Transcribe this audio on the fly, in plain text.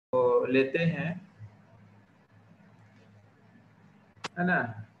तो लेते हैं, है ना?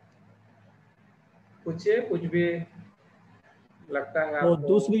 पूछिए कुछ भी लगता है वो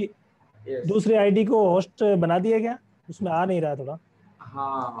आपको। यस, दूसरी आईडी को होस्ट बना दिया क्या? उसमें आ नहीं रहा थोड़ा।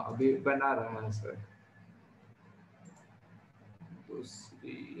 हाँ अभी बना रहा है सर।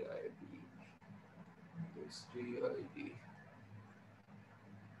 दूसरी आईडी, दूसरी आईडी,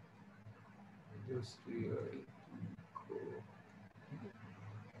 दूसरी आईडी को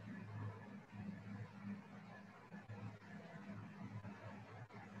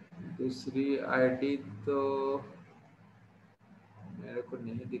दूसरी आईडी तो मेरे को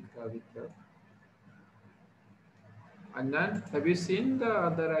नहीं दिखा अभी तक। अंजन, have you seen the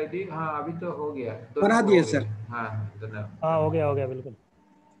other ID? हाँ अभी तो हो गया, दोनों बना को दिए हो सर। गया। हाँ दोनों। हाँ हो गया बिल्कुल।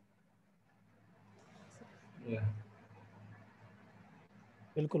 या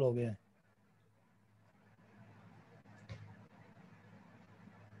बिल्कुल हो गया है।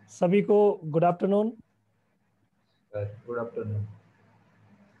 सभी को good afternoon. Sir good afternoon.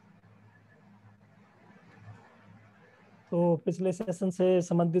 तो पिछले सेशन से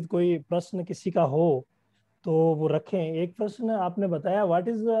संबंधित कोई प्रश्न किसी का हो तो वो रखें। एक प्रश्न आपने बताया, what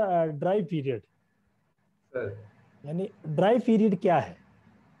is dry period, sir यानी ड्राई पीरियड क्या है?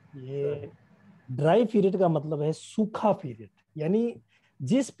 सर ये ड्राई पीरियड का मतलब है सूखा पीरियड, यानी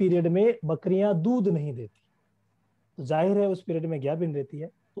जिस पीरियड में बकरियां दूध नहीं देती, तो जाहिर है उस पीरियड में गाभिन रहती है,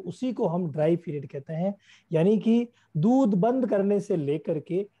 तो उसी को हम ड्राई पीरियड कहते हैं। यानी कि दूध बंद करने से लेकर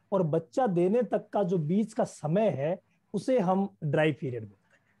के और बच्चा देने तक का जो बीच का समय है उसे हम ड्राई पीरियड बोलते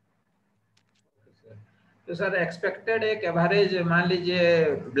हैं। तो सर एक्सपेक्टेड एक एवरेज मान लीजिए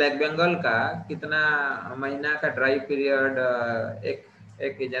ब्लैक बंगाल का कितना महीना का ड्राई पीरियड एक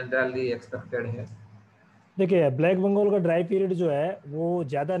एक जनरली एक्सपेक्टेड है? देखिए ब्लैक बंगाल का ड्राई पीरियड जो है वो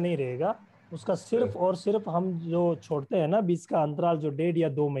ज्यादा नहीं रहेगा। उसका सर सिर्फ और सिर्फ हम जो छोड़ते हैं ना बीच का अंतराल, जो 1.5 या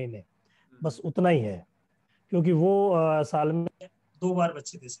 2 महीने, बस उतना ही है। क्योंकि वो साल में 2 बार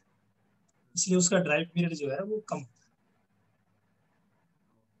बच्चे दे सकते हैं, इसलिए उसका ड्राई पीरियड जो है वो कम।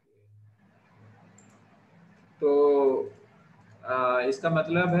 तो इसका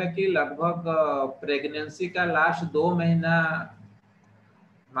मतलब है कि लगभग प्रेगनेंसी का लास्ट 2 महीना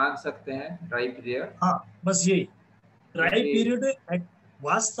मान सकते हैं ड्राई पीरियड। हाँ बस यही ड्राई क्योंकि पीरियड।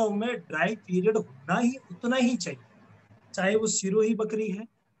 वास्तव में ड्राई पीरियड होना ही उतना ही चाहिए, चाहे वो सिरोही बकरी है,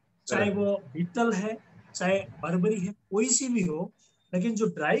 चाहे सर वो बीटल है, चाहे बर्बरी है, कोई सी भी हो। लेकिन जो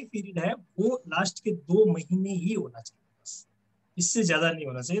ड्राई पीरियड है वो लास्ट के 2 महीने ही होना चाहिए, बस इससे ज्यादा नहीं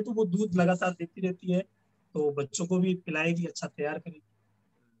होना चाहिए। तो वो दूध लगातार देती रहती है, तो बच्चों को भी पिलाएगी, अच्छा तैयार करेगी।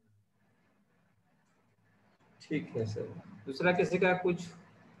 ठीक है सर। दूसरा किसी का कुछ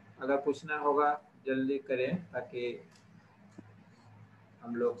अगर पूछना होगा जल्दी करें, ताकि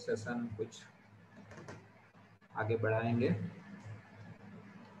हम लोग सेशन कुछ आगे बढ़ाएंगे।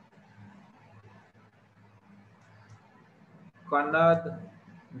 कन्नद,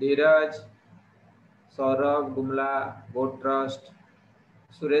 धीरज, सौरभ गुमला, गोट ट्रस्ट,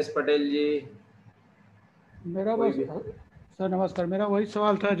 सुरेश पटेल जी, मेरा कोई बस भी? सर नमस्कार, मेरा वही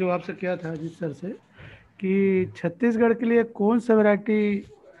सवाल था जो आपसे किया था अजीत सर से, कि छत्तीसगढ़ के लिए कौन सा वैरायटी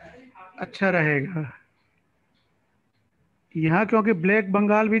अच्छा रहेगा यहाँ, क्योंकि ब्लैक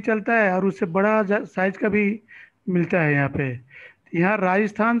बंगाल भी चलता है और उससे बड़ा साइज का भी मिलता है यहाँ पे। यहाँ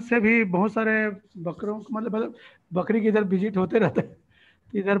राजस्थान से भी बहुत सारे बकरों मतलब बकरी के इधर विजिट होते रहते हैं,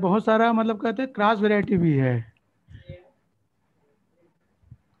 तो इधर बहुत सारा मतलब कहते हैं क्रॉस वैरायटी भी है,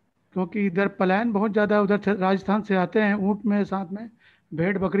 क्योंकि इधर पलायन बहुत ज़्यादा उधर राजस्थान से आते हैं ऊँट में साथ में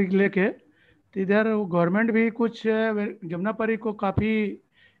भेड़ बकरी लेके। तो इधर गवर्नमेंट भी कुछ जमुनापरी को काफ़ी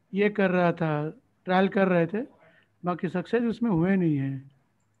ये कर रहा था, ट्रायल कर रहे थे, बाकी सक्सेस उसमें हुए नहीं है।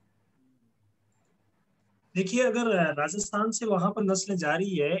 देखिए अगर राजस्थान से वहां पर नस्लें जा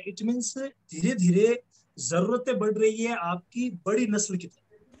रही है, इट मीन्स धीरे धीरे जरूरतें बढ़ रही है आपकी बड़ी नस्ल की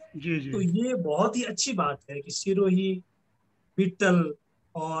तरफ। जी जी। तो ये बहुत ही अच्छी बात है कि सिरोही, बीटल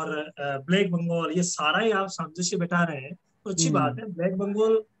और ब्लैक बंगाल ये सारा ही आप सामंजस्य बैठा रहे हैं, तो अच्छी बात है। ब्लैक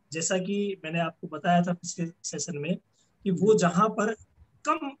बंगाल जैसा कि मैंने आपको बताया था पिछले सेशन में कि वो जहां पर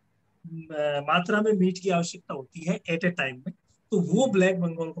कम मात्रा में मीट की आवश्यकता होती है एट ए टाइम में, तो वो ब्लैक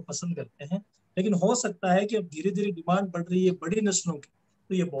बंगाल को पसंद करते हैं। लेकिन हो सकता है कि अब धीरे धीरे डिमांड बढ़ रही है बड़ी नस्लों की,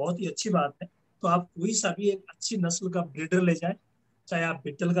 तो ये बहुत ही अच्छी बात है। तो आप कोई सा भी एक अच्छी नस्ल का ब्रीडर ले जाएं, चाहे आप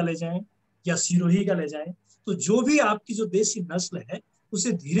बिट्टल का ले जाएं या सिरोही का ले जाएं, तो जो भी आपकी जो देसी नस्ल है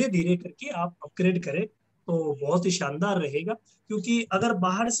उसे धीरे धीरे करके आप अपग्रेड करें, तो बहुत ही शानदार रहेगा। क्योंकि अगर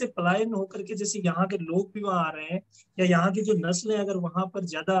बाहर से पलायन होकर के जैसे यहाँ के लोग भी वहां आ रहे हैं, या यहाँ की जो नस्लें अगर वहां पर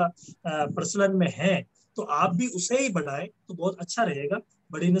ज्यादा प्रचलन में है, तो आप भी उसे ही बढ़ाएं तो बहुत अच्छा रहेगा।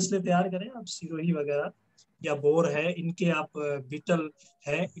 बड़ी नस्लें तैयार करें आप, सिरोही वगैरह या बोर है, इनके आप बीटल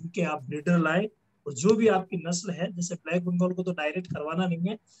है, इनके आप ब्रीडर लाए, और जो भी आपकी नस्ल है, जैसे ब्लैक बंगाल को तो डायरेक्ट करवाना नहीं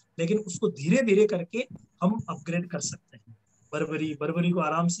है, लेकिन उसको धीरे धीरे करके हम अपग्रेड कर सकते हैं। बर्बरी बर्बरी को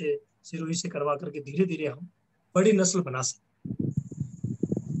आराम से सिरोही से करवा करके धीरे धीरे हम बड़ी नस्ल बना सकते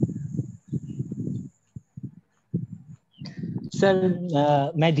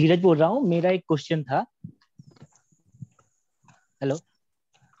सर मैं धीरज बोल रहा हूँ, मेरा एक क्वेश्चन था। हेलो। हैं।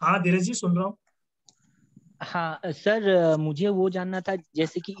 हाँ धीरज जी, सुन रहा हूँ। हाँ सर, मुझे वो जानना था,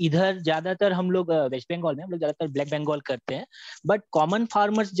 जैसे कि इधर ज्यादातर हम लोग वेस्ट बंगाल में हम लोग ज्यादातर ब्लैक बंगाल करते हैं, बट कॉमन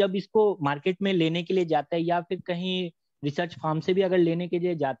फार्मर्स जब इसको मार्केट में लेने के लिए जाते हैं या फिर कहीं रिसर्च फार्म से भी अगर लेने के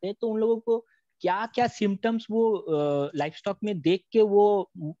लिए जाते हैं, तो उन लोगों को क्या क्या सिम्टम्स वो लाइफ स्टॉक में देख के वो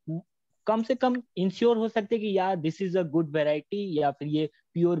कम से कम इंश्योर हो सकते हैं कि यार this is a good variety या फिर ये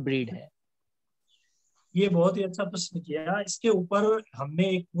प्योर ब्रीड है? ये बहुत ही अच्छा प्रश्न किया। इसके ऊपर हमने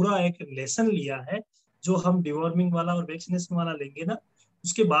एक पूरा एक लेसन लिया है, जो हम डिवॉर्मिंग वाला और वैक्सीनेशन वाला लेंगे ना,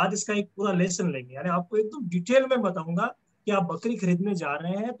 उसके बाद इसका एक पूरा लेसन लेंगे। यानी आपको एकदम डिटेल में बताऊंगा कि आप बकरी खरीदने जा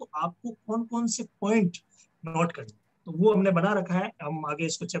रहे हैं तो आपको कौन कौन से पॉइंट नोट करने, तो वो हमने बना रखा है। हम आगे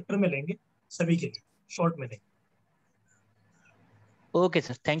इसको चैप्टर में लेंगे, सभी के लिए शॉर्ट में लेंगे। Okay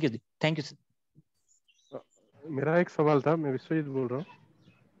sir, thank you. Thank you sir. मेरा एक सवाल था, मैं विश्वजीत बोल रहा हूँ।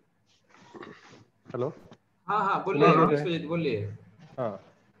 हेलो। हाँ हाँ सुना बोलिए दे रहे हैं? विश्वजीत, बोलिए। हाँ,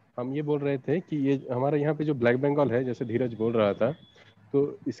 हम ये बोल रहे थे कि ये हमारे यहाँ पे जो ब्लैक बंगाल है, जैसे धीरज बोल रहा था,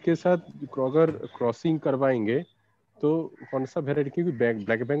 तो इसके साथ अगर क्रॉसिंग करवाएंगे तो कौन सा वेराइटी, क्योंकि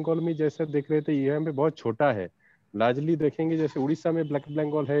ब्लैक बंगाल में जैसे देख रहे थे ये यहाँ पे बहुत छोटा है, लार्जली देखेंगे जैसे उड़ीसा में ब्लैक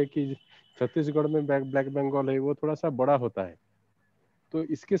बंगाल है कि छत्तीसगढ़ में ब्लैक बंगाल है, वो थोड़ा सा बड़ा होता है। तो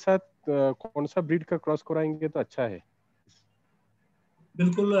इसके साथ कौन सा ब्रीड का क्रॉस कराएंगे तो अच्छा है?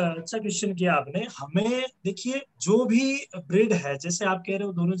 बिल्कुल अच्छा क्वेश्चन किया आपने। हमें देखिए, जो भी ब्रीड है, जैसे आप कह रहे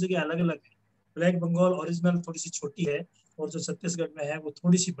हो दोनों जगह अलग अलग है। ब्लैक बंगाल ओरिजिनल थोड़ी सी छोटी है, और जो छत्तीसगढ़ में है वो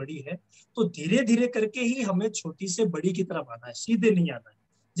थोड़ी सी बड़ी है। तो धीरे धीरे करके ही हमें छोटी से बड़ी की तरफ आना है, सीधे नहीं आना है।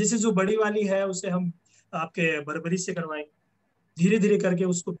 जैसे जो बड़ी वाली है उसे हम आपके बर्बरी से करवाएंगे, धीरे धीरे करके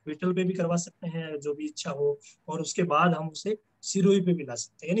उसको बीटल पे भी करवा सकते हैं, जो भी इच्छा हो, और उसके बाद हम उसे सिरोही पे भी ला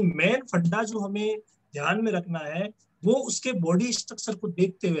सकते हैं। यानी मेन फंडा जो हमें ध्यान में रखना है, वो उसके बॉडी स्ट्रक्चर को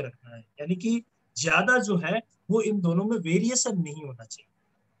देखते हुए रखना है। यानी कि ज्यादा जो है वो इन दोनों में वेरिएशन नहीं होना चाहिए,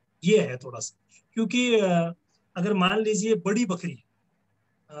 ये है थोड़ा सा। क्योंकि अगर मान लीजिए बड़ी बकरी,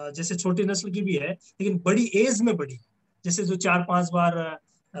 जैसे छोटी नस्ल की भी है लेकिन बड़ी एज में बड़ी, जैसे जो 4-5 बार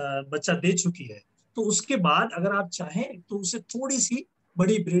बच्चा दे चुकी है, तो उसके बाद अगर आप चाहें तो उसे थोड़ी सी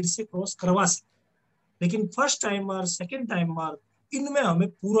बड़ी ब्रीड से क्रॉस करवा सकते हैं। लेकिन फर्स्ट टाइम और सेकेंड टाइम और इनमें हमें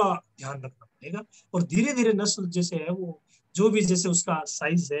पूरा ध्यान रखना पड़ेगा। और धीरे धीरे नस्ल जैसे है वो, जो भी जैसे उसका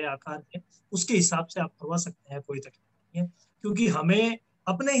साइज है, आकार है, उसके हिसाब से आप करवा सकते हैं, कोई तकलीफ नहीं है। क्योंकि हमें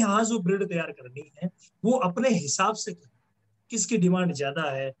अपने यहाँ जो ब्रीड तैयार करनी है वो अपने हिसाब से करनी है। किसकी डिमांड ज्यादा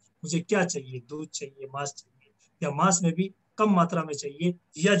है, मुझे क्या चाहिए, दूध चाहिए, मांस चाहिए, या मांस में भी कम मात्रा में चाहिए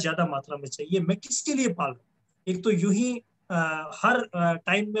या ज्यादा मात्रा में चाहिए, मैं किसके लिए पाल रहा हूँ। एक तो यूं ही हर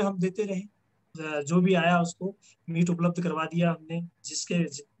टाइम में हम देते रहे, जो भी आया उसको मीट उपलब्ध करवा दिया हमने,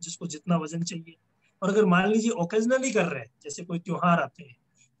 जिसको जितना वजन चाहिए। और अगर मान लीजिए ओकेजनली कर रहे हैं, जैसे कोई त्योहार आते हैं,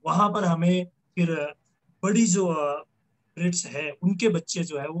 वहां पर हमें फिर बड़ी जो ब्रीड्स है उनके बच्चे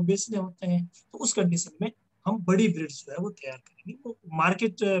जो है वो बेचने होते हैं, तो उस कंडीशन में हम बड़ी ब्रीड्स जो है वो तैयार करेंगे, वो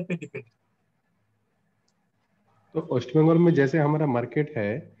मार्केट पे डिपेंड। तो वेस्ट बंगाल में जैसे हमारा मार्केट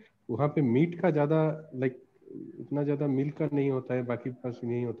है, वहाँ पे मीट का ज़्यादा, लाइक उतना ज़्यादा मिल्क का नहीं होता है, बाकी पास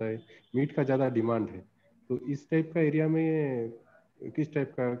नहीं होता है, मीट का ज़्यादा डिमांड है। तो इस टाइप का एरिया में किस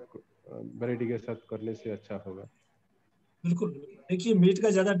टाइप का वैरायटी के साथ करने से अच्छा होगा? बिल्कुल बिल्कुल, देखिए मीट का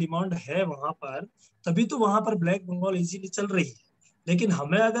ज्यादा डिमांड है वहां पर, तभी तो वहां पर ब्लैक बंगाल इजीली चल रही है। लेकिन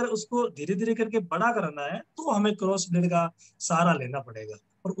हमें अगर उसको धीरे धीरे करके बड़ा करना है तो हमें क्रॉस ब्रीड का सहारा लेना पड़ेगा।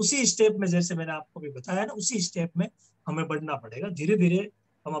 और उसी स्टेप में, जैसे मैंने आपको भी बताया ना, उसी स्टेप में हमें बढ़ना पड़ेगा। धीरे धीरे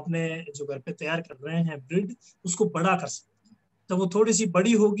हम अपने जो घर पे तैयार कर रहे हैं ब्रीड, उसको बड़ा कर सकते हैं। जब वो थोड़ी सी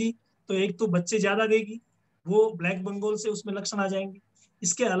बड़ी होगी तो एक तो बच्चे ज्यादा देगी, वो ब्लैक बंगाल से उसमें लक्षण आ जाएंगे।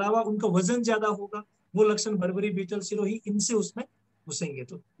 इसके अलावा उनका वजन ज्यादा होगा, वो लक्षण बर्बरी, बीटल, सिरोही, इनसे उसमें घुसेंगे,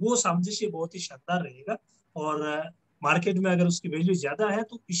 तो वो सामंजस्य बहुत ही शानदार रहेगा। और मार्केट में अगर उसकी वैल्यू ज्यादा है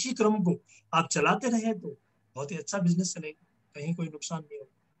तो इसी क्रम को आप चलाते रहे तो बहुत ही अच्छा बिजनेस चलेगा, कहीं कोई नुकसान नहीं होगा।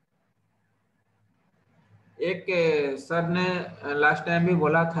 एक सर ने लास्ट टाइम भी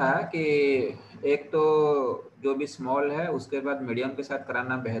बोला था कि एक तो जो भी स्मॉल है उसके बाद मीडियम के साथ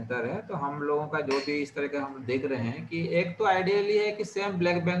कराना बेहतर है। तो हम लोगों का जो भी इस तरह का हम देख रहे हैं कि एक तो आइडियली है कि सेम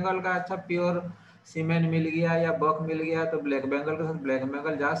ब्लैक बंगाल का अच्छा प्योर सीमेन मिल गया या बक मिल गया तो ब्लैक बंगाल के साथ ब्लैक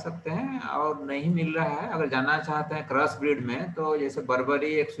बंगाल जा सकते हैं, और नहीं मिल रहा है अगर जाना चाहते हैं क्रॉस ब्रीड में तो जैसे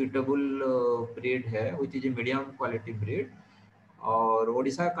बर्बरी एक सूटेबल ब्रीड है which is medium quality breed. और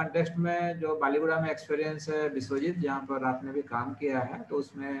उड़ीसा कंटेक्स्ट में जो बालीगुड़ा में एक्सपीरियंस है विश्वजीत, जहाँ पर आपने भी काम किया है, तो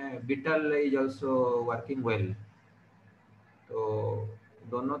उसमें beetle is also working well. तो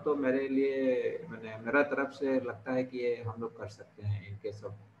दोनों तो मेरे लिए मैंने मेरा तरफ से लगता है कि ये हम लोग कर सकते हैं in case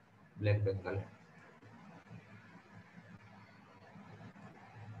of black Bengal.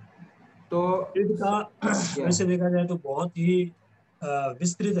 तो ब्रीड का वैसे देखा जाए तो बहुत ही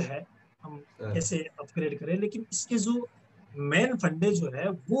विस्तृत है, हम कैसे अपग्रेड करें, लेकिन इसके जो मेन फंडे जो है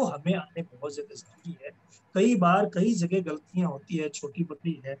वो हमें आने बहुत ज्यादा जरूरी है। कई बार कई जगह गलतियां होती है, छोटी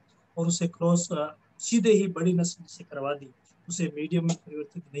बकरी है और उसे क्रॉस सीधे ही बड़ी नस्ल से करवा दी, उसे मीडियम में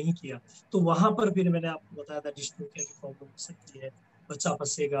परिवर्तित नहीं किया, तो वहां पर फिर मैंने आपको बताया था डिस्ट्रोफिया की प्रॉब्लम हो सकती है, बच्चा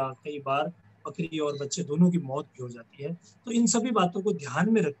फंसेगा, कई बार बकरी और बच्चे दोनों की मौत भी हो जाती है। तो इन सभी बातों को ध्यान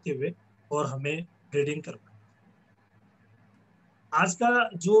में रखते हुए और हमें ब्रीडिंग करवानी। आज का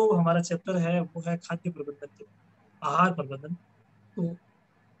जो हमारा चैप्टर है वो है खाद्य प्रबंधन के, आहार प्रबंधन। तो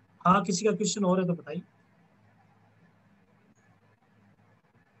हाँ, किसी का क्वेश्चन और है तो बताइए।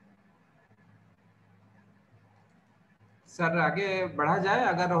 सर आगे बढ़ा जाए,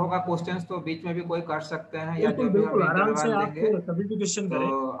 अगर होगा क्वेश्चंस तो बीच में भी कोई कर सकते हैं, या बिल्कुल जो भी हम बिल्कुल, आराम से इंटरवल आप देंगे कभी भी क्वेश्चन तो करें।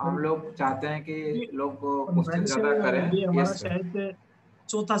 हम लोग चाहते हैं कि ये लोग क्वेश्चन कंपेरिजन, ज्यादा करें। ये हमारा यस सर। शायद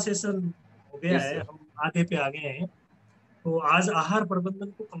चौथा सेशन हो गया यस है, सर। हम आधे पे आ गए हैं। तो आज आहार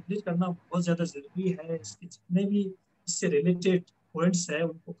प्रबंधन को कंप्लीट करना बहुत ज्यादा जरूरी है, इसके जितने भी इससे रिलेटेड पॉइंट्स है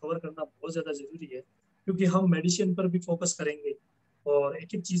उनको कवर करना बहुत ज्यादा जरूरी है, क्योंकि हम मेडिसिन पर भी फोकस करेंगे और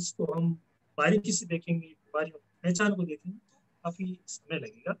एक एक चीज को हम बारीकी से देखेंगे, बीमारियों की पहचान को देखेंगे, तो काफी समय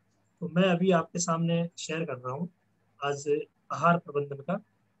लगेगा। तो मैं अभी आपके सामने शेयर कर रहा हूँ आज आहार प्रबंधन का।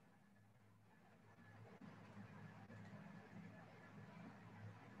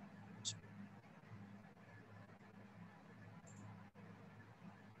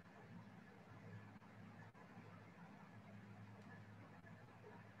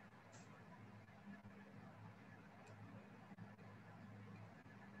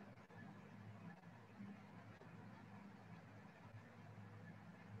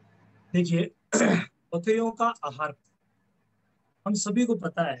 देखिए, बकरियों का आहार, हम सभी को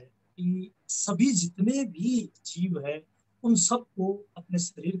पता है कि सभी जितने भी जीव है उन सबको अपने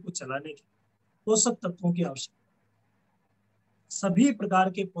शरीर को चलाने के पोषक तत्वों की आवश्यकता, सभी प्रकार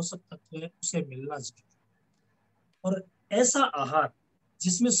के पोषक तत्व उसे मिलना चाहिए। और ऐसा आहार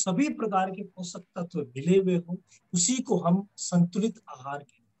जिसमें सभी प्रकार के पोषक तत्व मिले हुए हो, उसी को हम संतुलित आहार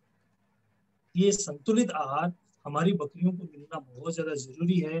कहते हैं। ये संतुलित आहार हमारी बकरियों को मिलना बहुत ज्यादा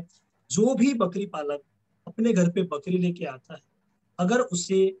जरूरी है। जो भी बकरी पालक अपने घर पे बकरी लेके आता है, अगर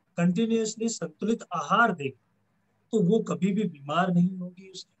उसे कंटिन्यूअसली संतुलित आहार दे तो वो कभी भी बीमार नहीं होगी,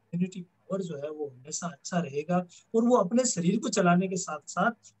 उसकी इम्यूनिटी पावर जो है वो हमेशा अच्छा रहेगा, और वो अपने शरीर को चलाने के साथ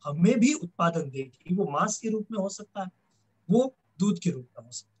साथ हमें भी उत्पादन देगी। वो मांस के रूप में हो सकता है, वो दूध के रूप में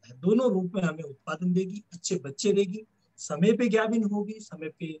हो सकता है, दोनों रूप में हमें उत्पादन देगी, अच्छे बच्चे देगी, समय पे गाभिन होगी, समय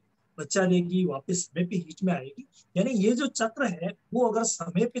पे बच्चा देगी, वापस समय पे हीट में आएगी। यानी ये जो चक्र है वो अगर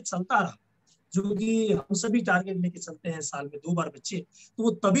समय पे चलता रहा, जो कि हम सभी टारगेट लेके चलते हैं साल में 2 बार बच्चे, तो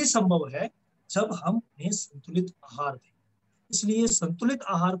वो तभी संभव है जब हम उन्हें संतुलित आहार दें। इसलिए संतुलित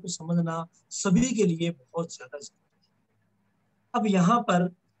आहार को समझना सभी के लिए बहुत ज्यादा जरूरी है। अब यहाँ पर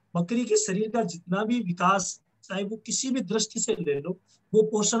बकरी के शरीर का जितना भी विकास, चाहे वो किसी भी दृष्टि से ले लो, वो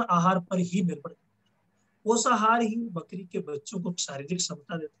पोषण आहार पर ही निर्भर करता है। पोषाहार ही बकरी के बच्चों को शारीरिक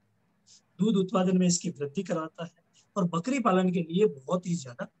क्षमता देता है, दूध उत्पादन में इसकी वृद्धि कराता है, और बकरी पालन के लिए बहुत ही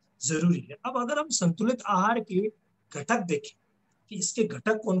ज्यादा जरूरी है। अब अगर हम संतुलित आहार के घटक देखें कि इसके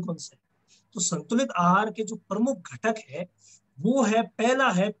घटक कौन कौन से हैं, तो संतुलित आहार के जो प्रमुख घटक है वो है, पहला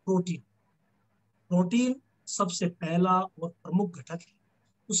है प्रोटीन। प्रोटीन सबसे पहला और प्रमुख घटक है।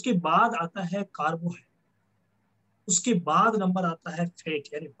 उसके बाद आता है कार्बोहाइड्रेट, उसके बाद नंबर आता है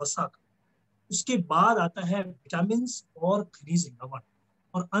फैट यानी वसा का, उसके बाद आता है विटामिन और खनिज लवण,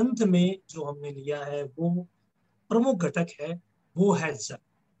 और अंत में जो हमने लिया है वो प्रमुख घटक है, वो है जल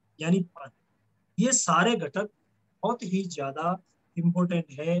यानी पानी। ये सारे घटक बहुत ही ज्यादा इम्पोर्टेंट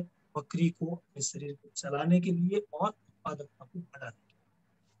है बकरी को अपने शरीर को चलाने के लिए और उत्पादकता को बढ़ाने के लिए।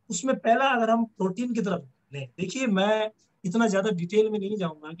 उसमें पहला अगर हम प्रोटीन की तरफ लें, देखिए मैं इतना ज्यादा डिटेल में नहीं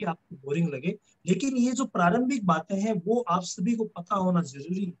जाऊंगा कि आपको बोरिंग लगे, लेकिन ये जो प्रारंभिक बातें हैं वो आप सभी को पता होना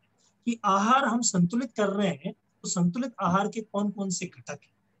जरूरी है कि आहार हम संतुलित कर रहे हैं, तो संतुलित आहार के कौन कौन से घटक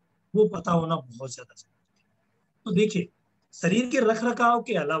हैं वो पता होना बहुत ज्यादा जरूरी है। तो देखिए, शरीर के रख रखाव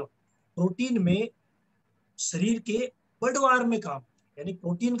के अलावा प्रोटीन में शरीर के बढ़वार में काम, यानी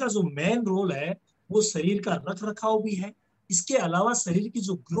प्रोटीन का जो मेन रोल है वो शरीर का रख रखाव भी है। इसके अलावा शरीर की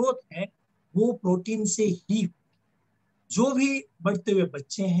जो ग्रोथ है वो प्रोटीन से ही। जो भी बढ़ते हुए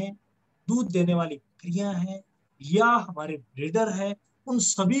बच्चे हैं, दूध देने वाली बकरियां हैं, या हमारे ब्रीडर है, उन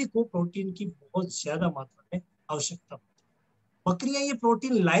सभी को प्रोटीन की बहुत ज्यादा मात्रा में आवश्यकता होती है। बकरियां ये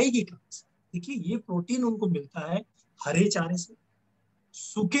प्रोटीन लाएगी कहां से? देखिए, ये प्रोटीन उनको मिलता है हरे चारे से,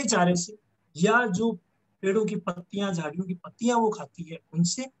 सूखे चारे से, या जो पेड़ों की पत्तियां, झाड़ियों की पत्तियां वो खाती है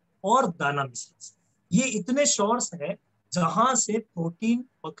उनसे, और दाना मिश्रण से। ये इतने सोर्स है जहां से प्रोटीन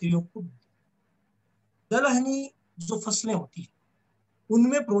बकरियों को मिलता है। दलहनी जो फसलें होती है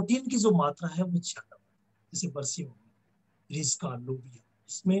उनमें प्रोटीन की जो मात्रा है वो ज्यादा होती है, जैसे बरसी हो गई, रिजका, लोबिया,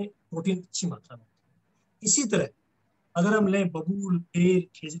 इसमें प्रोटीन अच्छी मात्रा में होती है। इसी तरह अगर हम लें बबूल, बेर,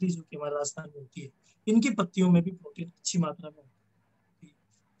 खेजड़ी जो कि हमारे राजस्थान में होती है, इनकी पत्तियों में भी प्रोटीन अच्छी मात्रा में होती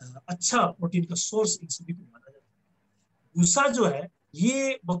है। अच्छा प्रोटीन का सोर्स इन सभी को माना जाता है। भूसा जो है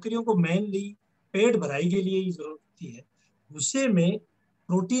ये बकरियों को मेनली पेट भराई के लिए ही जरूरत होती है। भूसे में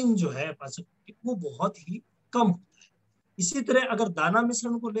प्रोटीन जो है, पाचक प्रोटीन, वो बहुत ही कम होता है। इसी तरह अगर दाना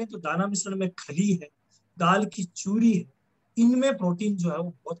मिश्रण को लें तो दाना मिश्रण में खली है, दाल की चूरी है, इनमें प्रोटीन जो है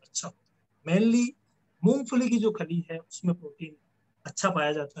वो बहुत अच्छा होता है। मेनली मूंगफली की जो खली है उसमें प्रोटीन अच्छा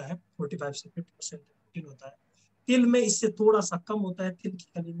पाया जाता है, 45 से 50% प्रोटीन होता है। तिल में इससे थोड़ा सा कम होता है, तिल की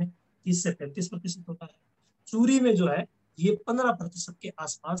खली में 30 से 35% होता है। चूरी में जो है ये 15% के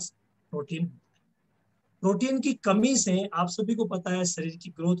आसपास प्रोटीन होता है। प्रोटीन की कमी से आप सभी को पता है शरीर की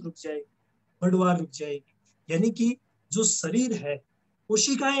ग्रोथ रुक जाएगी, बढ़वार रुक जाएगी। यानी कि जो शरीर है,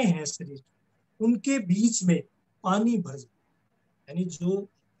 कोशिकाएं हैं शरीर की, उनके बीच में पानी भर जाए, यानी जो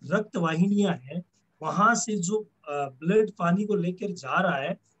रक्त वाहिनियां हैं वहां से जो ब्लड पानी को लेकर जा रहा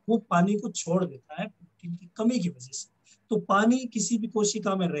है वो पानी को छोड़ देता है प्रोटीन की कमी की वजह से। तो पानी किसी भी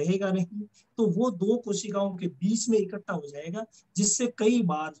कोशिका में रहेगा नहीं, तो वो दो कोशिकाओं के बीच में इकट्ठा हो जाएगा, जिससे कई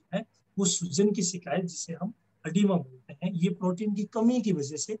बार जो है वो सूजन की शिकायत, जिसे हम अडीमा बोलते हैं, ये प्रोटीन की कमी की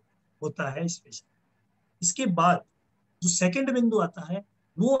वजह से होता है स्पेशली। इसके बाद जो सेकंड बिंदु आता है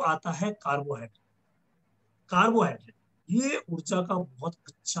वो आता है कार्बोहाइड्रेट। कार्बोहाइड्रेट ये ऊर्जा का बहुत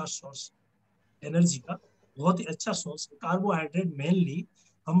अच्छा सोर्स, एनर्जी का बहुत ही अच्छा सोर्स है। कार्बोहाइड्रेट मेनली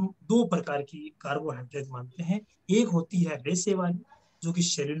हम दो प्रकार की कार्बोहाइड्रेट मानते हैं। एक होती है रेशे वाली, जो कि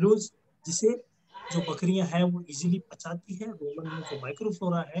सेल्यूलोज, जिसे जो बकरियां हैं वो इजीली पचाती है। रोमन में जो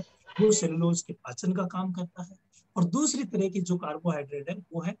माइक्रोफ्लोरा है वो सेल्यूलोज के पाचन का काम करता है। और दूसरी तरह की जो कार्बोहाइड्रेट है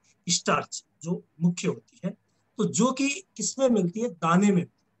वो है स्टार्च, जो मुख्य होती है, तो जो कि किसमें मिलती है? दाने में।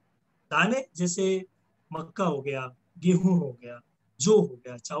 दाने जैसे मक्का हो गया, गेहूं हो गया, जौ हो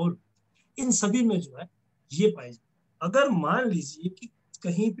गया, चावल, इन सभी में जो है ये पाए जाते। अगर मान लीजिए कि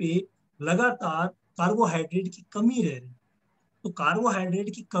कहीं पे लगातार कार्बोहाइड्रेट की कमी रह रही, तो कार्बोहाइड्रेट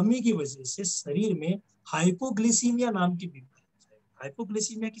की कमी की वजह से शरीर में हाइपोग्लिसीमिया नाम की बीमारी हो जाएगी।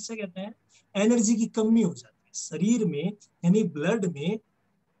 हाइपोग्लिसीमिया किसे कहते हैं? एनर्जी की कमी हो जाती है शरीर में, यानी ब्लड में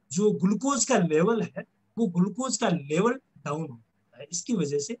जो ग्लूकोज का लेवल है वो ग्लूकोज का लेवल डाउन होता है। इसकी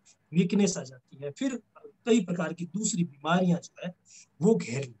वजह से वीकनेस आ जाती है, फिर कई प्रकार की दूसरी बीमारियां जो है वो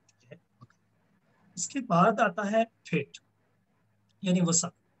घेर लेती है। इसके बाद आता है फैट, यानी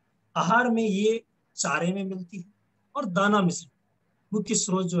वसा। आहार में ये चारे में मिलती है, और दाना मिश्रण। मुख्य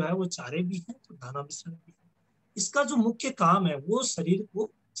स्रोत जो है वो चारे भी है तो दाना मिश्रण भी है। इसका जो मुख्य काम है वो शरीर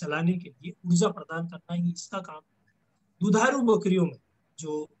को चलाने के लिए ऊर्जा प्रदान करना ही इसका काम है। दुधारू बकरियों में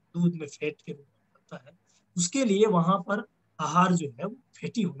जो दूध में फैट के रूप में बनता है, उसके लिए वहां पर आहार जो है वो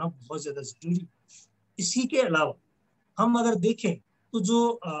फैटी होना बहुत ज्यादा जरूरी है। इसी के अलावा हम अगर देखें तो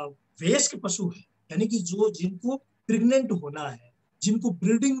जो वयस्क पशु है, यानी कि जो जिनको प्रेग्नेंट होना है, जिनको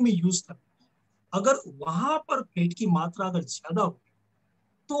ब्रीडिंग में यूज करना है, अगर वहां पर फैट की मात्रा अगर ज्यादा हो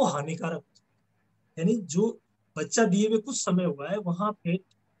तो हानिकारक हो। यानी जो बच्चा दिए हुए कुछ समय हुआ है वहां फैट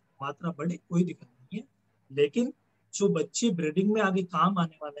मात्रा बढ़े कोई दिक्कत नहीं है, लेकिन जो बच्चे ब्रीडिंग में आगे काम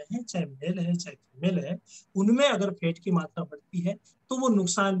आने वाले हैं, चाहे मेल है चाहे फीमेल है, उनमें अगर फैट की मात्रा बढ़ती है तो वो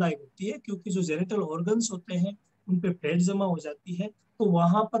नुकसानदायक होती है, क्योंकि जो जेनिटल ऑर्गन्स होते हैं उन पे फैट जमा हो जाती है, तो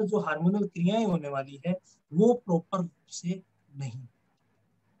वहां पर जो हार्मोनल क्रियाएं होने वाली है वो प्रॉपर रूप से नहीं।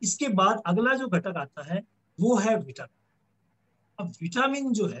 इसके बाद अगला जो घटक आता है वो है विटामिन। अब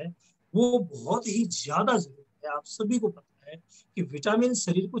विटामिन जो है वो बहुत ही ज्यादा जरूरी है। आप सभी को पता है कि विटामिन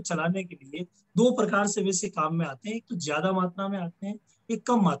शरीर को चलाने के लिए दो प्रकार से वैसे काम में आते हैं। एक तो ज्यादा मात्रा में आते हैं, एक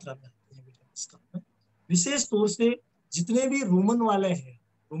कम मात्रा में आते हैं विटामिन काम में। विशेष तौर से जितने भी रूमन वाले हैं,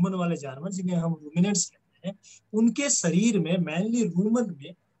 रूमन वाले जानवर जिन्हें हम रूमिनेंट्स कहते हैं, उनके शरीर में मेनली रूमन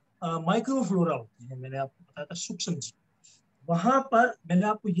में माइक्रोफ्लोरा होते हैं। मैंने आपको बताया था सूक्ष्म जीव। वहां पर मैंने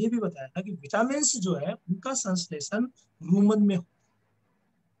आपको ये भी बताया था कि विटामिन जो है उनका संश्लेषण रूमन में,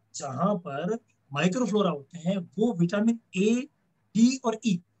 जहां पर माइक्रोफ्लोरा होते हैं वो विटामिन ए, डी और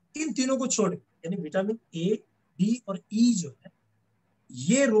ई, इन तीनों को छोड़ यानी विटामिन ए, डी और ई जो है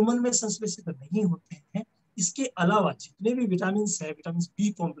ये रोमन में संश्लेषित नहीं होते हैं। इसके अलावा जितने भी विटामिन है, विटामिन बी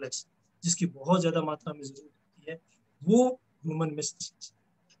कॉम्प्लेक्स जिसकी बहुत ज्यादा मात्रा में जरूरत होती है, वो रोमन में संश्लेषित।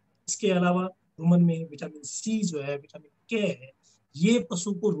 इसके अलावा रोमन में विटामिन सी जो है, विटामिन के है, ये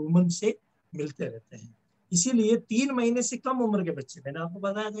पशु को रोमन से मिलते रहते हैं। इसीलिए 3 महीने से कम उम्र के बच्चे, मैंने आपको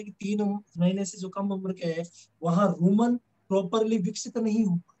बताया था कि 3 महीने से जो कम उम्र के है वहां रोमन प्रॉपरली विकसित नहीं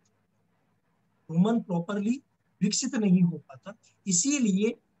हो पाता, रोमन प्रॉपरली विकसित नहीं हो पाता।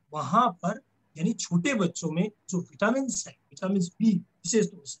 इसीलिए वहां पर यानी छोटे बच्चों में जो विटामिन है, विटामिन बी विशेष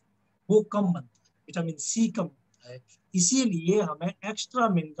तौर से वो कम बनता है, विटामिन सी कम बनता है। इसीलिए हमें एक्स्ट्रा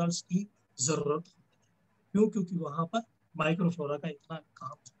मिनरल्स की जरूरत होती है। क्यों? क्योंकि वहां पर माइक्रोफ्लोरा का इतना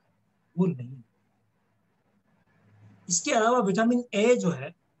काम जो है वो नहीं। इसके अलावा विटामिन ए जो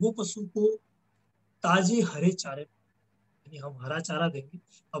है वो पशु को ताजे हरे चारे, यानी हम हरा चारा देंगे।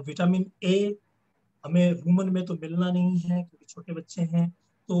 अब विटामिन ए हमें रूमन में तो मिलना नहीं है क्योंकि छोटे बच्चे हैं,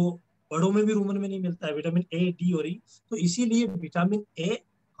 तो बड़ों में भी रूमन में नहीं मिलता है विटामिन ए, डी और ई। तो इसीलिए विटामिन ए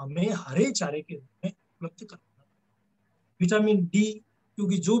हमें हरे चारे के रूप में उपलब्ध करना है। विटामिन डी,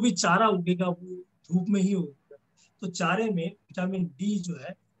 क्योंकि जो भी चारा उगेगा वो धूप में ही उगेगा, तो चारे में विटामिन डी जो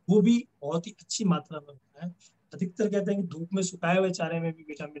है वो भी बहुत ही अच्छी मात्रा में होता है। अधिकतर कहते हैं कि धूप में सुखाए हुए चारे में भी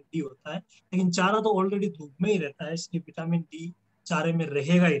विटामिन डी होता है, लेकिन चारा तो ऑलरेडी धूप में ही रहता है, इसलिए विटामिन डी चारे में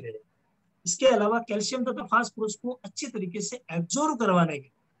रहेगा ही रहेगा। इसके अलावा कैल्शियम तथा फास्फोरस को अच्छी तरीके से एब्जॉर्ब करवाने के,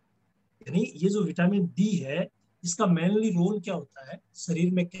 यानी ये जो विटामिन डी है इसका मेनली रोल क्या होता है,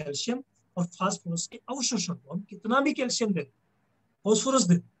 शरीर में कैल्शियम और फास्फोरस के अवशोषण को, हम कितना भी कैल्शियम दे, फास्फोरस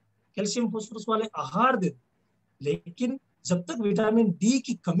दे, कैल्शियम फास्फोरस वाले आहार दे, लेकिन जब तक विटामिन डी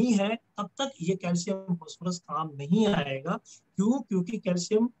की कमी है तब तक ये कैल्शियम फास्फोरस काम नहीं आएगा। क्यों? क्योंकि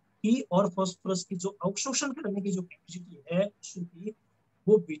कैल्शियम की और फास्फोरस की जो अवशोषण करने की जो कैपेसिटी है की,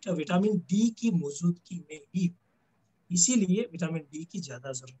 वो विटामिन डी की मौजूदगी में ही, इसीलिए विटामिन डी की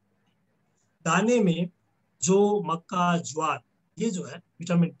ज्यादा जरूरत है। दाने में जो मक्का, ज्वार, ये जो है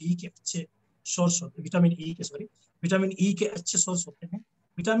विटामिन डी के अच्छे सोर्स होते हैं, विटामिन ई के अच्छे सोर्स होते हैं।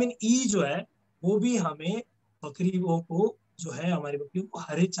 विटामिन ई जो है वो भी हमें बकरियों को जो है, हमारी बकरियों को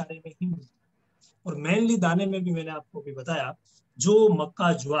हरे चारे में ही मिलता है। और मेनली दाने में भी मैंने आपको भी बताया जो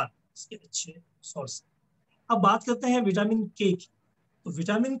मक्का, ज्वार, इसके अच्छे सोर्स। अब बात करते हैं विटामिन के की। तो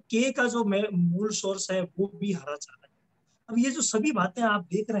विटामिन के का जो मूल सोर्स है वो भी हरा चारा है। अब ये जो सभी बातें आप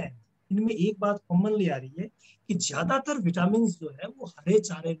देख रहे हैं इनमें एक बात कॉमनली आ रही है कि ज्यादातर विटामिन जो है वो हरे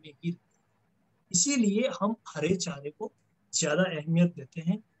चारे में ही, इसीलिए हम हरे चारे को ज्यादा अहमियत देते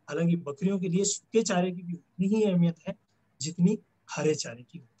हैं। हालांकि बकरियों के लिए सूखे चारे की भी उतनी ही अहमियत है जितनी हरे चारे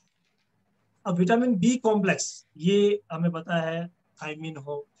की होती है। अब विटामिन बी कॉम्प्लेक्स, ये हमें पता है थायमिन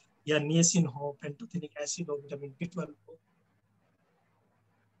हो या नियसिन हो, पेंटोथेनिक एसिड हो, विटामिन B12 हो,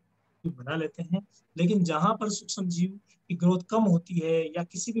 बना लेते हैं। लेकिन जहां पर सूक्ष्म जीव की ग्रोथ कम होती है या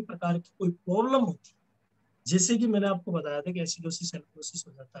किसी भी प्रकार की कोई प्रॉब्लम होती है, जैसे कि मैंने आपको बताया था कि एसिडोसिस, एल्कोसिस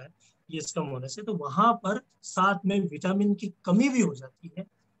हो जाता है ये कम होने से, तो वहां पर साथ में विटामिन की कमी भी हो जाती है।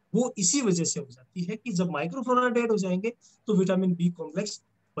 वो इसी वजह से हो जाती है कि जब माइक्रोफ्लोरा डेड हो जाएंगे तो विटामिन बी कॉम्प्लेक्स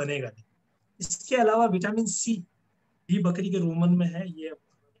बनेगा नहीं। इसके अलावा विटामिन सी भी बकरी के रोमन में है, ये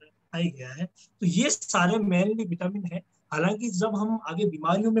पाया गया है। तो ये सारे मेनली विटामिन है। हालांकि जब हम आगे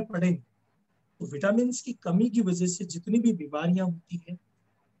बीमारियों में पढ़ेंगे तो विटामिन की कमी की वजह से जितनी भी बीमारियां होती है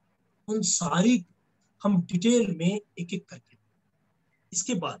उन सारी हम डिटेल में एक एक करके।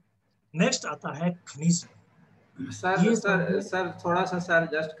 इसके बाद नेक्स्ट आता है खनिज। सर थोड़ा सा सर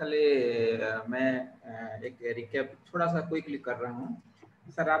जस्ट खाली मैं एक रिकैप थोड़ा सा क्विकली कर रहा हूँ।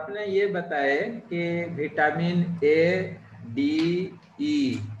 सर आपने ये बताए कि विटामिन ए, डी,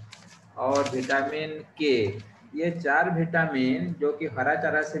 ई और विटामिन के, ये 4 विटामिन जो कि हरा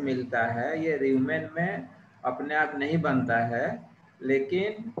चारा से मिलता है, ये ह्यूमन में अपने आप नहीं बनता है,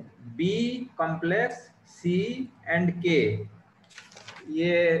 लेकिन बी कॉम्प्लेक्स, सी एंड के,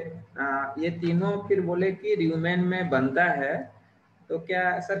 ये तीनों फिर बोले कि ह्यूमन में बनता है। तो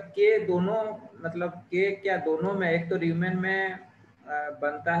क्या सर के दोनों, मतलब के क्या दोनों में, एक तो ह्यूमन में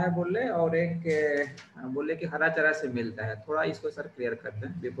बनता है बोले और एक बोले कि हरा चारा से मिलता है? थोड़ा इसको सर क्लियर कर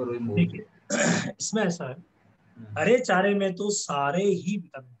दें बिफोर वी मूव। देखिए इसमें ऐसा है, हरे चारे में तो सारे ही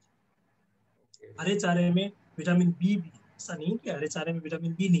विटामिन, हरे चारे में विटामिन बी भी, ऐसा नहीं कि हरे चारे में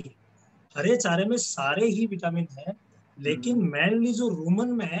विटामिन बी नहीं है, हरे चारे में सारे ही विटामिन है। लेकिन मेनली जो रोमन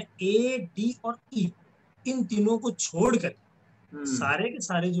में है ए, डी और ई, इन तीनों को छोड़कर सारे के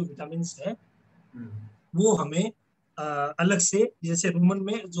सारे जो विटामिन है वो हमें अलग से, जैसे रोमन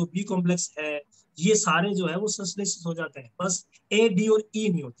में जो बी कॉम्प्लेक्स है ये सारे जो है वो संश्लेषित हो जाते हैं, बस ए, डी और ई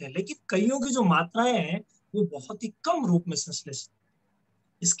नहीं होते हैं। लेकिन कईयों की जो मात्राएं हैं वो बहुत ही कम रूप में संश्लेषित।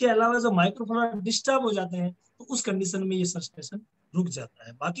 इसके अलावा जो माइक्रोफ्लोरा डिस्टर्ब हो जाते हैं तो उस कंडीशन में ये सस्पेंशन रुक जाता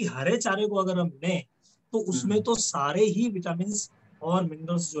है। बाकी हरे चारे को अगर हम लें तो उसमें तो सारे ही विटामिन और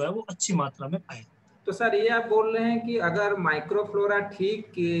मिनरल्स जो है वो अच्छी मात्रा में पाए। तो सर ये आप बोल रहे हैं कि अगर माइक्रोफ्लोरा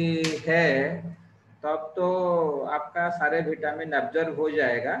ठीक है तब तो आपका सारे विटामिन एब्जॉर्ब हो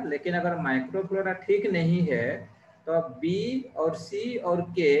जाएगा, लेकिन अगर माइक्रोफ्लोरा ठीक नहीं है तो बी और सी और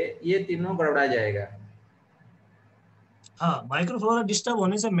के ये तीनों गड़बड़ा जाएगा। हाँ, माइक्रोफ्लोरा डिस्टर्ब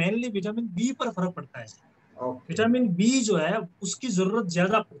होने से मेनली विटामिन बी पर फर्क पड़ता है। ओके। विटामिन बी जो है उसकी जरूरत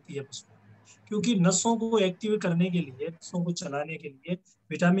ज्यादा पड़ती है पशु, क्योंकि नसों को एक्टिव करने के लिए, नसों को चलाने के लिए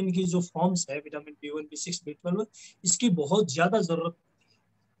विटामिन की जो फॉर्म्स है, विटामिन B1, B6, B12, इसकी बहुत ज्यादा जरूरत पड़ती है,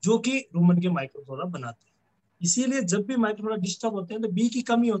 जो कि रुमन के माइक्रोफ्लोरा बनाते हैं। इसीलिए जब भी माइक्रोफ्लोरा डिस्टर्ब होते हैं तो बी की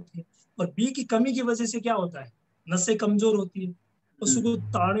कमी होती है, और बी की कमी की वजह से क्या होता है, नसें कमजोर होती है, पशु को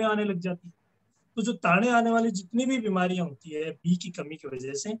ताड़े आने लग जाती है। तो जो ताड़े आने वाली जितनी भी बीमारियां होती है बी की कमी की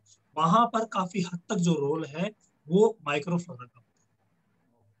वजह से, वहां पर काफी हद तक जो रोल है वो माइक्रोफ्लोरा का।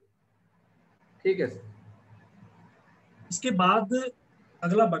 ठीक है सर। इसके बाद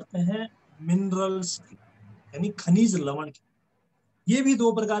अगला बढ़ते हैं मिनरल्स की, यानी खनिज लवण की। ये भी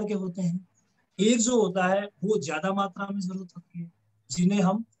दो प्रकार के होते हैं। एक जो होता है वो ज्यादा मात्रा में जरूरत होती है, जिन्हें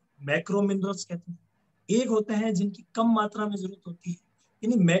हम मैक्रो मिनरल्स कहते हैं। एक होते हैं जिनकी कम मात्रा में जरूरत होती है,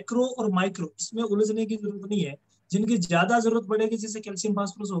 यानी मैक्रो और माइक्रो, इसमें उलझने की जरूरत नहीं है। जिनकी ज्यादा जरूरत पड़ेगी, जैसे कैल्शियम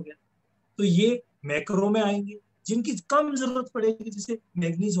फास्फोरस हो गया, तो ये मैक्रो में आएंगे। जिनकी कम जरूरत पड़ेगी, जैसे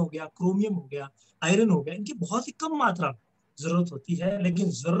मैग्नीज हो गया, क्रोमियम हो गया, आयरन हो गया, इनकी बहुत ही कम मात्रा में जरूरत होती है, लेकिन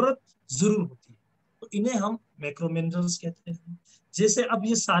जरूरत जरूर होती है, तो इन्हें हम मैक्रो मिनरल्स कहते हैं। जैसे अब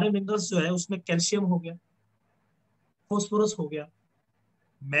ये सारे मिनरल्स जो है उसमें कैल्शियम हो गया, फॉस्फोरस हो गया,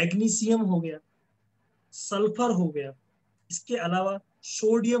 मैग्नीशियम हो गया, सल्फर हो गया, इसके अलावा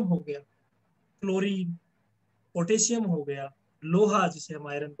सोडियम हो गया, क्लोरीन, पोटेशियम हो गया, लोहा जिसे हम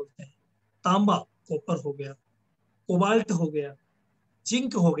आयरन बोलते हैं, तांबा कॉपर हो गया, कोबाल्ट हो गया,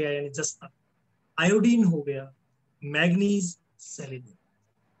 जिंक हो गया यानी जस्ता, आयोडीन हो गया, मैग्नीज, सेलेनियम।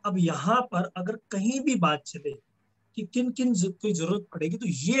 अब यहाँ पर अगर कहीं भी बात चले कि किन किन की जरूरत पड़ेगी, तो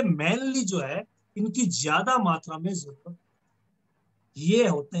ये मेनली जो है इनकी ज्यादा मात्रा में जरूरत, ये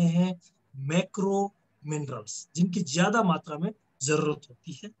होते हैं मैक्रो मिनरल्स, जिनकी ज्यादा मात्रा में जरूरत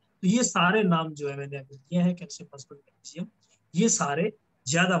होती है। तो ये सारे नाम जो है मैंने अभी दिए हैं, कैल्शियम, फास्फोरस, मैग्नीशियम, ये सारे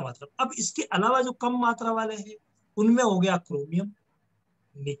ज्यादा मात्रा। अब इसके अलावा जो कम मात्रा वाले हैं उनमें हो गया क्रोमियम,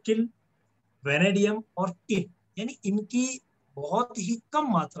 निकिल, वेनेडियम और टिन, यानी इनकी बहुत ही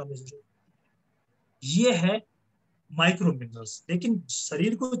कम मात्रा में जरूरत। ये है माइक्रो मिनरल्स। लेकिन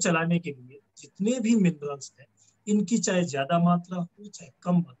शरीर को चलाने के लिए जितने भी मिनरल्स हैं, इनकी चाहे ज्यादा मात्रा हो चाहे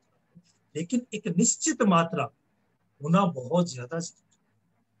कम मात्रा हो, लेकिन एक निश्चित मात्रा होना बहुत ज्यादा जरूरी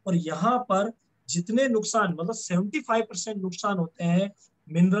है। और यहाँ पर जितने नुकसान, मतलब 75% नुकसान होते हैं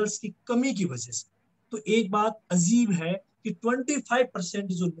मिनरल्स की कमी की वजह से, तो एक बात अजीब है कि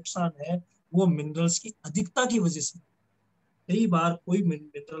 25% जो नुकसान है वो मिनरल्स की अधिकता की वजह से। कई बार कोई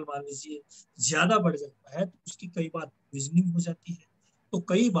मिनरल मान लीजिए ज्यादा बढ़ जाता है तो उसकी कई बार पॉइजनिंग हो जाती है, तो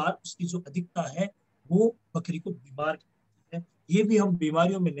कई बार उसकी जो अधिकता है वो बकरी को बीमार करती है। ये भी हम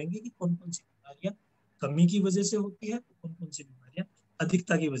बीमारियों में लेंगे कि कौन कौन सी बीमारियां कमी की वजह से होती है, तो कौन कौन सी बीमारियां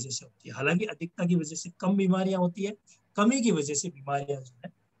अधिकता की वजह से होती है। हालांकि अधिकता की वजह से कम बीमारियां होती है, कमी की वजह से बीमारियां जो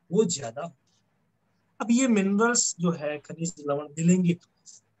है वो ज्यादा होती है। अब ये मिनरल्स जो है, खनिज लवण मिलेंगे कहाँ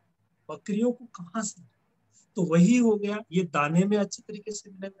से? बकरियों को कहाँ से? तो वही हो गया, ये दाने में अच्छी तरीके से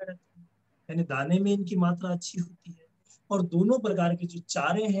मिले हुए रहते हैं, यानी दाने में इनकी मात्रा अच्छी होती है। और दोनों प्रकार के जो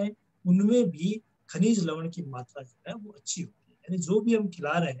चारे हैं उनमें भी खनिज लवण की मात्रा जो है वो अच्छी होती है, यानी जो भी हम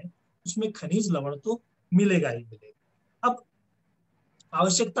खिला रहे हैं उसमें खनिज लवण तो मिलेगा ही मिलेगा। अब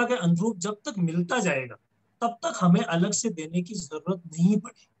आवश्यकता के अनुरूप जब तक मिलता जाएगा तब तक हमें अलग से देने की जरूरत नहीं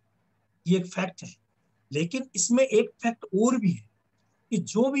पड़ेगी, ये एक फैक्ट है। लेकिन इसमें एक फैक्ट और भी है कि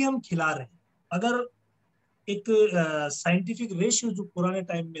जो भी हम खिला रहे हैं, अगर एक साइंटिफिक रेशियो जो पुराने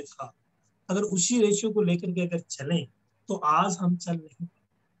टाइम में था, अगर उसी रेशियो को लेकर के अगर चलें तो आज हम चल नहीं।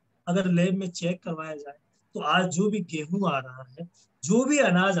 अगर लैब में चेक करवाया जाए तो आज जो भी गेहूं आ रहा है, जो भी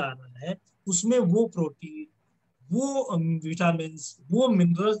अनाज आ रहा है, उसमें वो प्रोटीन, वो विटामिन, वो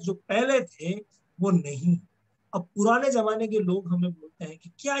मिनरल्स जो पहले थे वो नहीं। अब पुराने जमाने के लोग हमें बोलते हैं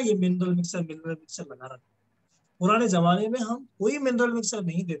कि क्या ये मिनरल मिक्सर लगा रहा है। पुराने जमाने में हम कोई मिनरल मिक्सर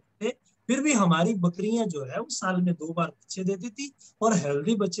नहीं देते थे, फिर भी हमारी बकरियां जो है वो साल में 2 बार बच्चे देती थी और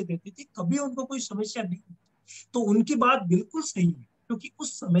हेल्दी बच्चे देती थी, कभी उनको कोई समस्या नहीं थी। तो उनकी बात बिल्कुल सही है, क्योंकि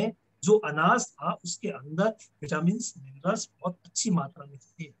उस समय जो अनाज था उसके अंदर विटामिन मिनरल्स बहुत अच्छी मात्रा में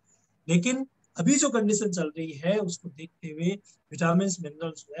थे। लेकिन अभी जो कंडीशन चल रही है उसको देखते हुए विटामिन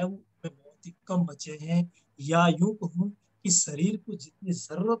मिनरल्स जो है वो बहुत ही कम बचे हैं, या यूं कहूं कि शरीर को जितनी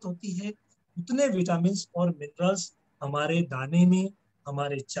जरूरत होती है उतने विटामिन और मिनरल्स हमारे दाने में,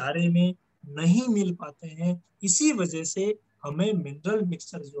 हमारे चारे में नहीं मिल पाते हैं। इसी वजह से हमें मिनरल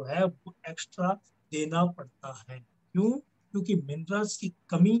मिक्सचर जो है वो एक्स्ट्रा देना पड़ता है। क्यों? क्योंकि मिनरल्स की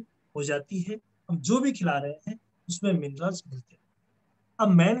कमी हो जाती है। हम जो भी खिला रहे हैं उसमें मिनरल्स मिलते हैं। अब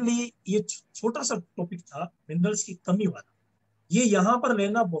मेनली ये छोटा सा टॉपिक था मिनरल्स की कमी वाला, ये यहाँ पर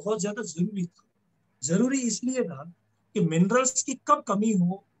लेना बहुत ज्यादा जरूरी था। जरूरी इसलिए था कि मिनरल्स की कब कमी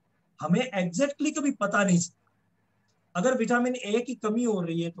हो हमें एग्जैक्टली कभी पता नहीं चलता। अगर विटामिन ए की कमी हो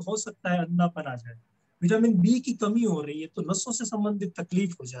रही है तो हो सकता है अंधापन आ जाए, विटामिन बी की कमी हो रही है तो नसों से संबंधित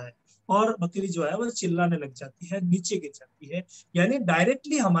तकलीफ हो जाए और बकरी जो है वो चिल्लाने लग जाती है, नीचे गिर जाती है। यानी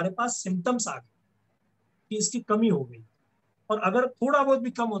डायरेक्टली हमारे पास सिम्टम्स आ गए कि इसकी कमी हो गई, और अगर थोड़ा बहुत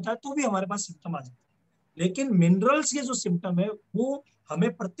भी कम होता है तो भी हमारे पास सिम्टम आ जाते हैं। लेकिन मिनरल्स के जो सिम्टम है वो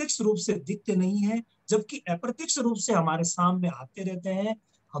हमें प्रत्यक्ष रूप से दिखते नहीं है, जबकि अप्रत्यक्ष रूप से हमारे सामने आते रहते हैं।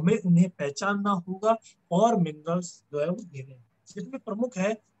 हमें उन्हें पहचानना होगा और मिनरल्स जो है वो देने हैं। जिसमें प्रमुख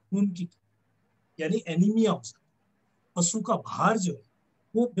है खून की, यानी एनीमिया हो सकता है। पशु का भार जो है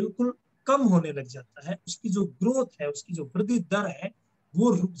वो बिल्कुल कम होने लग जाता है, उसकी जो ग्रोथ है, उसकी जो वृद्धि दर है वो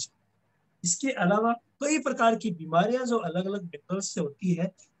रुक जाती है। इसके अलावा कई प्रकार की बीमारियां जो अलग अलग मिनरल्स से होती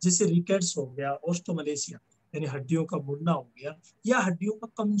है, जैसे रिकेट्स हो गया, ओस्टोमलेशिया यानी हड्डियों का मुड़ना हो गया, या हड्डियों का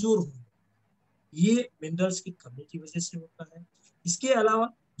कमजोर होना, ये मिनरल्स की कमी की वजह से होता है। इसके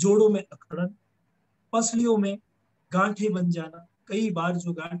अलावा जोड़ों में अकड़न, पसलियों में गांठें बन जाना, कई बार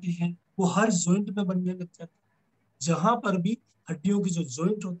जो गांठें हैं वो हर जॉइंट में बनने लग जाती है। जहां पर भी हड्डियों के जो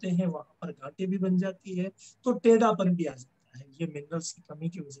जॉइंट होते हैं वहां पर गांठें भी बन जाती है, तो टेढ़ापन भी आ जाता है, ये मिनरल्स की कमी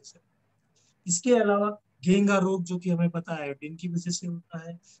की वजह से। इसके अलावा घेंगा रोग जो कि हमें पता है आयोडीन की वजह से होता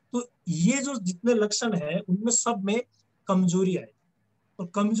है। तो ये जो जितने लक्षण है उनमें सब में कमजोरी आए,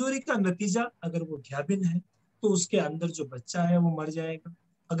 और कमजोरी का नतीजा अगर वो गाभिन है तो उसके अंदर जो बच्चा है वो मर जाएगा।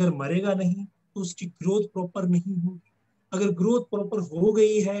 अगर मरेगा नहीं तो उसकी ग्रोथ प्रॉपर नहीं होगी। अगर ग्रोथ प्रॉपर हो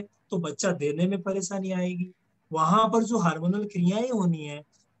गई है तो बच्चा देने में परेशानी आएगी। वहां पर जो हार्मोनल क्रियाएं होनी है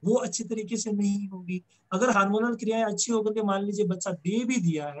वो अच्छी तरीके से नहीं होगी। अगर हार्मोनल क्रियाएं अच्छी होकर के मान लीजिए बच्चा दे भी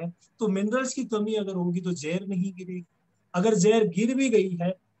दिया है, तो मिनरल्स की कमी अगर होगी तो जहर नहीं गिरेगी। अगर जहर गिर भी गई है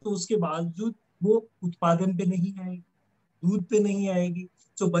तो उसके बावजूद वो उत्पादन पे नहीं आएगी, दूध पे नहीं आएगी।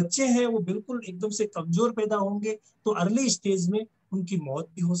 जो बच्चे हैं वो बिल्कुल एकदम से कमजोर पैदा होंगे, तो अर्ली स्टेज में उनकी मौत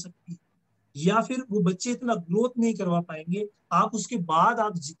भी हो सकती है। या फिर वो बच्चे इतना ग्रोथ नहीं करवा पाएंगे, आप उसके बाद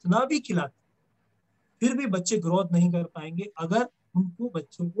आप जितना भी खिलाते फिर भी बच्चे ग्रोथ नहीं कर पाएंगे, अगर उनको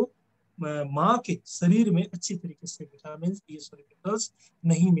बच्चों को माँ के शरीर में अच्छी तरीके से विटामिन ये सारे मिनरल्स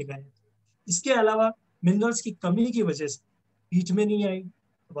नहीं मिलाए। इसके अलावा मिनरल्स की कमी की वजह से पीठ में नहीं आएगी,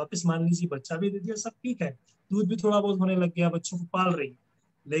 तो वापस मान लीजिए बच्चा भी दे दिया, सब ठीक है, दूध भी थोड़ा बहुत होने लग गया, बच्चों को पाल रही है,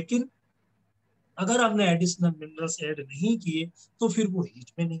 लेकिन अगर हमने एडिशनल मिनरल्स ऐड नहीं किए तो फिर वो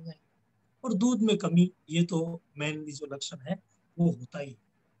हीट में नहीं आएगी। और दूध में कमी, ये तो मेनली जो लक्षण है वो होता ही है।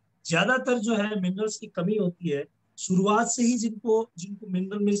 ज्यादातर जो है मिनरल्स की कमी होती है शुरुआत से ही, जिनको जिनको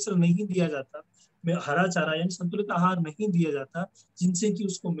मिनरल मिक्सचर नहीं दिया जाता, हरा चारा यानी संतुलित आहार नहीं दिया जाता, जिनसे कि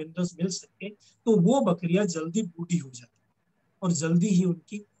उसको मिनरल्स मिल सके, तो वो बकरियां जल्दी बूढ़ी हो जाती और जल्दी ही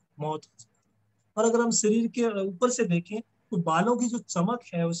उनकी मौत हो जाती। और अगर हम शरीर के ऊपर से देखें तो बालों की जो चमक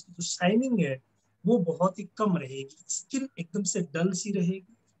है, उसकी जो शाइनिंग है वो बहुत ही कम रहेगी, स्किन एकदम से डल सी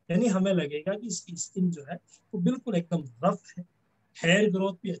रहेगी, यानी हमें लगेगा कि इसकी स्किन जो है वो बिल्कुल एकदम रफ है। हेयर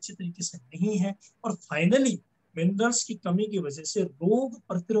ग्रोथ भी अच्छी तरीके से नहीं है। और फाइनली मिनरल्स की कमी की वजह से रोग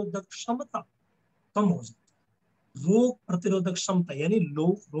प्रतिरोधक क्षमता कम हो जाती है। रोग प्रतिरोधक क्षमता यानी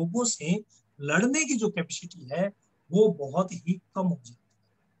रोगों से लड़ने की जो कैपेसिटी है वो बहुत ही कम हो जाती है।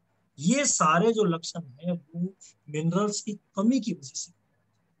 ये सारे जो लक्षण है वो मिनरल्स की कमी की वजह से।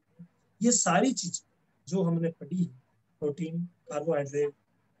 ये सारी चीजें जो हमने पढ़ी है, प्रोटीन, कार्बोहाइड्रेट,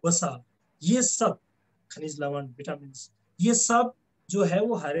 वसा, ये सब खनिज लवण, विटामिन, ये सब जो है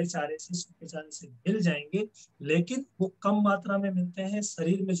वो हरे चारे से, सूखे चारे से मिल जाएंगे, लेकिन वो कम मात्रा में मिलते हैं।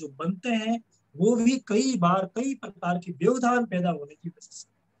 शरीर में जो बनते हैं वो भी कई बार कई प्रकार के व्यवधान पैदा होने की वजह से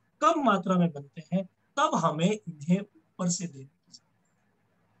कम मात्रा में बनते हैं। तब हमें इन्हें ऊपर से देने की जरूरत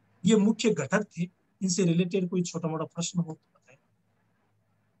है। ये मुख्य घटक थे। इनसे रिलेटेड कोई छोटा मोटा प्रश्न हो तो बताएं।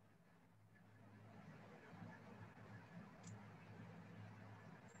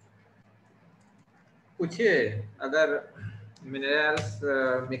 पूछिए। अगर मिनरल्स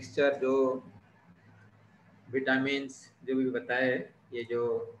मिक्सचर जो विटामिन्स जो भी बताए, ये जो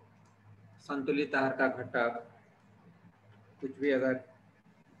संतुलित आहार का घटक, कुछ भी अगर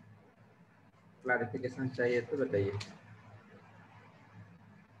क्लैरिफिकेशन चाहिए तो बताइए।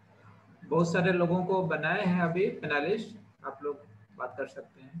 बहुत सारे लोगों को बनाए हैं अभी पैनलिस्ट, आप लोग बात कर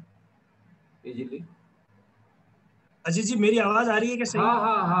सकते हैं इजीली। अजीत जी मेरी आवाज आ रही है क्या सही? हाँ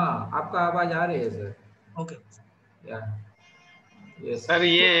हाँ हाँ, आपका आवाज आ रही है सर। ओके। या यस। सर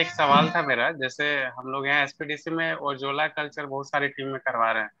ये एक सवाल था मेरा, जैसे हम लोग यहाँ एसपीडीसी में ओजोला कल्चर बहुत सारी टीम में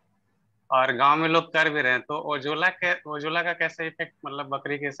करवा रहे हैं और गांव में लोग कर भी रहे हैं, तो ओजोला का कैसे इफेक्ट मतलब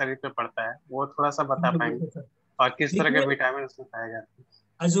बकरी के शरीर पे पड़ता है, वो थोड़ा सा बता बिल्कुल पाएंगे? बिल्कुल सर। और किस तरह के देखिए विटामिन उसमें पाए जाते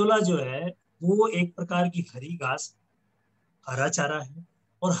अजोला जो है वो एक प्रकार की हरी घास, हरा चारा है।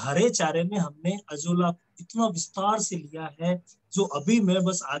 और हरे चारे में हमने अजोला को इतना विस्तार से लिया है, जो अभी मैं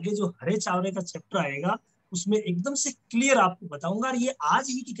बस आगे जो हरे चारे का चैप्टर आएगा उसमें एकदम से क्लियर आपको बताऊंगा, और ये आज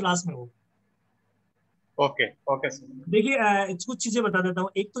ही की क्लास में होगा। हैं? Okay okay sir. देखिए कुछ चीजें बता देता हूँ।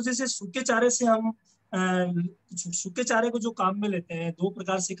 एक तो जैसे सूखे चारे से हम सूखे चारे को जो काम में लेते हैं, दो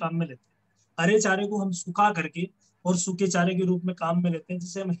प्रकार से काम में लेते हैं। हरे चारे को हम सुखा करके और सूखे चारे के रूप में काम में लेते हैं,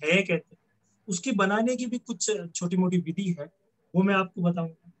 जिसे हम है कहते हैं। उसकी बनाने की भी कुछ छोटी मोटी विधि है, वो मैं आपको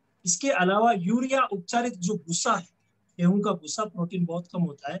बताऊंगा। इसके अलावा यूरिया उपचारित जो भूसा है, गेहूं का भूसा प्रोटीन बहुत कम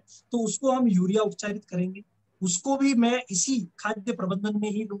होता है, तो उसको हम यूरिया उपचारित करेंगे। उसको भी मैं इसी खाद्य प्रबंधन में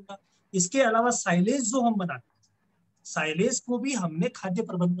ही लूंगा। इसके अलावा साइलेज जो हम बनाते हैं, साइलेज को भी हमने खाद्य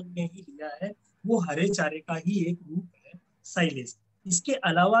प्रबंधन में ही लिया है। वो हरे चारे का ही एक रूप है साइलेज। इसके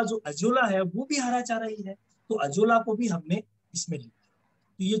अलावा जो अजोला है वो भी हरा चारा ही है, तो अजोला को भी हमने इसमें लिया।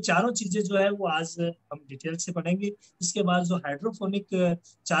 तो ये चारों चीजें जो है वो आज हम डिटेल से पढ़ेंगे। इसके बाद जो हाइड्रोफोनिक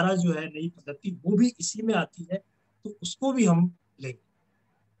चारा जो है नई पद्धति, वो भी इसी में आती है, तो उसको भी हम लेंगे।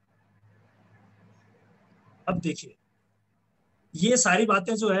 अब देखिए ये सारी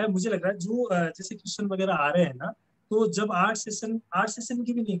बातें जो है, मुझे लग रहा है जो जैसे क्वेश्चन वगैरह आ रहे हैं ना, तो जब 8 सेशन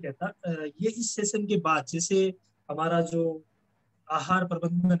की भी नहीं कहता, ये इस सेशन के बाद जैसे हमारा जो आहार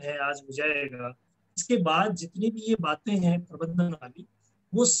प्रबंधन है आज हो जाएगा, इसके बाद जितनी भी ये बातें हैं प्रबंधन वाली,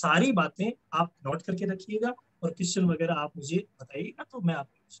 वो सारी बातें आप नोट करके रखिएगा और क्वेश्चन वगैरह आप मुझे बताइएगा, तो मैं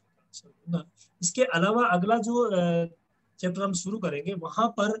आपको क्वेश्चन का आंसर दूंगा। इसके अलावा अगला जो चैप्टर हम शुरू करेंगे, वहां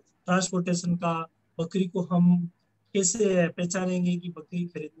पर ट्रांसपोर्टेशन का, बकरी को हम कैसे पहचानेंगे कि बकरी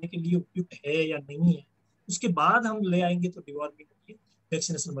खरीदने के लिए उपयुक्त है या नहीं है। उसके बाद हम ले आएंगे तो डिवॉर्मिंग के लिए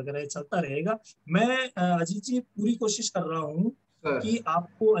वैक्सीनेशन वगैरह चलता रहेगा। मैं अजीत जी पूरी कोशिश कर रहा हूँ सर कि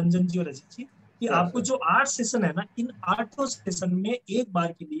आपको, अंजन जी और अजीत जी, कि सर आपको सर जो 8 सेशन है ना, इन 8 सेशन में एक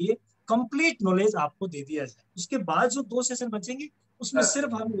बार के लिए कंप्लीट नॉलेज आपको दे दिया जाए। उसके बाद जो 2 सेशन बचेंगे उसमें सर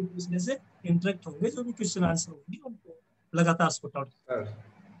सिर्फ हम एक दूसरे से इंटरेक्ट होंगे, जो भी क्वेश्चन आंसर होंगे उनको लगातार सॉर्ट आउट। सर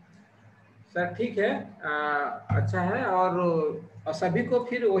सर ठीक है। अच्छा है। और सभी को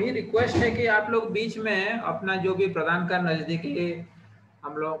फिर वही रिक्वेस्ट है कि आप लोग बीच में अपना जो भी प्रदान का नजदीकी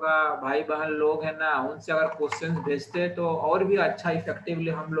हम लोगों का भाई बहन लोग हैं ना, उनसे अगर क्वेश्चंस भेजते तो और भी अच्छा इफेक्टिवली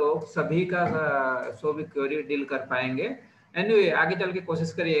हम लोग सभी का सो भी क्वेरी डील कर पाएंगे। एनीवे आगे चल के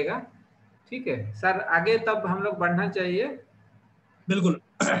कोशिश करिएगा। ठीक है सर, आगे तब हम लोग बढ़ना चाहिए। बिल्कुल।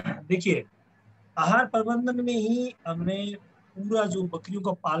 देखिए आहार प्रबंधन में ही हमने पूरा जो बकरियों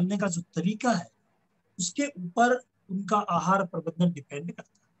का पालने का जो तरीका है, उसके ऊपर उनका आहार प्रबंधन डिपेंड करता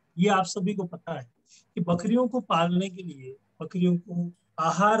है। ये आप सभी को पता है कि बकरियों को पालने के लिए, बकरियों को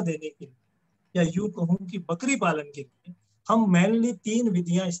आहार देने के लिए, या यूं कहूं कि बकरी पालन के लिए हम मेनली 3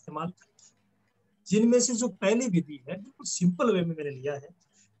 विधियां इस्तेमाल करते हैं। जिनमें से जो पहली विधि है, बिल्कुल सिंपल वे में मैंने लिया है।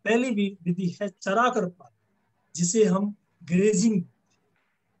 पहली विधि है चरा कर पालन, जिसे हम ग्रेजिंग।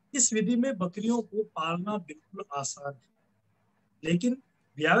 इस विधि में बकरियों को पालना बिल्कुल आसान है, लेकिन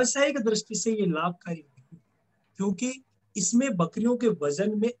व्यावसायिक दृष्टि से ये लाभकारी नहीं, क्योंकि इसमें बकरियों के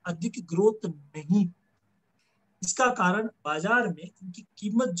वजन में अधिक ग्रोथ नहीं। इसका कारण बाजार में इनकी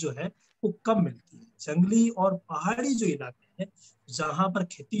कीमत जो है वो कम मिलती है। जंगली और पहाड़ी जो इलाके हैं, जहां पर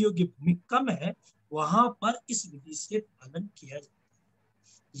खेती योग्य भूमि कम है, वहां पर इस विधि से पालन किया जाता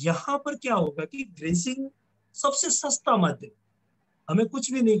है। यहाँ पर क्या होगा कि ग्रेजिंग सबसे सस्ता माध्यम, हमें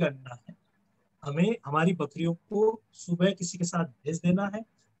कुछ भी नहीं करना है। हमें हमारी बकरियों को सुबह किसी के साथ भेज देना है,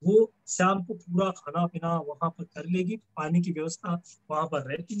 वो शाम को पूरा खाना पीना वहां पर कर लेगी, पानी की व्यवस्था वहां पर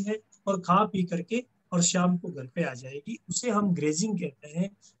रहती है, और खा पी करके और शाम को घर पे आ जाएगी। उसे हम ग्रेजिंग कहते हैं।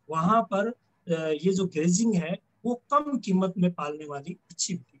 वहां पर ये जो ग्रेजिंग है वो कम कीमत में पालने वाली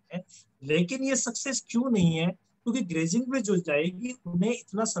अच्छी विधि है। लेकिन ये सक्सेस क्यों नहीं है? क्योंकि ग्रेजिंग में जो जाएगी उन्हें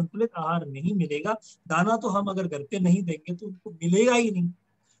इतना संतुलित आहार नहीं मिलेगा। दाना तो हम अगर घर पे नहीं देंगे तो उनको मिलेगा ही नहीं।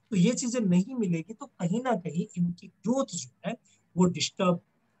 तो ये चीजें नहीं मिलेगी तो कहीं ना कहीं इनकी ग्रोथ जो है वो डिस्टर्ब,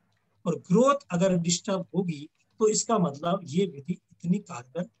 और ग्रोथ अगर डिस्टर्ब होगी तो इसका मतलब ये विधि इतनी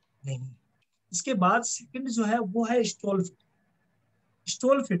कारगर नहीं है। इसके बाद सेकंड जो है वो है stall feeding.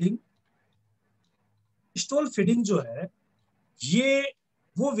 Stall feeding stall feeding जो है, ये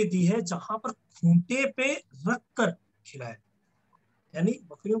वो विधि है जहां पर खूंटे पे रख कर खिलाया, यानी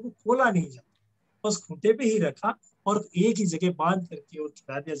बकरियों को खोला नहीं जाता, बस खूंटे पे ही रखा और एक ही जगह बांध करके और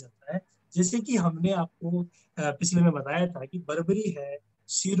खिला दिया जाता है। जैसे कि हमने आपको पिछले में बताया था कि बर्बरी है,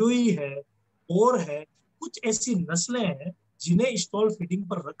 सिरोही है, और है, कुछ ऐसी नस्लें हैं जिन्हें स्टॉल फीडिंग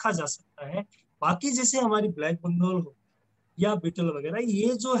पर रखा जा सकता है। बाकी जैसे हमारी ब्लैक बंगाल हो या बीटल वगैरह,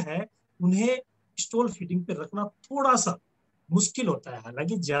 ये जो है उन्हें स्टॉल फीडिंग पे रखना थोड़ा सा मुश्किल होता है।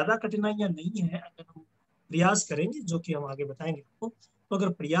 हालांकि ज्यादा कठिनाइयां नहीं है, अगर हम प्रयास करेंगे, जो कि हम आगे बताएंगे आपको, तो अगर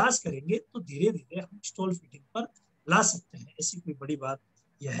प्रयास करेंगे तो धीरे धीरे हम स्टॉल फीडिंग पर ला सकते हैं, ऐसी कोई बड़ी बात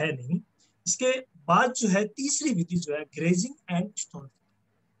यह है नहीं। इसके बाद जो है तीसरी विधि जो है ग्रेजिंग एंड स्टॉल,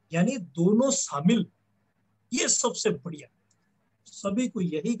 यानी दोनों शामिल, ये सबसे बढ़िया, सभी को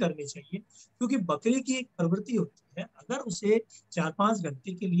यही करनी चाहिए। क्योंकि बकरी की एक प्रवृत्ति होती है, अगर उसे 4-5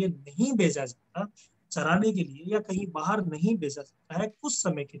 घंटे के लिए नहीं भेजा जाता चराने के लिए, या कहीं बाहर नहीं भेजा जाता है कुछ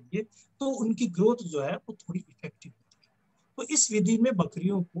समय के लिए, तो उनकी ग्रोथ जो है वो थोड़ी इफेक्टिव होती है। तो इस विधि में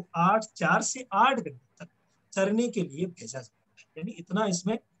बकरियों को 4 से 8 घंटे तक चरने के लिए भेजा जाता है, यानी इतना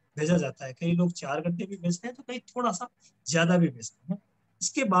इसमें भेजा जाता है। कई लोग 4 घंटे भी भेजते हैं, तो कई थोड़ा सा ज्यादा भी भेजते हैं।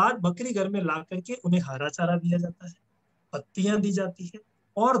 इसके बाद बकरी घर में ला करके उन्हें हरा चारा दिया जाता है, पत्तियां दी जाती है,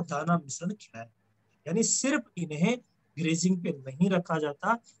 और दाना मिश्रण खिलाया, यानी सिर्फ इन्हें ग्रेजिंग पे नहीं रखा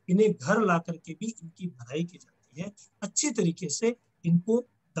जाता, इन्हें घर ला करके भी इनकी भराई की जाती है। अच्छी तरीके से इनको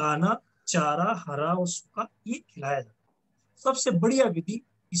दाना, चारा, हरा और सूखा ये खिलाया जाता है। सबसे बढ़िया विधि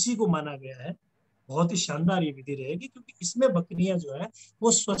इसी को माना गया है, बहुत ही शानदार ये विधि रहेगी, क्योंकि इसमें बकरियां जो है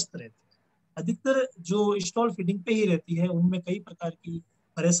वो स्वस्थ रहती है। अधिकतर जो स्टॉल फीडिंग पे ही रहती है उनमें कई प्रकार की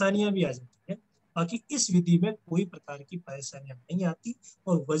परेशानियां भी आ जाती है। बाकी इस विधि में कोई प्रकार की परेशानियां नहीं आती,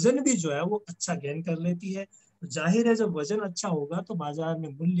 और वजन भी जो है वो अच्छा गेन कर लेती है। तो जाहिर है जब वजन अच्छा होगा तो बाजार में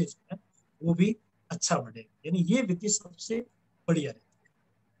मूल्य जो है वो भी अच्छा बढ़ेगा, यानी ये विधि सबसे बढ़िया रहती है।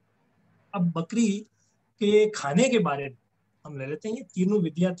 अब बकरी के खाने के बारे में हम ले लेते हैं। ये तीनों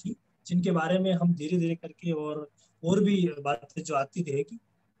विधियां थी जिनके बारे में हम धीरे धीरे करके और भी बातें जो आती रहेगी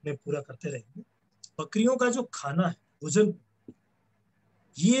उन्हें पूरा करते रहेंगे। बकरियों का जो खाना है, भोजन,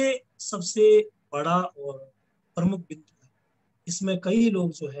 ये सबसे बड़ा और प्रमुख बिंदु है। इसमें कई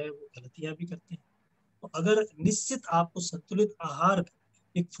लोग जो है वो गलतियां भी करते हैं। तो अगर निश्चित आपको संतुलित आहार का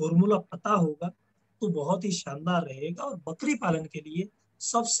एक फॉर्मूला पता होगा तो बहुत ही शानदार रहेगा, और बकरी पालन के लिए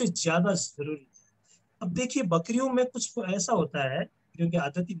सबसे ज्यादा जरूरी है। अब देखिए बकरियों में कुछ ऐसा होता है, बकरियों की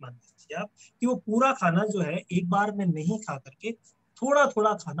आदत ही मान लीजिए आप, कि वो पूरा खाना जो है एक बार में नहीं खा करके थोड़ा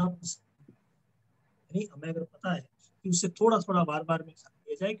थोड़ा खाना पसंद, यानी हमें अगर पता है कि उसे थोड़ा थोड़ा बार बार में खा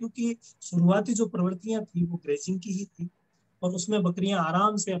लिया जाए, क्योंकि शुरुआती जो प्रवृत्तियां थी वो ग्रेजिंग की ही थी, और उसमें बकरियां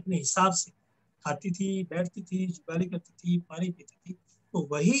आराम से अपने हिसाब से खाती थी, बैठती थी, जुगाली करती थी, पानी पीती थी। तो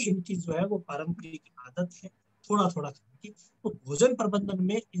वही इनकी जो है वो पारंपरिक आदत है, थोड़ा थोड़ा खाने की। तो भोजन प्रबंधन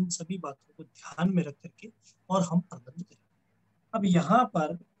में इन सभी बातों को ध्यान में रख करके और हम प्रबंध करें। अब यहाँ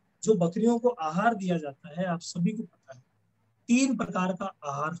पर जो बकरियों को आहार दिया जाता है, आप सभी को पता है 3 प्रकार का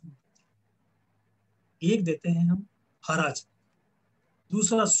आहार हम देते हैं। एक देते हैं हम हरा चारा,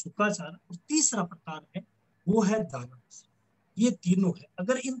 दूसरा सूखा चारा, और तीसरा प्रकार है वो है दाना। ये तीनों है।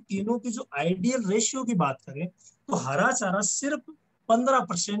 अगर इन तीनों की जो आइडियल रेशियो की बात करें तो हरा चारा सिर्फ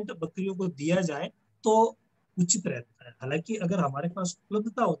 15% बकरियों को दिया जाए तो उचित रहता है। हालांकि अगर हमारे पास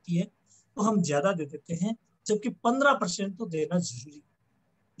उपलब्धता होती है तो हम ज्यादा दे देते हैं, जबकि 15% तो देना जरूरी है।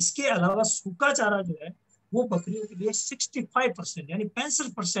 इसके अलावा सूखा चारा जो है वो बकरियों के लिए 65% यानी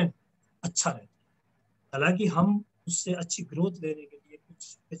 65% अच्छा रहता है। हालांकि हम उससे अच्छी ग्रोथ लेने के लिए कुछ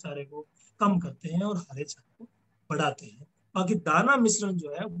सूखे चारे को कम करते हैं और हरे चारे को बढ़ाते हैं। बाकी दाना मिश्रण जो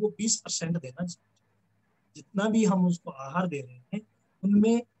है वो 20% देना चाहिए। जितना भी हम उसको आहार दे रहे हैं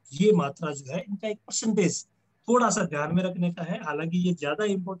उनमें ये मात्रा जो है, इनका एक परसेंटेज थोड़ा सा ध्यान में रखने का है। हालांकि ये ज्यादा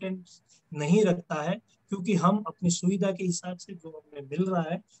इंपॉर्टेंट नहीं रखता है, क्योंकि हम अपनी सुविधा के हिसाब से जो हमें मिल रहा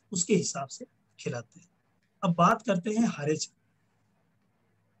है उसके हिसाब से खिलाते हैं। अब बात करते हैं हरे चारे।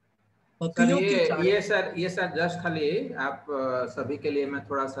 सर बकरियों के चारे ये सर जस्ट खाली आप सभी के लिए मैं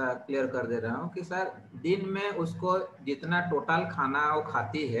थोड़ा सा क्लियर कर दे रहा हूँ कि सर दिन में उसको जितना टोटल खाना वो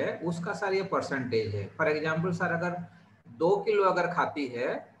खाती है उसका सर ये परसेंटेज है। फॉर एग्जांपल सर अगर 2 किलो अगर खाती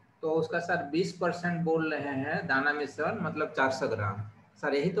है तो उसका सर 20% बोल रहे हैं दाना मिश्रण, मतलब 400 ग्राम।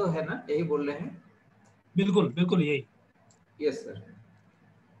 सर यही तो है ना, यही बोल रहे हैं? बिल्कुल बिल्कुल यही। Yes sir.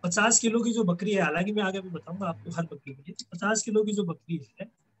 50 किलो की जो बकरी है, हालांकि मैं आगे भी बताऊंगा आपको हर बकरी के लिए, 50 किलो की जो बकरी है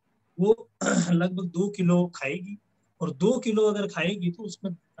वो लगभग 2 किलो खाएगी, और 2 किलो अगर खाएगी तो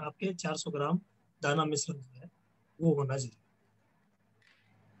उसमें आपके 400 ग्राम दाना मिश्रण जो है वो होना जरूरी।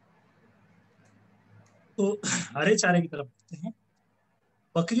 तो हरे चारे की तरफ बढ़ते हैं।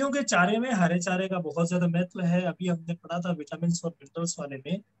 बकरियों के चारे में हरे चारे का बहुत ज्यादा महत्व है। अभी हमने पढ़ा था विटामिन और मिनरल्स वाले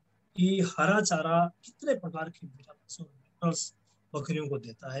में कि हरा चारा कितने प्रकार के विटामिन और मिनरल्स बकरियों को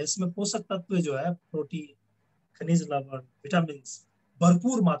देता है। इसमें पोषक तत्व जो है प्रोटीन, खनिज लवण, विटामिन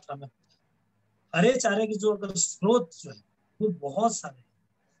भरपूर मात्रा में होता है। हरे चारे के जो अगर स्रोत जो है वो बहुत सारे हैं।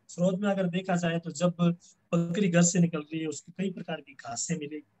 स्रोत में अगर देखा जाए तो जब बकरी घर से निकल रही है उसको कई प्रकार की घासें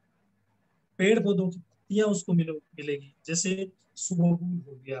मिलेगी, पेड़ पौधों की पत्तियां उसको मिलेगी, जैसे सुबह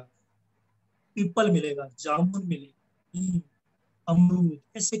हो गया, पीपल मिलेगा, जामुन मिलेगी, नीम, अमरूद,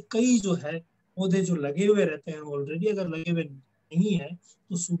 ऐसे कई जो है पौधे जो लगे हुए रहते हैं। ऑलरेडी अगर लगे हुए नहीं है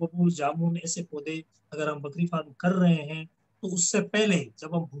तो सुबह जामुन ऐसे पौधे अगर हम बकरी फार्म कर रहे हैं तो उससे पहले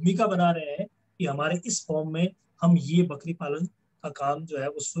जब हम भूमिका बना रहे हैं कि हमारे इस फॉर्म में हम ये बकरी पालन का काम जो है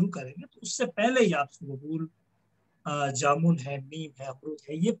वो शुरू करेंगे, तो उससे पहले ही आप सुबह जामुन है, नीम है, अमरूद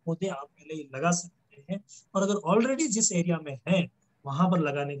है, ये पौधे आप पहले ही लगा सकते हैं। और अगर ऑलरेडी जिस एरिया में है वहां पर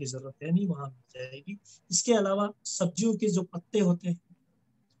लगाने की जरूरत है नहीं, वहां मिल जाएगी। इसके अलावा सब्जियों के जो पत्ते होते हैं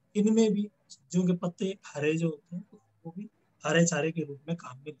इनमें भी सब्जियों के पत्ते हरे जो होते हैं तो वो भी हरे चारे के रूप में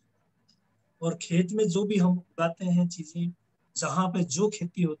काम में। और खेत में जो भी हम उगाते हैं चीजें, जहां पे जो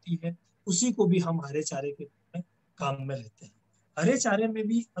खेती होती है उसी को भी हम हरे चारे के रूप में काम में लेते हैं। हरे चारे में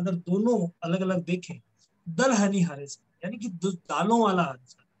भी अगर दोनों अलग अलग देखें, दलहनी हरे चारे यानी कि दालों वाला हरे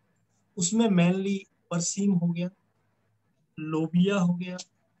चारा, उसमें मेनली बरसीम हो गया, लोबिया हो गया,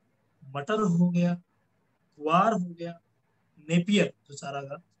 मटर हो गया, गुआर हो गया, नेपियर जो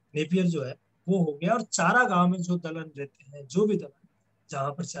चारागाह, नेपियर जो है वो हो गया। और चारागाह में जो दलहन रहते हैं, जो भी दलहन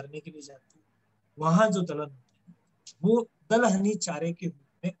जहां पर चरने के लिए जाती है वहां जो दलहन होते हैं वो दलहनी चारे के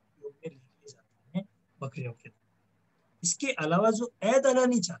रूप में उपयोग में लिए जाते हैं बकरियों के। इसके अलावा जो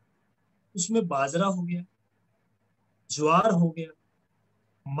अदलहनी चारा, उसमें बाजरा हो गया, ज्वार हो गया,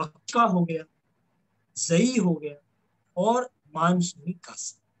 मक्का हो गया, जई हो गया और मानसूनी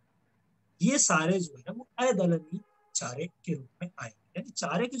घास, ये सारे जो है वो अदलहनी चारे के रूप में आए। यानी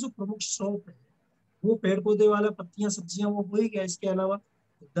चारे के जो प्रमुख स्रोत है वो पेड़ पौधे वाला पत्तियां सब्जियां वो हो ही गया। इसके अलावा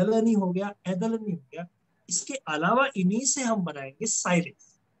दलहनी हो गया, अदलहनी हो गया। इसके अलावा इन्हीं से हम बनाएंगे साइलेज,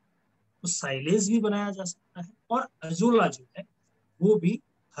 तो साइलेज भी बनाया जा सकता है। और अजोला जो है वो भी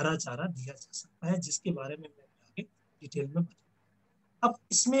हरा चारा दिया जा सकता है, जिसके बारे में मैं आगे डिटेल में बताऊंगा। अब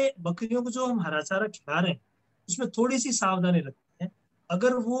इसमें बकरियों को जो हम हरा चारा खिला रहे हैं उसमें थोड़ी सी सावधानी रखते हैं।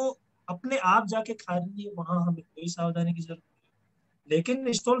 अगर वो अपने आप जाके खा रही है वहां हमें कोई सावधानी की जरूरत नहीं,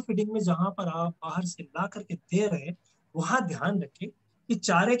 लेकिन स्टॉल फीडिंग में जहां पर आप बाहर से ला करके दे रहे हैं वहां ध्यान रखें कि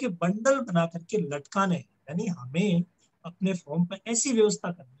चारे के बंडल बना करके लटकाने हैं। यानी हमें अपने फॉर्म पर ऐसी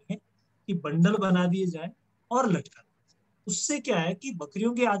व्यवस्था करनी है कि बंडल बना दिए जाए और लटका। उससे क्या है कि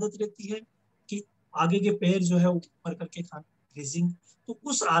बकरियों की आदत रहती है कि आगे के पैर जो है ऊपर करके खाना, ग्रेजिंग, तो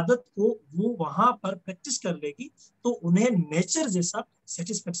उस आदत को वो वहां पर प्रैक्टिस कर लेगी तो उन्हें नेचर जैसा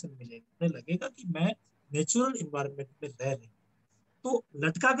सेटिस्फेक्शन मिलेगा, उन्हें लगेगा कि मैं नेचुरल इन्वायरमेंट में रह रही हूँ। तो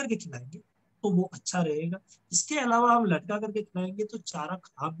लटका करके खिलाएंगे तो वो अच्छा रहेगा। इसके अलावा हम लटका करके खिलाएंगे तो चारा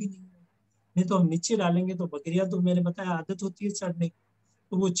खराब भी नहीं होगा। नहीं तो हम नीचे डालेंगे तो बकरियां, तो मैंने बताया आदत होती है चढ़ने की,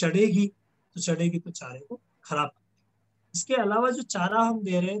 तो वो चढ़ेगी तो चारे को खराब। इसके अलावा जो चारा हम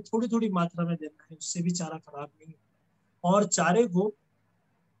दे रहे हैं थोड़ी थोड़ी मात्रा में देना है, उससे भी चारा खराब नहीं होगा। और चारे को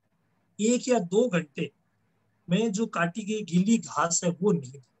 1 या 2 घंटे में जो काटी गई गीली घास है वो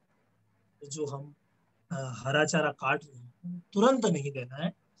नहीं देना। जो हम हरा चारा काट रहे हैं तुरंत नहीं देना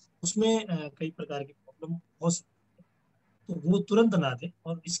है, उसमें कई प्रकार की प्रॉब्लम हो सकती है, तो वो तुरंत ना दे।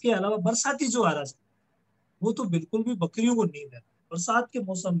 और इसके अलावा बरसाती जो हरा चारा वो तो बिल्कुल भी बकरियों को नहीं देना। बरसात के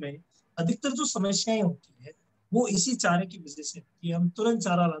मौसम में अधिकतर जो समस्याएं होती है वो इसी चारे की वजह से होती है। हम तुरंत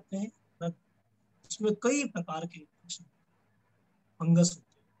चारा लाते हैं, उसमें कई प्रकार के फंगस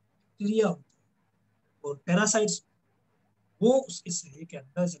होते हैं, बैक्टीरिया होते हैं और पैरासाइट्स, वो उसके शरीर के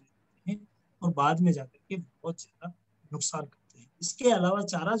अंदर चले जाते हैं और बाद में जाकर के बहुत ज्यादा नुकसान करते हैं। इसके अलावा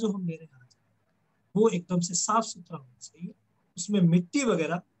चारा जो हम ले रहे हैं वो एकदम से साफ सुथरा होना चाहिए, उसमें मिट्टी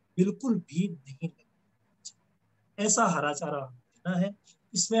वगैरह बिल्कुल भी नहीं लगनी चाहिए। ऐसा हरा चारा हमें देना है।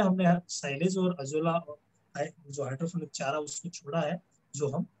 इसमें हमने साइलेज और अजोला और जो हाइड्रोफोनिक चारा उसको छोड़ा है जो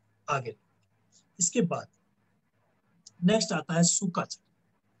हम आगे। इसके बाद नेक्स्ट आता है सूखा चारा।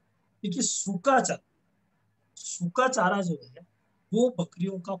 देखिए सूखा चारा जो है वो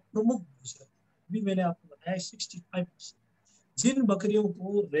बकरियों का प्रमुख भोजन है। अभी मैंने आपको बताया 65%। जिन बकरियों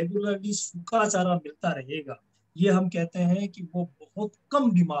को रेगुलरली सूखा चारा मिलता रहेगा ये हम कहते हैं कि वो बहुत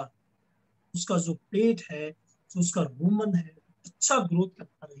कम बीमार, उसका जो पेट है, जो उसका रूमन है, अच्छा ग्रोथ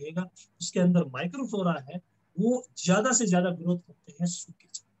करता रहेगा, उसके अंदर माइक्रोफ्लोरा है, वो ज्यादा से ज्यादा ग्रोथ करते हैं सूखे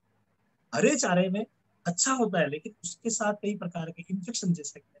चारे। हरे चारे में अच्छा होता है लेकिन उसके साथ कई प्रकार के इन्फेक्शन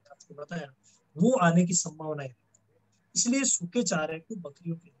जैसे कि मैंने आपको बताया वो आने की संभावना है। इसलिए सूखे चारे को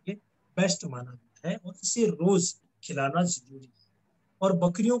बकरियों के लिए बेस्ट माना गया है और इसे रोज खिलाना जरूरी है। और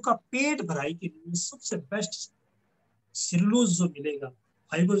बकरियों का पेट भराई के लिए सबसे बेस्ट सेलुलोज जो मिलेगा,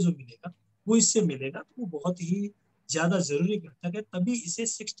 फाइबर जो मिलेगा वो इससे मिलेगा, तो वो बहुत ही ज्यादा जरूरी घटक है। तभी इसे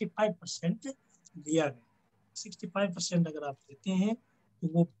 65% लिया गया, 65% अगर आप लेते हैं तो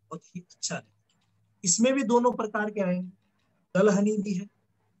वो बहुत ही अच्छा है। इसमें भी दोनों प्रकार के आएंगे, दलहनी भी है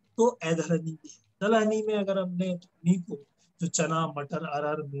तो अदलहनी भी है। दलहनी में अगर हमने उन्हीं को जो चना, मटर,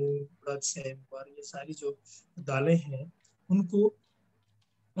 अरहर, मूंग, उड़द, सेम, ये सारी जो दालें हैं उनको,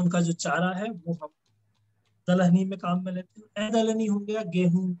 उनका जो चारा है वो हम दलहनी में काम में लेते हैं। अदलहनी हो गया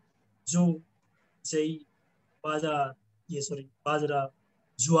गेहूं, जो जई, बाजरा, ये सॉरी बाजरा,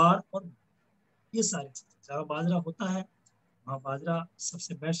 ज्वार और ये सारी चीजें। जहाँ बाजरा होता है वहाँ बाजरा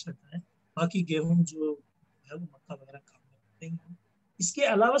सबसे बेस्ट रहता है, बाकी गेहूं जो है वो मक्का वगैरह काम में लेते हैं। इसके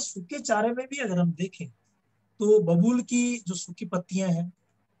अलावा सूखे चारे में भी अगर हम देखें तो बबूल की जो सूखी पत्तियां हैं,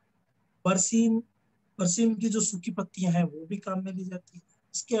 बरसीम बरसीम की जो सूखी पत्तियां हैं वो भी काम में ली जाती है।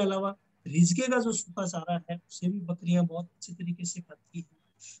 इसके अलावा रिजके का जो सूखा चारा है उसे भी बकरियां बहुत अच्छे तरीके से खाती है।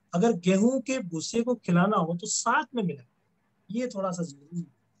 अगर गेहूं के भूसे को खिलाना हो तो साथ में मिला, ये थोड़ा सा जरूरी है।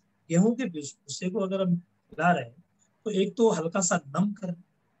 गेहूं के भूसे को अगर हम खिला रहे हैं तो एक तो हल्का सा नम कर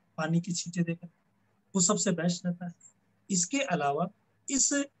पानी की छींटे देकर, वो सबसे बेस्ट रहता है। इसके अलावा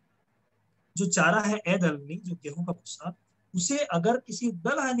इस जो चारा है ए दलहनी, जो गेहूं का भूसा, उसे अगर किसी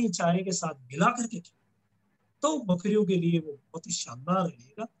दलहनी चारे के साथ मिला करके तो बकरियों के लिए वो बहुत ही शानदार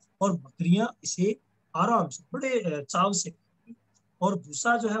रहेगा और बकरियां इसे आराम से बड़े चाव से खाएंगी और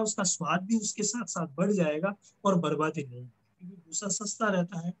भूसा जो है उसका स्वाद भी उसके साथ साथ बढ़ जाएगा और बर्बादी नहीं, क्योंकि भूसा सस्ता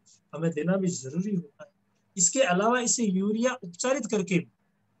रहता है, हमें देना भी जरूरी होता है। इसके अलावा इसे यूरिया उपचारित करके भी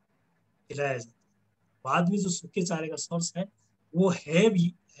खिलाया जाता है। बाद में जो सूखे चारे का सोर्स है वो है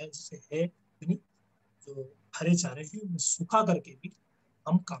भी है, जैसे है यानी जो हरे चारे हैं वो सूखा करके भी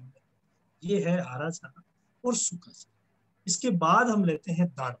हम काम में, ये है हरा चारा और सूखा चारा। इसके बाद हम लेते हैं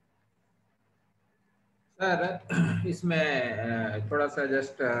दाना। सर इसमें थोड़ा सा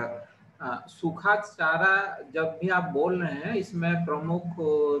जस्ट सूखा चारा जब भी आप बोल रहे हैं इसमें प्रमुख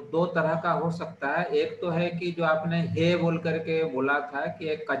दो तरह का हो सकता है। एक तो है कि जो आपने हे बोल करके बोला था कि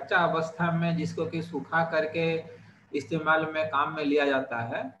एक कच्चा अवस्था में जिसको कि सूखा करके इस्तेमाल में काम में लिया जाता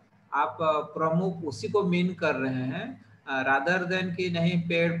है, आप प्रमुख उसी को मीन कर रहे हैं, रादर देन कि नहीं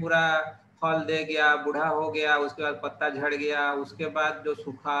पेड़ पूरा फल दे गया, बूढ़ा हो गया, उसके बाद पत्ता झड़ गया, उसके बाद जो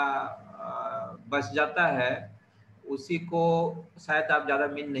सूखा बच जाता है उसी को शायद आप ज्यादा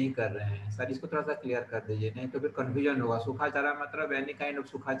मीन नहीं कर रहे हैं। सर इसको थोड़ा सा क्लियर कर दीजिए, नहीं तो फिर कंफ्यूजन होगा। सूखा चारा मतलब एनी काइंड ऑफ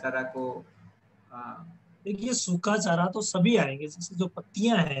सूखा चारा को देखिए सूखा चारा तो सभी आएंगे, जैसे जो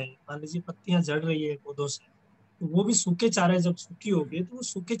पत्तियां हैं, मान लीजिए पत्तियां झड़ रही है पौधों से, तो वो भी सूखे चारे जब सूखी होगी तो वो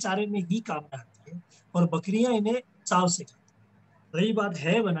सूखे चारे में ही काम में आती है और बकरियां इन्हें चाव से खाती है। रही बात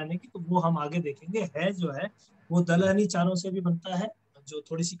है बनाने की, तो वो हम आगे देखेंगे। है जो है वो दलहनी चारों से भी बनता है, जो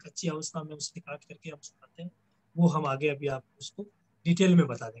थोड़ी सी कच्ची अवस्था में उसे काट करके हम सुखाते हैं, वो हम आगे अभी आपको उसको डिटेल में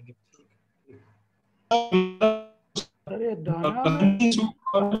बता देंगे। अरे दाना में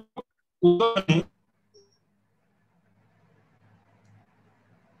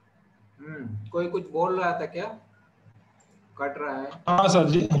कोई कुछ बोल रहा था क्या? कट रहा है। हाँ सर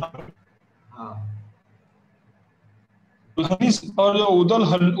जी। हाँ दुल्हनी और जो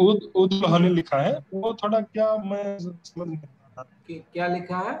उदलहनी लिखा है वो थोड़ा क्या मैं समझ नहीं पा रहा। क्या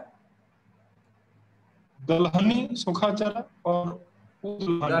लिखा है? दलहनी सूखा चारा और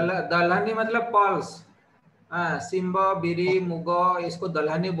दलहनी मतलब पल्स। सिम्बा, बिरी, मुगो इसको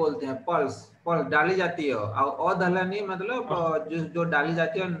दलहनी बोलते हैं। पल्स पल्स डाली जाती है। और दलहनी मतलब जो डाली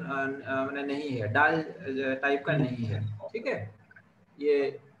जाती है मैंने नहीं है, दाल टाइप का नहीं है। ठीक है,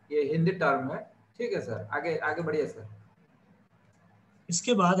 ये हिंदी टर्म है। ठीक है सर, आगे आगे बढ़िए सर।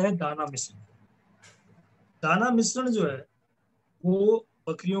 इसके बाद है दाना मिश्रण। दाना मिश्रण जो है वो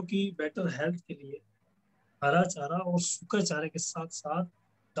बकरियों की बेटर हेल्थ के लिए हरा चारा और सूखा चारे के साथ साथ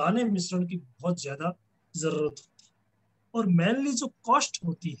दाने मिश्रण की बहुत ज्यादा जरूरत होती है। और मेनली जो कॉस्ट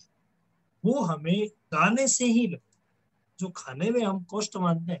होती है वो हमें दाने से ही लगती है। जो खाने में हम कॉस्ट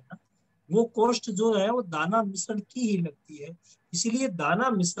मानते हैं ना, वो कॉस्ट जो है वो दाना मिश्रण की ही लगती है। इसीलिए दाना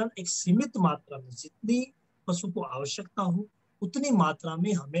मिश्रण एक सीमित मात्रा में, जितनी पशु को आवश्यकता हो उतनी मात्रा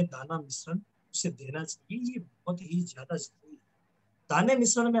में हमें दाना मिश्रण उसे देना चाहिए। ये बहुत ही ज्यादा जरूरी है। दाने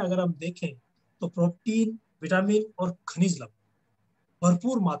मिश्रण में अगर हम देखें तो प्रोटीन, विटामिन और खनिज लवण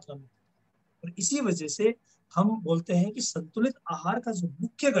भरपूर मात्रा में, और इसी वजह से हम बोलते हैं कि संतुलित आहार का जो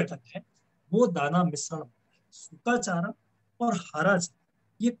मुख्य घटक है वो दाना मिश्रण। सूखा चारा और हरा चारा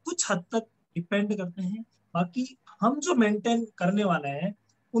ये कुछ हद तक डिपेंड करते हैं, बाकी हम जो मेंटेन करने वाले हैं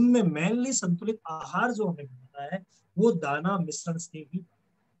उनमें मेनली संतुलित आहार जो हमें मिलता है वो दाना मिश्रण से ही,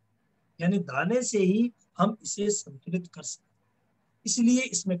 यानी दाने से ही हम इसे संतुलित कर सकते हैं। इसलिए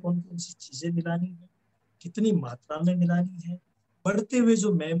इसमें कौन कौन सी चीजें मिलानी है, कितनी मात्रा में मिलानी है, बढ़ते हुए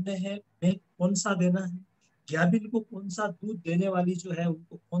जो मेमने हैं उन्हें कौन सा देना है, गाभिन को कौन सा दूध देने वाली जो है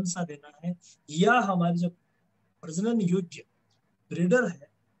उनको कौन सा देना है, या हमारे जो प्रजनन योग्य ब्रीडर है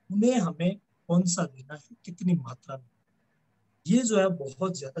उन्हें हमें कौन सा देना है, कितनी मात्रा में, ये जो है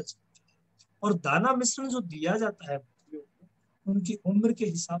बहुत ज्यादा जरूरी है। और दाना मिश्रण जो दिया जाता है बकरियों को उनकी उम्र के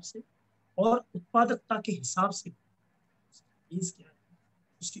हिसाब से और उत्पादकता के हिसाब से, क्या है,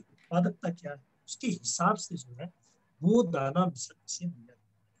 उसकी उत्पादकता क्या है, उसके हिसाब से जो है वो दाना मिश्रण से दिया।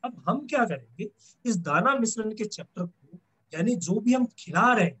 अब हम क्या करेंगे, इस दाना मिश्रण के चैप्टर को, यानी जो भी हम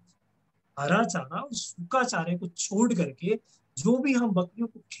खिला रहे हैं हरा चारा और सूखा चारे को छोड़ करके जो भी हम बकरियों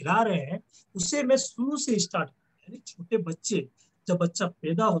को खिला रहे हैं उसे मैं शुरू से स्टार्ट, यानी छोटे बच्चे, जब बच्चा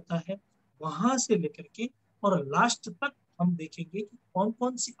पैदा होता है वहां से लेकर के और लास्ट तक हम देखेंगे कि कौन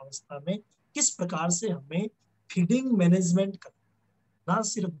कौन सी अवस्था में किस प्रकार से हमें फीडिंग मैनेजमेंट करना, ना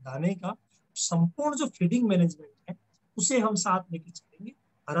सिर्फ दाने का, संपूर्ण जो फीडिंग मैनेजमेंट है उसे हम साथ लेके चलेंगे।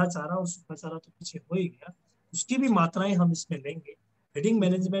 हरा चारा और सूखा चारा तो पीछे हो ही गया, उसकी भी मात्राएं हम इसमें लेंगे। फीडिंग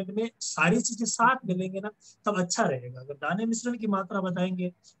मैनेजमेंट में सारी चीजें साथ में लेंगे ना, तब अच्छा रहेगा। अगर दाने मिश्रण की मात्रा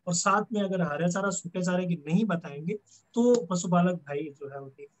बताएंगे और साथ में अगर हरा चारा सूखे चारे की नहीं बताएंगे तो पशुपालक भाई जो है वो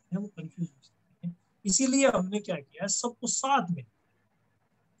देखते हैं वो कंफ्यूज हो सकते हैं। इसीलिए हमने क्या किया, सबको साथ में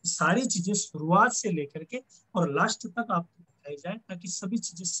सारी चीजें शुरुआत से लेकर के और लास्ट तक आपको बताई जाए ताकि सभी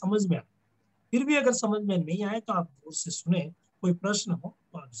चीजें समझ में आए। फिर भी अगर समझ में नहीं आए तो आप जोर से सुने, कोई प्रश्न हो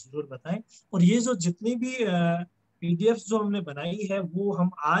तो आप जरूर बताएं। और ये जो जितनी भी पीडीएफ जो हमने बनाई है वो हम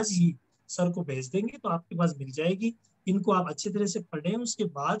आज ही सर को भेज देंगे, तो आपके पास मिल जाएगी। इनको आप अच्छी तरह से पढ़ें, उसके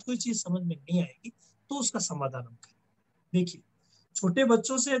बाद कोई चीज समझ में नहीं आएगी तो उसका समाधान हम करें। देखिए, छोटे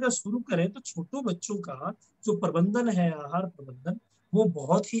बच्चों से अगर शुरू करें तो छोटों बच्चों का जो प्रबंधन है, आहार प्रबंधन, वो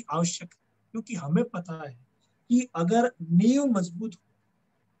बहुत ही आवश्यक है। क्योंकि हमें पता है कि अगर नींव मजबूत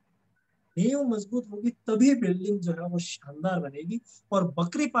होगी तभी बिल्डिंग जो है वो शानदार बनेगी। और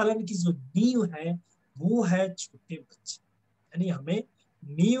बकरी पालन की जो नींव है वो है छोटे बच्चे, यानी हमें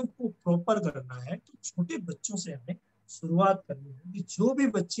नींव को प्रॉपर करना है तो छोटे बच्चों से हमें शुरुआत करनी होगी। जो भी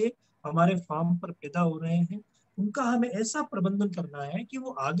बच्चे हमारे फार्म पर पैदा हो रहे हैं उनका हमें ऐसा प्रबंधन करना है कि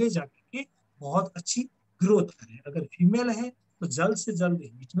वो आगे जाके के बहुत अच्छी ग्रोथ करें। अगर फीमेल है तो जल्द से जल्द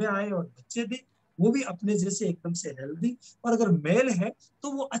हीट में आए और बच्चे दे, वो भी अपने जैसे एकदम से हेल्दी। और अगर मेल है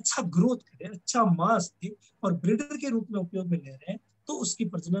तो वो अच्छा ग्रोथ करे, अच्छा मांस दे और ब्रीडर के रूप में उपयोग में ले रहे हैं तो उसकी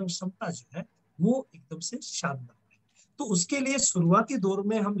प्रजनन क्षमता जो है वो एकदम से शानदार है। तो उसके लिए शुरुआती दौर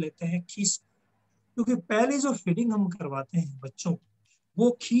में हम लेते हैं खीस, क्योंकि पहले जो फीडिंग हम करवाते हैं बच्चों को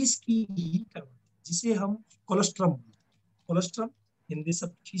वो खीस की ही करवाते हैं, जिसे हम कोलेस्ट्रम बोलते हैं। कोलेस्ट्रम हिंदी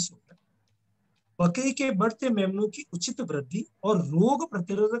शब्द खीस होता है। बकरी के बढ़ते मेमनों की उचित वृद्धि और रोग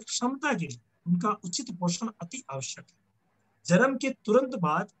प्रतिरोधक क्षमता के लिए उनका उचित पोषण अति आवश्यक है। जन्म के तुरंत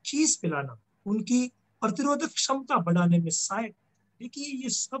बाद खीस पिलाना उनकी प्रतिरोधक क्षमता बढ़ाने में सहायक। देखिए, ये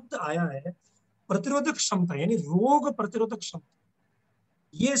शब्द आया है प्रतिरोधक क्षमता, यानी रोग प्रतिरोधक क्षमता।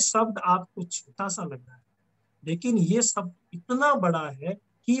 ये शब्द आपको छोटा सा लग रहा है, लेकिन ये शब्द इतना बड़ा है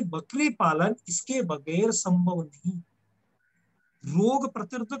कि बकरी पालन इसके बगैर संभव नहीं। रोग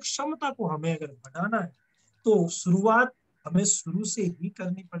प्रतिरोधक क्षमता को हमें अगर बढ़ाना है तो शुरुआत हमें शुरू से ही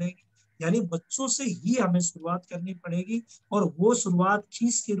करनी पड़ेगी, यानी बच्चों से ही हमें शुरुआत करनी पड़ेगी। और वो शुरुआत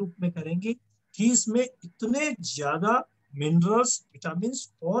खीस के रूप में करेंगे। खीस में इतने ज्यादा मिनरल्स, विटामिन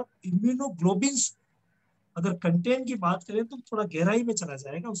और इम्यूनोग्लोबिन्स, अगर कंटेंट की बात करें तो थोड़ा गहराई में चला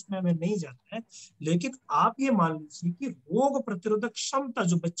जाएगा, उसमें हमें नहीं जाना है। लेकिन आप ये मान लीजिए कि रोग प्रतिरोधक क्षमता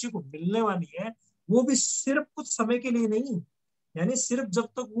जो बच्चे को मिलने वाली है वो भी सिर्फ कुछ समय के लिए नहीं, यानी सिर्फ जब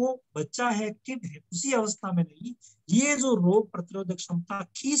तक वो बच्चा है, किड है, उसी अवस्था में नहीं। ये जो रोग प्रतिरोधक क्षमता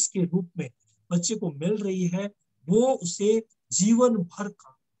खीस के रूप में बच्चे को मिल रही है वो उसे जीवन भर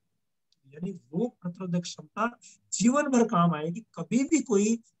काम, यानी रोग प्रतिरोधक क्षमता जीवन भर काम आएगी। कभी भी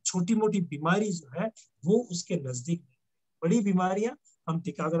कोई छोटी मोटी बीमारी जो है वो उसके नजदीक नहीं। बड़ी बीमारियां हम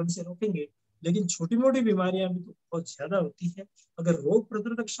टीकाकरण से रोकेंगे, लेकिन छोटी मोटी बीमारियां भी तो बहुत ज्यादा होती है। अगर रोग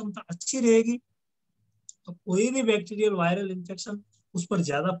प्रतिरोधक क्षमता अच्छी रहेगी तो कोई भी बैक्टीरियल वायरल इन्फेक्शन उस पर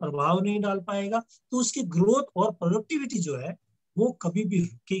ज्यादा प्रभाव नहीं डाल पाएगा, तो उसकी ग्रोथ और प्रोडक्टिविटी जो है वो कभी भी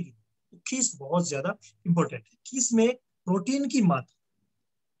रुकेगी। तो खीस बहुत ज्यादा इंपॉर्टेंट है। खीस में प्रोटीन की मात्रा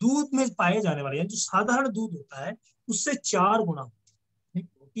दूध में पाए जाने वाले, जो साधारण दूध होता है उससे 4 गुना होती है।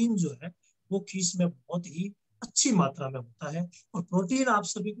 प्रोटीन जो है वो खीस में बहुत ही अच्छी मात्रा में होता है। और प्रोटीन आप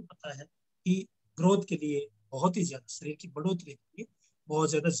सभी को पता है कि ग्रोथ के लिए बहुत ही ज्यादा, शरीर की बढ़ोतरी के लिए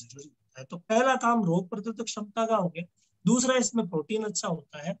बहुत ज्यादा जरूरी होता है। तो पहला काम रोग प्रतिरोधक क्षमता का हो गया। दूसरा, इसमें प्रोटीन अच्छा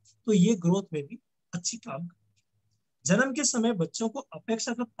होता है तो ये ग्रोथ में भी अच्छी काम करती है। जन्म के समय बच्चों को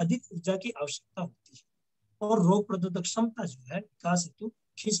अपेक्षाकृत अधिक ऊर्जा की आवश्यकता होती है और रोग प्रतिरोधक क्षमता जो है विकास हेतु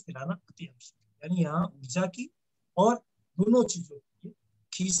खीस पिलाना अति आवश्यक है। यानी यहाँ ऊर्जा की और दोनों चीजों के लिए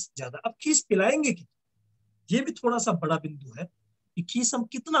खीस ज्यादा। अब खीस पिलाएंगे कितना, ये भी थोड़ा सा बड़ा बिंदु है कि खीस हम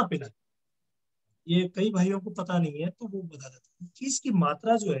कितना पिलाएं। ये कई भाइयों को पता नहीं है, तो वो बता देते हैं। खीस की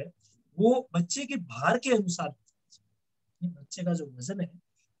मात्रा जो है वो बच्चे के भार के अनुसार, बच्चे का जो वजन है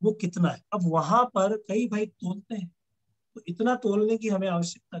वो कितना है। अब वहां पर कई भाई तोलते हैं, तो इतना तोलने की हमें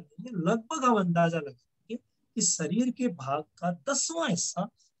आवश्यकता नहीं है। लगभग हम अंदाजा लगाएंगे कि शरीर के भाग का 10वां हिस्सा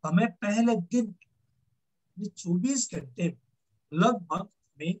हमें पहले दिन 24 घंटे में लगभग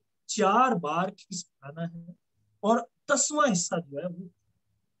में 4 बार खीस खाना है, और 10वां हिस्सा जो है वो,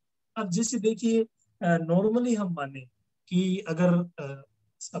 अब जैसे देखिए नॉर्मली हम माने कि अगर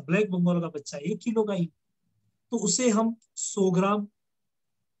ब्लैक बंगाल का बच्चा 1 किलो का ही, तो उसे हम 100 ग्राम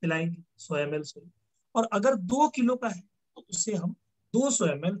पिलाएंगे, 100 ml से। और अगर 2 किलो का है तो उसे हम 200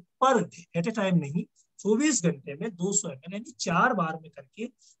 ml पर डे, एट ए टाइम नहीं, 24 घंटे में 200 ml, यानी 4 बार में करके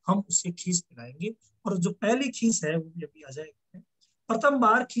हम उसे खीस पिलाएंगे। और जो पहली खीस है वो भी अभी आ जाएगी। प्रथम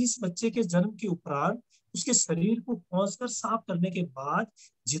बार खीस बच्चे के जन्म के उपरांत उसके शरीर को पहुंचकर साफ करने के बाद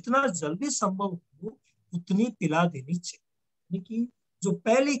जितना जल्दी संभव हो उतनी पिला देनी चाहिए। यानी कि जो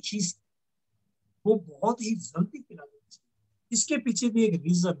पहली खीस वो बहुत ही जल्दी पिला देनी चाहिए। इसके पीछे भी एक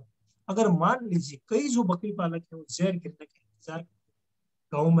रीजन है। अगर मान लीजिए कई जो बकरी पालक है वो जहर गिरने का इंतजार,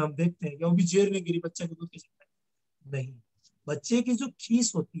 गाँव में हम देखते हैं कि अभी जहर नहीं गिरी, बच्चे को दूध कैसे पिलाएं? नहीं, बच्चे की जो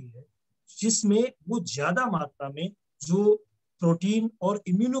खीस होती है जिसमें वो ज्यादा मात्रा में जो प्रोटीन और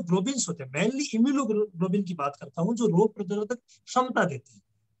इम्यूनोग्लोबिन्स होते हैं, मेनली इम्यूनोग्लोबिन की बात करता हूँ, जो रोग प्रतिरोधक क्षमता देते हैं,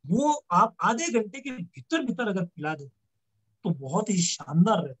 वो आप आधे घंटे के भीतर भीतर अगर पिला दो तो बहुत ही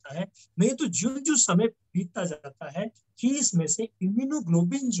शानदार रहता है। नहीं तो जो जो समय बीतता जाता है खीस में से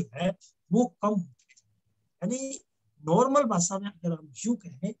इम्यूनोग्लोबिन जो है वो कम होती है। यानी नॉर्मल भाषा में अगर हम यूं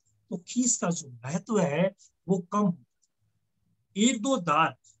कहें तो खीस का जो महत्व है वो कम होता है। 1-2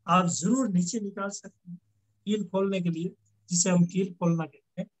 दार आप जरूर नीचे निकाल सकते हैं कील खोलने के लिए, जिसे हम कील खोलना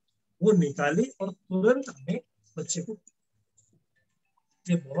कहते हैं, वो निकाले और तुरंत हमें बच्चे को,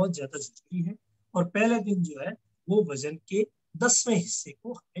 ये बहुत ज्यादा जरूरी है। और पहले दिन जो है वो वजन के 10वें हिस्से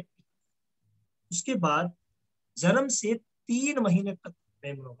को हमें, उसके बाद जन्म से 3 महीने तक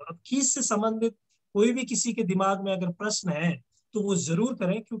मेमोरी होगा। अब खीस से संबंधित कोई भी किसी के दिमाग में अगर प्रश्न है तो वो जरूर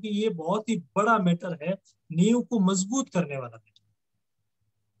करें, क्योंकि ये बहुत ही बड़ा मैटर है, नींव को मजबूत करने वाला मैटर।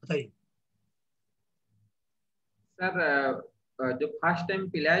 बताइए सर, जो फर्स्ट टाइम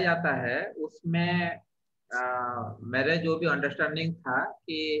पिलाया जाता है उसमें मेरे जो भी अंडरस्टैंडिंग था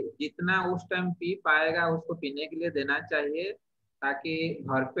कि जितना उस टाइम पी पाएगा उसको पीने के लिए देना चाहिए, ताकि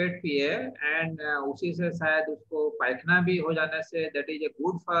भरपेट पिए। एंड उसी से शायद उसको पायखाना भी हो जाने say that is a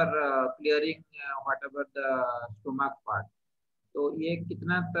good for clearing what ever the stomach part. तो ये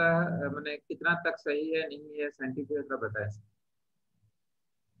कितना तक मैंने कितना तक सही है नहीं है साइंटिफिक का बताएं।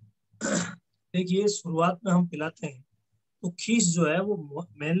 देखिए, शुरुआत में हम पिलाते हैं तो खीस जो है वो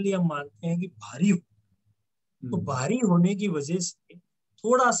मेनली हम मानते हैं कि भारी हो, तो भारी होने की वजह से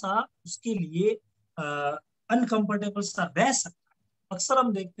थोड़ा सा उसके लिए अनकंफर्टेबल सा रह सकता है। अक्सर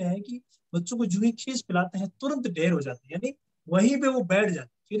हम देखते हैं कि बच्चों को जो ही खीस पिलाते हैं तुरंत ढेर हो जाती है, यानी वहीं पे वो बैठ जाते,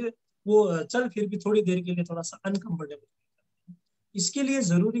 फिर वो चल फिर भी थोड़ी देर के लिए थोड़ा सा अनकंफर्टेबल। इसके लिए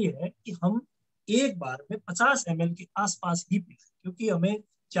जरूरी है कि हम एक बार में 50 ml के आसपास ही पिलाएं, क्योंकि हमें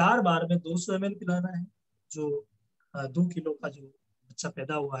 4 बार में 200 ml पिलाना है, जो 2 किलो का जो बच्चा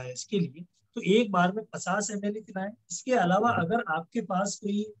पैदा हुआ है इसके लिए। तो एक बार में 50 ml ही पिलाएं। इसके अलावा अगर आपके पास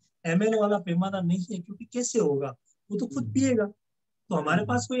कोई ml वाला पैमाना नहीं है, क्योंकि कैसे होगा, वो तो खुद पिएगा, तो हमारे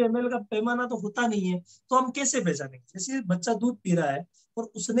पास कोई ml का पैमाना तो होता नहीं है, तो हम कैसे पहचानेंगे? जैसे बच्चा दूध पी रहा है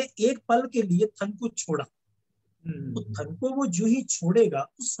और उसने एक पल के लिए थन को छोड़ा, तो थन को वो जो ही छोड़ेगा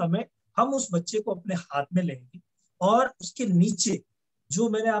उस समय हम उस बच्चे को अपने हाथ में लेंगे और उसके नीचे जो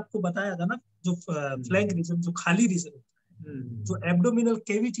मैंने आपको बताया था ना, जो फ्लैंक रीजन, जो खाली रीजन होता है, जो एब्डोमिनल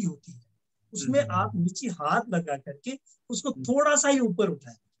कैविटी होती है, उसमें आप नीचे हाथ लगा करके उसको थोड़ा सा ही ऊपर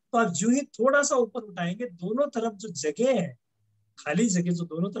उठाएं। तो आप जो ही थोड़ा सा ऊपर उठाएंगे, दोनों तरफ जो जगह है, खाली जगह जो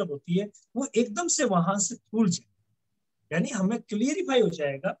दोनों तरफ होती है, वो एकदम से वहां से खुल जाए, यानी हमें क्लियरिफाई हो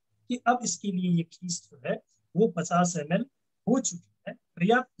जाएगा कि अब इसके लिए ये खीस जो है वो 50 ml हो चुकी है,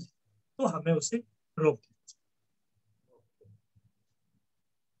 पर्याप्त है, तो हमें उसे रोक देना चाहिए।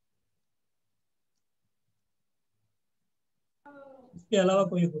 इसके अलावा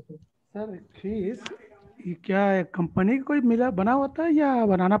कोई हो तो सर खीस ये क्या है, कंपनी का कोई मिला बना होता है या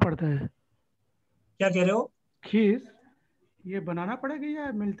बनाना पड़ता है? क्या कह रहे हो? खीस ये बनाना पड़ेगा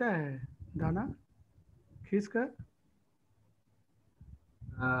या मिलता है दाना खीस का?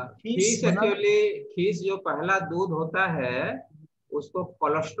 खीस एक्चुअली, खीस जो पहला दूध होता है उसको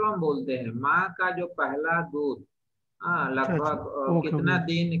कोलेस्ट्रॉम बोलते हैं, माँ का जो पहला दूध। लगभग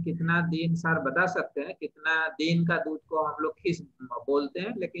कितना दिन सर बता सकते हैं कितना दिन का दूध को हम लोग खीस बोलते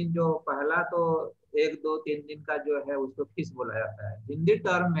हैं, लेकिन जो पहला तो 1 2 3 दिन का जो है उसको फीस बोला जाता है। हिंदी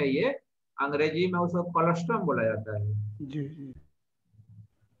टर्म है ये, अंग्रेजी में उसको कोलेस्ट्रम बोला जाता है। जी जी।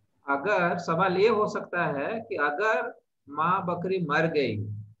 अगर सवाल ये हो सकता है कि अगर माँ बकरी मर गई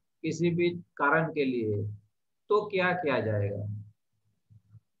किसी भी कारण के लिए तो क्या किया जाएगा?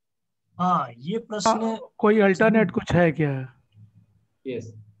 हाँ, ये प्रश्न कोई जरूर। अल्टरनेट कुछ है क्या?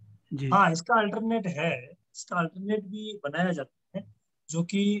 यस। जी। हाँ, इसका अल्टरनेट है, इसका अल्टरनेट भी बनाया जाता है, जो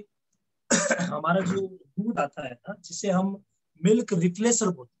कि हमारा जो दूध आता है ना, जिसे हम मिल्क रिप्लेसर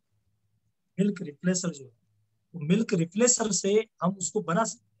बोलते हैं, मिल्क रिप्लेसर जो है, तो मिल्क रिप्लेसर से हम उसको बना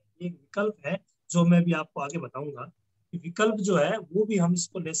सकते हैं। एक विकल्प है जो मैं भी आपको आगे बताऊंगा कि विकल्प जो है वो भी हम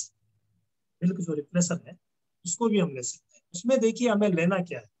इसको ले सकते हैं। मिल्क जो रिप्लेसर है उसको भी हम ले सकते हैं। उसमें देखिए हमें लेना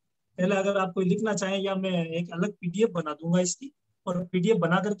क्या है, पहले अगर आप कोई लिखना चाहें या मैं एक अलग पीडीएफ बना दूंगा इसकी, और पीडीएफ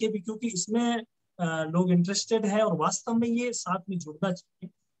बना करके भी, क्योंकि इसमें लोग इंटरेस्टेड है और वास्तव में ये साथ में जुड़ना चाहिए,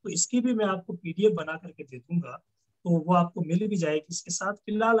 तो इसकी भी मैं आपको पीडीएफ बना करके दे दूंगा, तो वो आपको मिल भी जाएगी इसके साथ।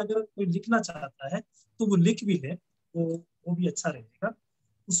 फिलहाल अगर कोई लिखना चाहता है तो वो लिख भी ले, वो भी अच्छा रहेगा।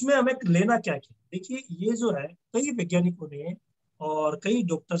 उसमें हमें लेना क्या क्या, देखिए ये जो है कई वैज्ञानिकों ने और कई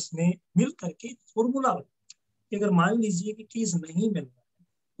डॉक्टर्स ने मिल करके फॉर्मूला बनाया कि अगर मान लीजिए कि कीस नहीं मिल रहा है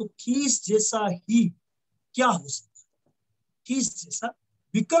तो कीस जैसा ही क्या हो सकता है, कीस जैसा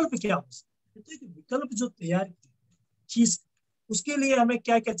विकल्प क्या हो सकता है। तो एक विकल्प जो तैयार किया कीस, उसके लिए हमें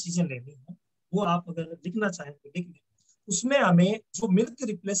क्या क्या चीजें लेनी है वो आप अगर लिखना चाहें तो लिख लें। उसमें हमें जो मिल्क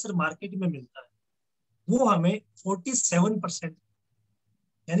रिप्लेसर मार्केट में मिलता है वो हमें 47%,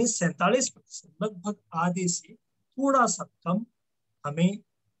 यानी 47%, लगभग आधे से थोड़ा सा कम हमें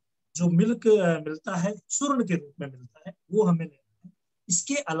जो मिल्क मिलता है, चूर्ण के रूप में मिलता है, वो हमें लेना है।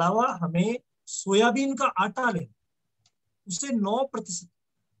 इसके अलावा हमें सोयाबीन का आटा लेना, उसे 9%,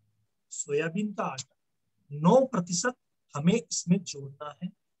 सोयाबीन का आटा 9% हमें इसमें जोड़ना है।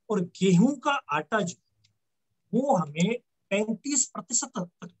 और गेहूं का आटा जो वो हमें 35%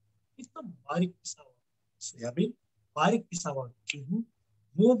 तक, एकदम बारीक पिसा हुआ सोयाबीन, बारीक पिसा हुआ गेहूं,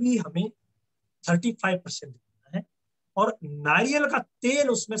 वो भी हमें 35% देना है। और नारियल का तेल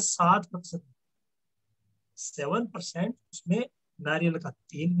उसमें 7%, 7% उसमें नारियल का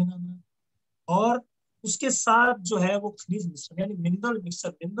तेल मिलाना है। और उसके साथ जो है वो खनिज मिश्रण यानी मिनरल मिक्सर,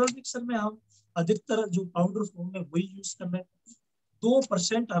 मिनरल मिक्सर में हम अधिकतर जो पाउडर फॉर्म में वही यूज करना है,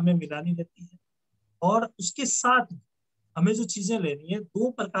 2% हमें मिलानी रहती है। और उसके साथ हमें जो चीजें लेनी है,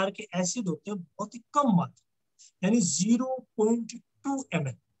 2 प्रकार के एसिड होते हैं बहुत ही कम मात्रा, यानी 0.2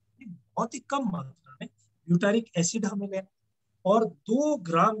 ml, बहुत ही कम मात्रा में ब्यूटारिक एसिड हमें लेना। और 2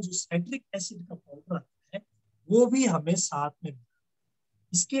 ग्राम जो साइट्रिक एसिड का पाउडर आता है वो भी हमें साथ में मिलाना।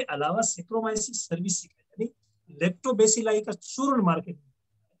 इसके अलावा सेक्रोमाइसिस सर्विसिका यानी लेप्टोबेसिलाई का चूर्ण मार्केट में,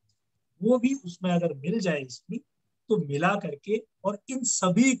 वो भी उसमें अगर मिल जाए इसकी, तो मिला करके और इन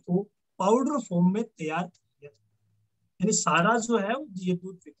सभी को पाउडर फॉर्म में तैयार किया, यानी सारा जो है ये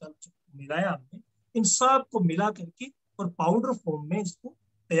दूध विकल्प जो मिलाया हमने, इन सब को मिला करके और पाउडर फॉर्म में इसको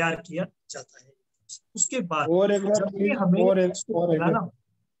तैयार किया जाता है। उसके बाद और एक बार जब भी प्लीज, हमें और एक इसको और एक मिलाना,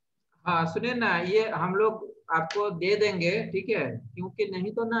 हाँ सुनिए ना, ये हम लोग आपको दे देंगे, ठीक है, क्योंकि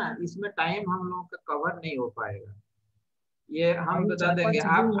नहीं तो ना इसमें टाइम हम लोगों का कवर नहीं हो पाएगा। ये हम अभी बता 4-5 देंगे। चीजें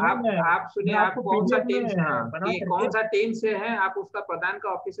ही है, आप सुनिए, मैं आप आपको कौन सा पीडीएफ टीम से, हाँ में बना कि करके, कौन सा टीम से है, आप उसका प्रधान का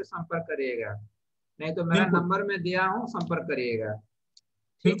ऑफिस से संपर्क करिएगा, नहीं तो मेरा बिल्कुल नंबर में दिया हूँ, संपर्क करिएगा।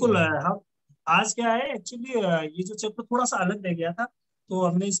 ठीक बिल्कुल। है। हम आज क्या है एक्चुअली, ये जो चैप्टर थोड़ा सा अलग रह गया था, तो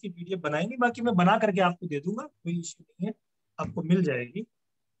हमने इसकी पीडीएफ बनाई नहीं, बाकी मैं बना करके आपको दे दूंगा, कोई इश्यू नहीं है, आपको मिल जाएगी।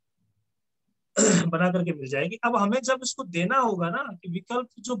 बना करके मिल जाएगी। अब हमें जब इसको देना होगा ना, कि विकल्प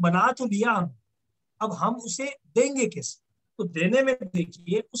जो बना तो लिया हम, अब हम उसे देंगे कैसे, तो देने में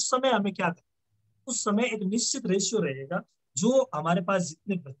देखिए उस समय हमें क्या करना, उस समय एक निश्चित रेशियो रहेगा, जो हमारे पास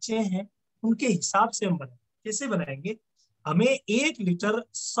जितने बच्चे हैं उनके हिसाब से हम बनाएंगे। कैसे बनाएंगे, हमें 1 लीटर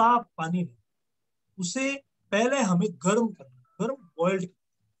साफ पानी लेना, उसे पहले हमें गर्म करना, गर्म बॉइल्ड,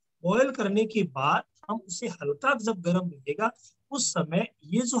 बॉयल करने के बाद हम उसे हल्का जब गर्म रहेगा, उस समय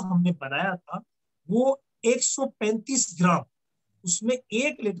ये जो हमने बनाया था वो 135 ग्राम, उसमें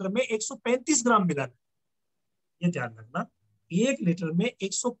 1 लीटर में 135 ग्राम मिलाना है, ये ध्यान रखना, 1 लीटर में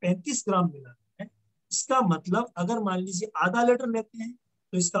 135 ग्राम मिलाना है। इसका मतलब अगर मान लीजिए आधा लीटर लेते हैं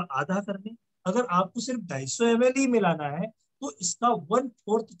तो इसका आधा कर दें, अगर आपको सिर्फ 250 ml ही मिलाना है तो इसका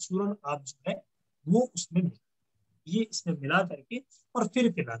 1/4 चूर्ण आप जो है वो उसमें मिला, ये इसमें मिला करके और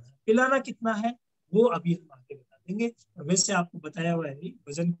फिर पिलाना है। पिलाना कितना है वो अभी हम आगे बता देंगे। वैसे आपको बताया हुआ है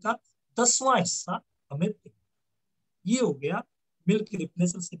वजन का 10वां हिस्सा हमें, ये हो गया मिल्क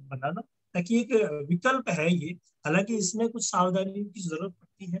रिप्लेसर से बनाना, ताकि एक विकल्प है ये, हालांकि इसमें कुछ सावधानी की जरूरत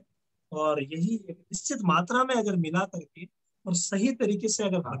पड़ती है, और यही एक निश्चित मात्रा में अगर मिला करके और सही तरीके से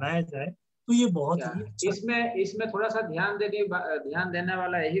अगर हाँ बनाया जाए तो ये बहुत क्या ही अच्छा। इसमें थोड़ा सा ध्यान देने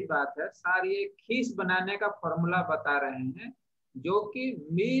वाला यही बात है सर, ये खीस बनाने का फॉर्मूला बता रहे हैं, जो कि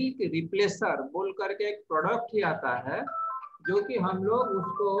मिल्क रिप्लेसर बोल करके एक प्रोडक्ट ही आता है, जो कि हम लोग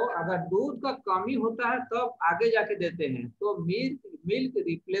उसको अगर दूध का कमी होता है तब तो आगे जाके देते हैं। तो milk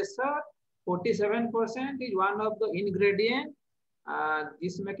replacer 47% is one of the ingredient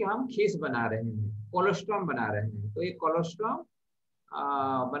जिसमें कि हम खीस बना रहे हैं, कोलेस्ट्रॉम बना रहे हैं। तो ये कोलेस्ट्रॉम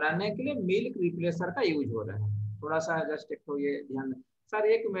बनाने के लिए मिल्क रिप्लेसर का यूज हो रहा है। थोड़ा सा जस्ट एक तो ये ध्यान सर।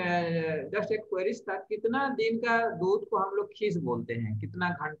 एक मैं जस्ट एक क्वेरीज था, कितना दिन का दूध को हम लोग खीस बोलते हैं, कितना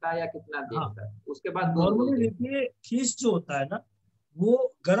घंटा या कितना दिन हाँ, तक उसके बाद दूध नॉर्मली बोलते हैं? देखिए खीस जो होता है ना,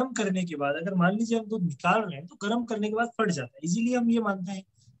 वो गर्म करने के बाद, अगर मान लीजिए हम दूध निकाल रहे हैं तो गर्म करने के बाद फट जाता है, इजीली हम ये मानते हैं।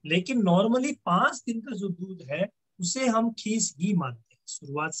 लेकिन नॉर्मली 5 दिन का जो दूध है उसे हम खीस ही मानते हैं,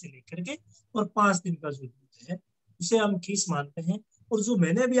 शुरुआत से लेकर के। और 5 दिन का जो दूध है उसे हम खीस मानते हैं। और जो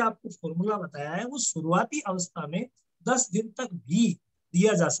मैंने भी आपको फॉर्मूला बताया है वो शुरुआती अवस्था में 10 दिन तक भी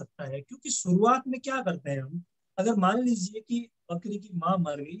दिया जा सकता है। क्योंकि शुरुआत में क्या करते हैं हम, अगर मान लीजिए कि बकरी की माँ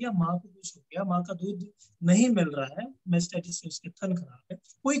मर गई या माँ को कुछ हो गया, माँ का दूध नहीं मिल रहा है, मेस्टाइटिस से उसके थन खराब है,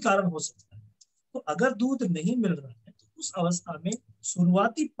 कोई कारण हो सकता है, तो अगर दूध नहीं मिल रहा है तो उस अवस्था में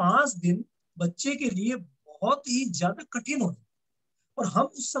शुरुआती 5 दिन बच्चे के लिए बहुत ही ज्यादा कठिन होता है। और हम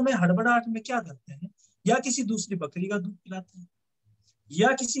उस समय हड़बड़ाहट में क्या करते हैं, या किसी दूसरी बकरी का दूध पिलाते हैं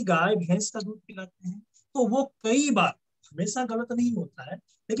या किसी गाय भैंस का दूध पिलाते हैं। तो वो कई बार, हमेशा गलत नहीं होता है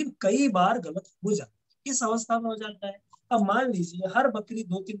लेकिन कई बार गलत हो जाता है। इस अवस्था में हो जाता है। अब मान लीजिए हर बकरी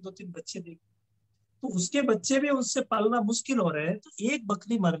 2-3 बच्चे देगी, तो उसके बच्चे भी उससे पालना मुश्किल हो रहे हैं, तो एक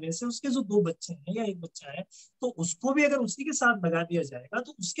बकरी मरने से उसके जो 2 बच्चे हैं या एक बच्चा है, तो उसको भी अगर उसी के साथ लगा दिया जाएगा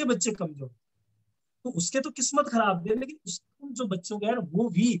तो उसके बच्चे कमजोर, तो उसके तो किस्मत खराब है, लेकिन उन जो बच्चों के हैं वो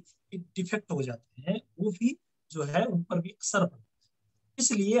भी डिफेक्ट हो जाते हैं, वो भी जो है उन पर भी असर पड़ता है।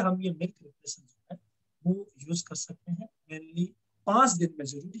 इसलिए हम ये मिल्क रिप्लेसमेंट जो है वो यूज कर सकते हैं मेनली 5 दिन में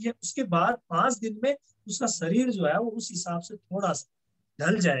जरूरी है। उसके बाद 5 दिन में उसका शरीर जो है वो उस हिसाब से थोड़ा सा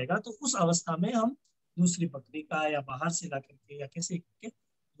ढल जाएगा, तो उस अवस्था में हम दूसरी बकरी का या बाहर से ला करके या कैसे करके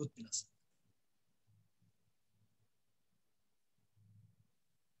दूध पिला सकते हैं।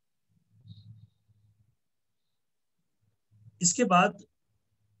 इसके बाद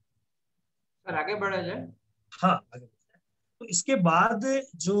सर आगे बढ़ा जाए? हाँ आगे बढ़ते हैं। तो इसके बाद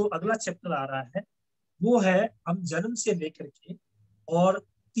जो अगला चैप्टर आ रहा है वो है हम जन्म से लेकर के और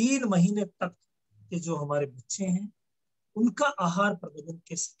 3 महीने तक के जो हमारे बच्चे हैं उनका आहार प्रबंधन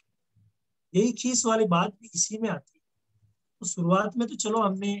कैसे करें। यही खीस वाली बात भी इसी में आती है। तो शुरुआत में तो चलो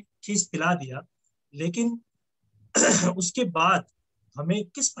हमने खीस पिला दिया, लेकिन उसके बाद हमें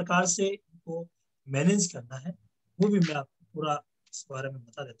किस प्रकार से इनको मैनेज करना है वो भी मैं आपको पूरा इस बारे में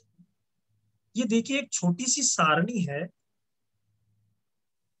बता देता हूँ। ये देखिए एक छोटी सी सारणी है,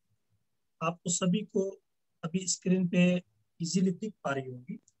 आपको सभी को अभी स्क्रीन पे इजीली दिख पा रही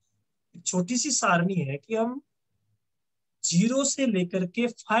होगी। एक छोटी सी सारणी है कि हम 0 से लेकर के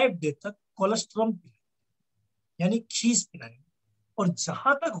 5 डे तक कोलेस्ट्रॉल पिलाएं, यानी खीस पिलाएं। और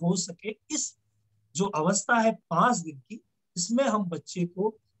जहां तक हो सके इस जो अवस्था है 5 दिन की, इसमें हम बच्चे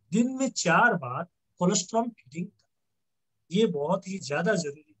को दिन में 4 बार कोलेस्ट्रॉल फीडिंग, ये बहुत ही ज्यादा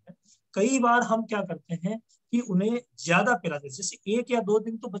जरूरी है। कई बार हम क्या करते हैं कि उन्हें ज्यादा पिलाते हैं, जैसे 1 या 2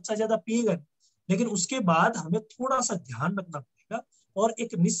 दिन तो बच्चा ज्यादा पिएगा नहीं, लेकिन उसके बाद हमें थोड़ा सा ध्यान रखना पड़ेगा और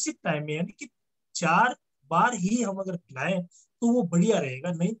एक निश्चित टाइम में, यानी कि 4 बार ही हम अगर पिलाएं तो वो बढ़िया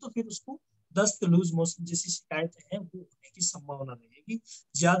रहेगा। नहीं तो फिर उसको दस्त, लूज मोशन जैसी शिकायतें हैं वो होने की संभावना रहेगी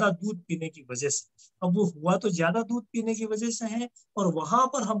ज्यादा दूध पीने की वजह से। अब वो हुआ तो ज्यादा दूध पीने की वजह से है, और वहां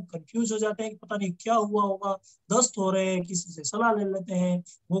पर हम कंफ्यूज हो जाते हैं कि पता नहीं क्या हुआ होगा, दस्त हो रहे हैं, किसी से सलाह ले लेते हैं,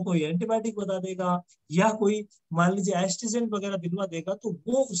 वो कोई एंटीबायोटिक बता देगा या कोई मान लीजिए एस्ट्रिजेंट वगैरह दिलवा देगा, तो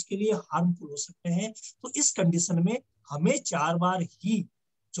वो उसके लिए हार्मफुल हो सकते हैं। तो इस कंडीशन में हमें 4 बार ही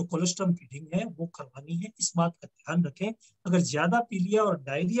जो कोलेस्ट्रॉल फीडिंग है वो करवानी है। इस बात का ध्यान रखें। अगर ज्यादा पी लिया और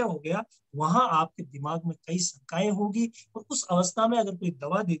डायरिया हो गया, वहां आपके दिमाग में कई शंकाएं होगी, और उस अवस्था में अगर कोई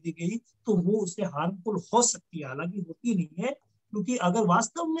दवा दे दी गई तो वो उससे हार्मफुल हो सकती है, हालांकि होती नहीं है। क्योंकि अगर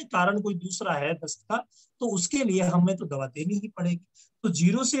वास्तव में कारण कोई दूसरा है दस्त का, तो उसके लिए हमें तो दवा देनी ही पड़ेगी। तो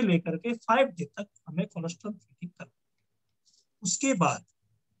 0 से लेकर के 5 डे तक हमें कोलेस्ट्रॉल फीडिंग करनी। उसके बाद,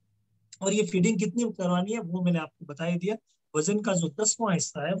 और ये फीडिंग कितनी करवानी है वो मैंने आपको बता ही दिया। वजन का जो 10वां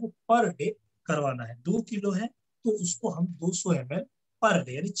हिस्सा है वो पर डे करवाना है। 2 किलो है तो उसको हम 200 ml पर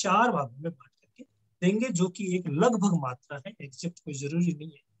डे, यानी 4 भागों में बांट करके देंगे, जो कि एक लगभग मात्रा है, एग्जैक्ट कोई जरूरी नहीं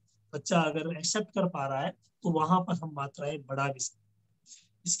है। बच्चा अगर एक्सेप्ट कर पा रहा है तो वहां पर हम मात्राएं बढ़ा भी सकते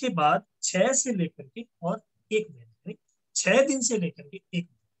हैं। इसके बाद 6 से लेकर के और 1 महीने, 6 दिन से लेकर के 1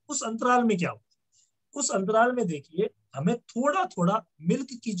 महीने, उस अंतराल में क्या होता है, उस अंतराल में देखिए हमें थोड़ा थोड़ा मिल्क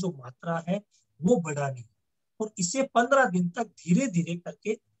की जो मात्रा है वो बढ़ानी है, और इसे 15 दिन तक धीरे धीरे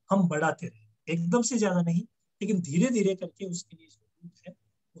करके हम बढ़ाते रहे, एकदम से ज्यादा नहीं, लेकिन धीरे धीरे करके उसके लिए जो दूध है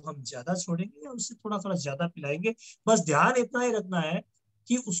वो हम ज्यादा छोड़ेंगे और उसे थोड़ा थोड़ा ज्यादा पिलाएंगे। बस ध्यान इतना ही रखना है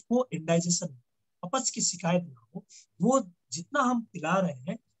कि उसको इंडाइजेशन, अपच की शिकायत ना हो। वो जितना हम पिला रहे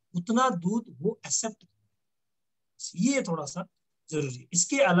हैं उतना दूध वो एक्सेप्ट, ये थोड़ा सा जरूरी है।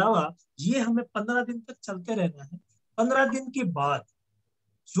 इसके अलावा ये हमें 15 दिन तक चलते रहना है। 15 दिन के बाद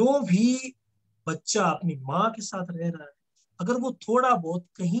जो भी बच्चा अपनी माँ के साथ रह रहा है, अगर वो थोड़ा बहुत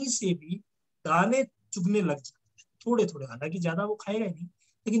कहीं से भी दाने चुगने लग जाते हैं, थोड़े थोड़े, हालांकि ज्यादा वो खाएगा नहीं,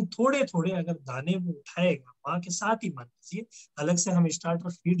 लेकिन थोड़े थोड़े अगर दाने वो उठाएगा माँ के साथ ही, मान लीजिए अलग से हम स्टार्टर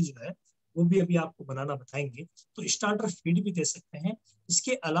फीड जो है वो भी अभी आपको बनाना बताएंगे, तो स्टार्टर फीड भी दे सकते हैं।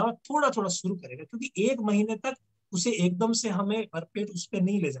 इसके अलावा थोड़ा थोड़ा शुरू करेगा, क्योंकि 1 महीने तक उसे एकदम से हमें भरपेट उस पर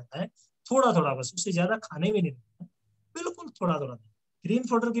नहीं ले जाना है, थोड़ा थोड़ा बस, उसे ज्यादा खाने में नहीं देना है, बिल्कुल थोड़ा थोड़ा। ग्रीन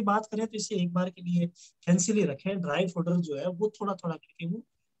फोडर की बात करें तो इसे एक बार के लिए कैंसिल ही रखें। ड्राई फोडर जो है वो थोड़ा थोड़ा करके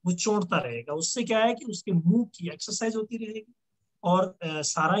वो चोड़ता रहेगा। उससे क्या है कि उसके मुंह की एक्सरसाइज होती रहेगी और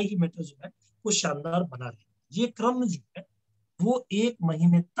सारा ही मैटर जो है वो शानदार बना रहेगा। ये क्रम जो है वो 1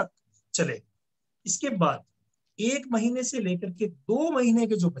 महीने तक चलेगा। इसके बाद 1 महीने से लेकर के 2 महीने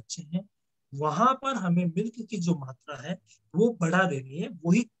के जो बच्चे हैं वहां पर हमें मिल्क की जो मात्रा है वो बढ़ा देनी है।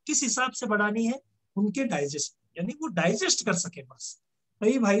 वही किस हिसाब से बढ़ानी है, उनके डाइजेस्ट, यानी वो डाइजेस्ट कर सके बस।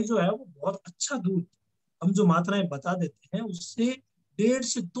 कई भाई जो है वो बहुत अच्छा दूध हम जो मात्राएं बता देते हैं उससे 1.5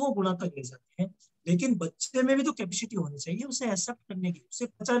 से 2 गुना तक ले जाते हैं, लेकिन बच्चे में भी तो कैपेसिटी होनी चाहिए उसे एक्सेप्ट करने की, उसे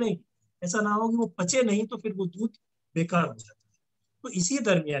पचाने की। ऐसा ना हो कि वो पचे नहीं तो फिर वो दूध बेकार हो जाता है। तो इसी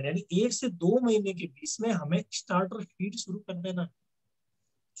दरमियान यानी 1 से 2 महीने के बीच में हमें स्टार्टर फीड शुरू कर देना है।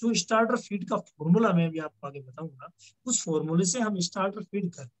 जो स्टार्टर फीड का फॉर्मूला मैं भी आपको आगे बताऊंगा, उस फॉर्मूले से हम स्टार्टर फीड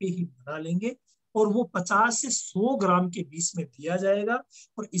घर पे ही बना लेंगे और वो 50 से 100 ग्राम के बीच में दिया जाएगा।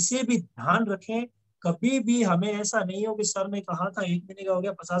 और इसे भी ध्यान रखें, कभी भी हमें ऐसा नहीं हो कि सर ने कहा था 1 महीने का हो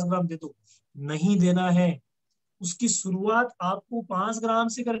गया 50 ग्राम दे दो, नहीं देना है। उसकी शुरुआत आपको 5 ग्राम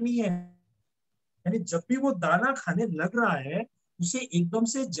से करनी है। यानी जब भी वो दाना खाने लग रहा है उसे एकदम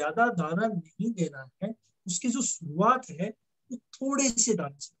से ज्यादा दाना नहीं देना है, उसकी जो शुरुआत है वो थोड़े से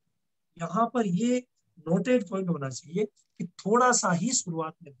दाने से। यहाँ पर ये नोटेड पॉइंट होना चाहिए कि थोड़ा सा ही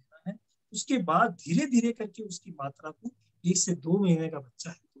शुरुआत में देना है, उसके बाद धीरे धीरे करके उसकी मात्रा को, 1 से 2 महीने का बच्चा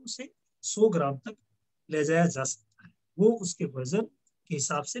है तो उसे 100 ग्राम तक ले जाया जा सकता है, वो उसके वजन के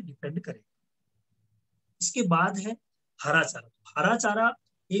हिसाब से डिपेंड करेगा। इसके बाद है हरा चारा। हरा चारा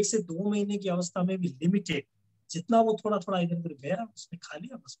 1 से 2 महीने की अवस्था में भी लिमिटेड, जितना वो थोड़ा थोड़ा इधर उधर गया उसने खा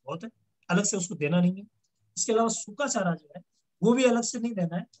लिया बस बहुत है, अलग से उसको देना नहीं है। इसके अलावा सूखा चारा जो है वो भी अलग से नहीं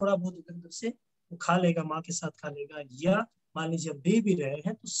देना है, थोड़ा बहुत इधर उधर से वो खा लेगा, माँ के साथ खा लेगा, या मान लीजिए दे भी रहे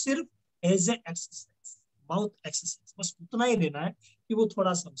हैं तो सिर्फ as a exercise, mouth exercise, बस उतना ही देना है कि वो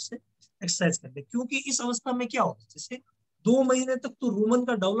थोड़ा सा उससे एक्सरसाइज कर ले। क्योंकि इस अवस्था में क्या होगा, जैसे 2 महीने तक तो रूमन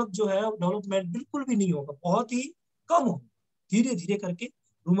का डेवलप जो है डेवलपमेंट बिल्कुल भी नहीं होगा, बहुत ही कम होगा। धीरे धीरे करके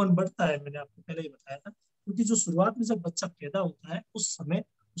रूमन बढ़ता है, मैंने आपको पहले ही बताया था। क्योंकि जो शुरुआत में जब बच्चा पैदा होता है उस समय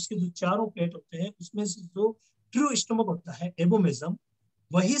उसके जो चारों पेट होते हैं उसमें से जो ट्रू स्टमक होता है, एबोमिज्म,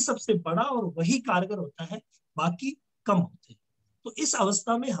 वही सबसे बड़ा और वही कारगर होता है, बाकी कम होते हैं। तो इस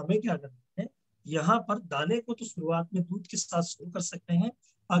अवस्था में हमें क्या करना है, यहाँ पर दाने को तो शुरुआत में दूध के साथ शुरू कर सकते हैं,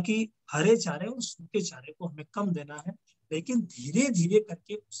 बाकी हरे चारे और सूखे चारे को हमें कम देना है, लेकिन धीरे धीरे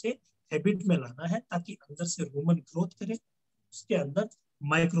करके उसे हैबिट में लाना है ताकि अंदर से रूमन ग्रोथ करे, उसके अंदर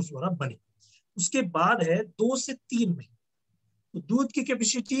माइक्रोफ्लोरा बने। उसके बाद है 2 से 3 महीने, तो दूध की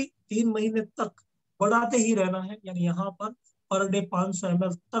कैपेसिटी 3 महीने तक बढ़ाते ही रहना है। यानी यहाँ पर डे 500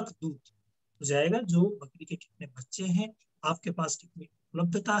 ml तक दूध हो जाएगा। जो बकरी के कितने बच्चे हैं, आपके पास कितनी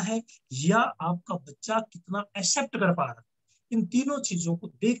उपलब्धता है, या आपका बच्चा कितना एक्सेप्ट कर पा रहा है, इन तीनों चीजों को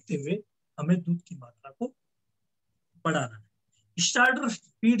देखते हुए हमें दूध की मात्रा को बढ़ाना है। स्टार्टर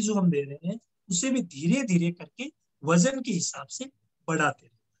फीड जो हम दे रहे हैं उसे भी धीरे धीरे करके वजन के हिसाब से बढ़ाते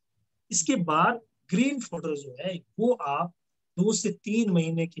हैं। इसके बाद ग्रीन फॉडर जो है वो आप 2 से 3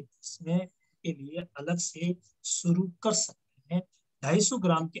 महीने के बीच में के लिए अलग से शुरू कर सकते हैं। 250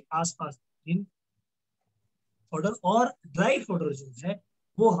 ग्राम के आसपास ग्रीन फॉडर, और ड्राई फॉडर जो है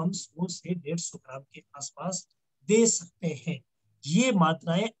वो हम 100 से 150 ग्राम के आसपास दे सकते हैं। ये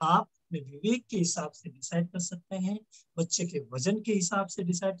मात्राएं आप अपने विवेक के हिसाब से डिसाइड कर सकते हैं, बच्चे के वजन के हिसाब से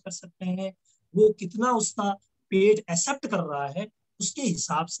डिसाइड कर सकते हैं, वो कितना उसका पेट एक्सेप्ट कर रहा है उसके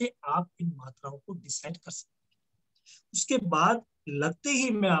हिसाब से आप इन मात्राओं को डिसाइड कर सकते हैं। उसके बाद लगते ही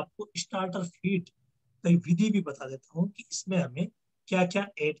मैं आपको स्टार्टर फीड की विधि भी बता देता हूँ कि इसमें हमें क्या क्या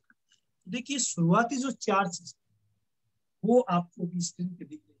ऐड करना है। देखिए शुरुआती जो 4 चीज वो आपको भी स्क्रीन पे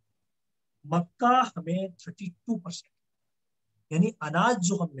दिख रही है, मक्का हमें 32%, यानी अनाज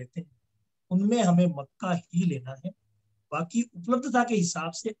जो हम लेते हैं उनमें हमें मक्का ही लेना है। बाकी उपलब्धता के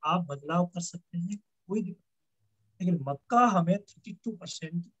हिसाब से आप बदलाव कर सकते हैं, कोई दिक्कत नहीं, लेकिन मक्का हमें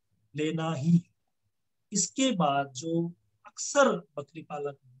 32% लेना ही है। इसके बाद जो अक्सर बकरी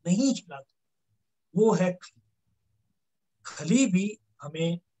पालक नहीं खिलाते वो है खली। खली भी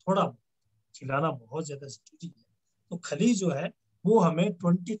हमें थोड़ा खिलाना बहुत ज्यादा जरूरी है। तो खली जो है वो हमें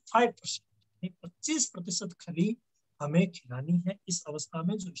 25%, 25% खली हमें खिलानी है इस अवस्था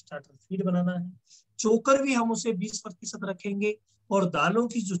में जो स्टार्टर फीड बनाना है। चोकर भी हम उसे 20% रखेंगे और दालों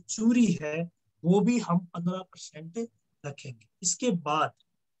की जो चूरी है वो भी हम 15% रखेंगे। इसके बाद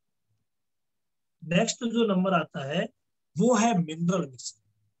नेक्स्ट जो नंबर आता है वो है मिनरल मिक्सर।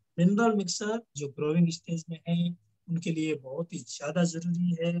 मिनरल मिक्सर जो ग्रोइंग स्टेज में है उनके लिए बहुत ही ज्यादा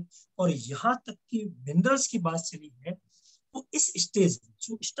जरूरी है। और यहाँ तक कि मिनरल्स की बात चली है तो इस स्टेज में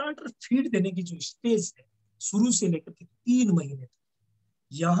जो स्टार्टर फीड देने की जो स्टेज है शुरू से लेकर के 3 महीने तक,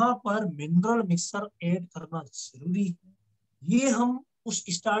 यहाँ पर मिनरल मिक्सर ऐड करना जरूरी है। ये हम उस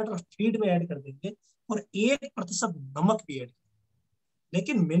स्टार्टर फीड में ऐड कर देंगे और 1% नमक भी ऐड,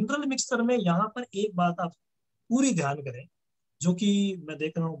 लेकिन मिनरल मिक्सर में यहाँ पर एक बात आप पूरी ध्यान करें जो कि मैं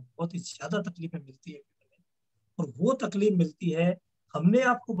देख रहा हूँ बहुत ही ज्यादा तकलीफें मिलती है, और वो तकलीफ मिलती है, हमने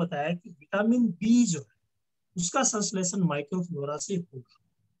आपको बताया कि विटामिन बी जो है उसका संश्लेषण माइक्रोफ्लोरा से होगा,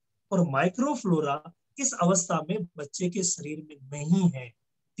 और माइक्रोफ्लोरा इस अवस्था में बच्चे के शरीर में नहीं है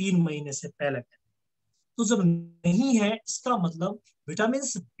 3 महीने से पहले। तो जब नहीं है इसका मतलब विटामिन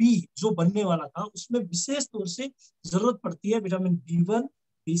बी जो बनने वाला था उसमें विशेष तौर से जरूरत पड़ती है विटामिन B1,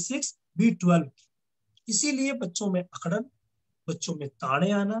 B6, B12 की। इसीलिए बच्चों में अकड़न, बच्चों में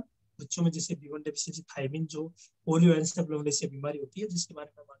ताड़े आना, बच्चों में जैसे B1 डेफिशिएंसी थायमिन जो पोलियो एन्सेफेलोपैथी बीमारी होती है जिसके बारे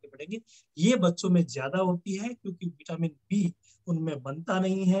में हम आगे बढ़ेंगे, ये बच्चों में ज्यादा होती है क्योंकि विटामिन बी उनमें बनता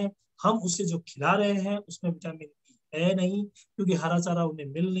नहीं है। हम उसे जो खिला रहे हैं उसमें विटामिन बी है नहीं क्योंकि हरा चारा उन्हें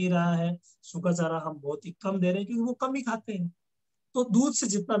मिल नहीं रहा है, सूखा चारा हम बहुत ही कम दे रहे हैं क्योंकि वो कम ही खाते हैं। तो दूध से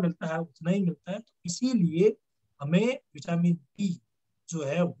जितना मिलता है उतना ही मिलता है, तो इसीलिए हमें विटामिन बी जो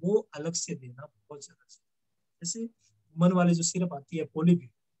है वो अलग से देना बहुत ज्यादा। जैसे हुमन वाले जो सिरप आती है पोलिब्यून,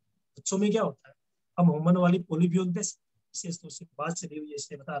 बच्चों में क्या होता है, हम हुमन वाली पोलिब्यून दे विशेष तौर से बात चली हुई है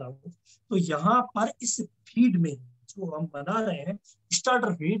इसलिए बता रहा हूँ। तो यहाँ पर इस फीड में जो हम बना रहे हैं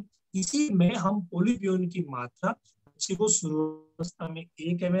स्टार्टर फीड, इसी में हम पोलिब्यून की मात्रा बच्चे को शुरू अवस्था में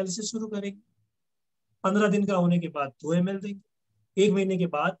 1 ml से शुरू करेंगे, 15 दिन का होने के बाद 2 ml देंगे, 1 महीने के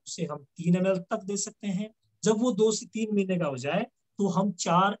बाद उसे हम 3 ml तक दे सकते हैं। जब वो 2 से 3 महीने का हो जाए तो हम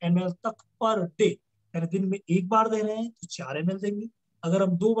 4 ml तक पर डे, यानी दिन में 1 बार दे रहे हैं तो 4 ml देंगे, अगर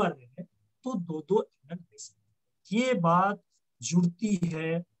हम 2 बार दे रहे हैं तो 2-2 ml दे सकते हैं। ये बात जुड़ती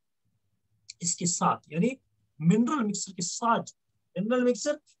है इसके साथ, यानी मिनरल मिक्सर के साथ। मिनरल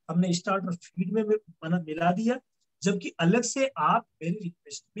मिक्सर हमने स्टार्टर फीड में मिला दिया, जबकि अलग से आप मेरी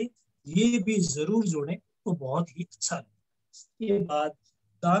रिक्वेस्ट में ये भी जरूर जोड़ें तो बहुत ही अच्छा लगेगा। इसके बाद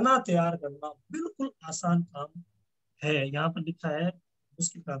दाना तैयार करना बिल्कुल आसान काम है, यहाँ पर लिखा है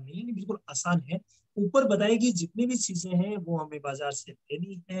मुश्किल काम नहीं है, बिल्कुल आसान है। ऊपर बताएगी जितनी भी चीजें हैं वो हमें बाजार से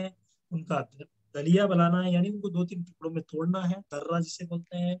लेनी है, उनका दलिया बनाना है, यानी उनको 2-3 टुकड़ों में तोड़ना है, दर्रा जिसे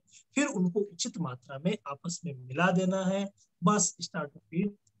बोलते हैं, फिर उनको उचित मात्रा में आपस में मिला देना है, बस स्टार्टर फीड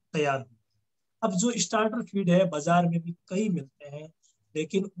तैयार हो। अब जो स्टार्टर फीड है बाजार में भी कई मिलते हैं,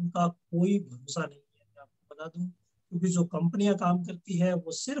 लेकिन उनका कोई भरोसा नहीं है, मैं आपको बता दूं, क्योंकि जो कंपनियां काम करती है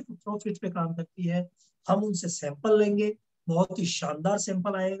वो सिर्फ प्रॉफिट पे काम करती है। हम उनसे सैंपल लेंगे, बहुत ही शानदार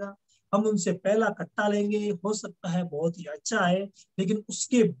सैंपल आएगा, हम उनसे पहला कट्टा लेंगे, हो सकता है बहुत ही अच्छा आए, लेकिन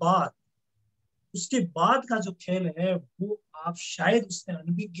उसके बाद का जो खेल है वो आप शायद उससे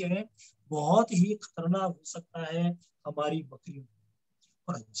अनभिज्ञ हैं, बहुत ही खतरनाक हो सकता है हमारी बकरियों।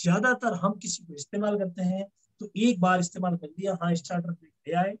 और ज्यादातर हम किसी को इस्तेमाल करते हैं तो एक बार इस्तेमाल कर दिया, हाँ स्टार्टर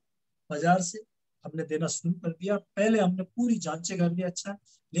ले आए बाजार से, हमने देना शुरू कर दिया, पहले हमने पूरी जांचें कर लिया अच्छा,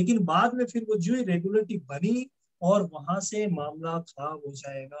 लेकिन बाद में फिर वो जो रेगुलेटरी बनी और वहां से मामला खराब हो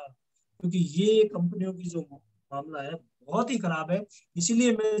जाएगा, क्योंकि ये कंपनियों की जो मामला है बहुत ही खराब है।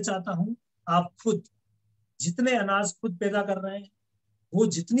 इसीलिए मैं चाहता हूँ आप खुद जितने अनाज खुद पैदा कर रहे हैं वो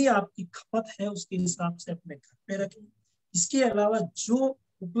जितनी आपकी खपत है उसके हिसाब से अपने घर पे रखें। इसके अलावा जो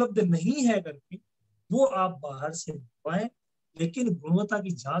उपलब्ध नहीं है घर पे वो आप बाहर से मंगवाएं, लेकिन गुणवत्ता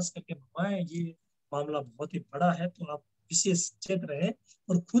की जांच करके मंगवाएं। ये मामला बहुत ही बड़ा है तो आप विशेष सचेत रहें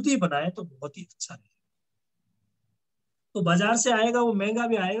और खुद ही बनाएं तो बहुत ही अच्छा रहेगा। तो बाजार से आएगा वो महंगा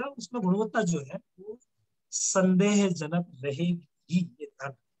भी आएगा, उसमें गुणवत्ता जो है वो संदेहजनक रहेगी, ये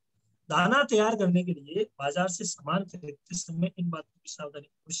ध्यान। दाना तैयार करने के लिए बाजार से सामान खरीदते समय इन बातों की सावधानी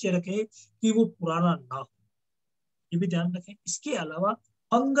अवश्य रखें कि वो पुराना ना हो, ये भी ध्यान रखें। इसके अलावा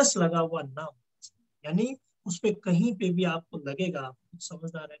फंगस लगा हुआ ना हो, यानी उस पे कहीं पे भी आपको लगेगा, आप कुछ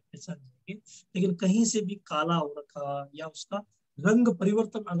समझदार है पहचान जाएंगे, लेकिन कहीं से भी काला हो रखा या उसका रंग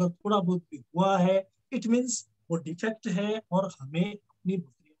परिवर्तन अगर थोड़ा बहुत भी हुआ है, इट मीन्स वो डिफेक्ट है और हमें अपनी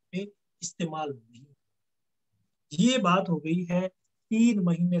बकरियों पे इस्तेमाल नहीं। ये बात हो गई है 3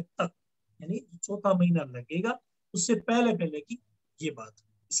 महीने तक, यानी चौथा महीना लगेगा उससे पहले पहले की ये बात।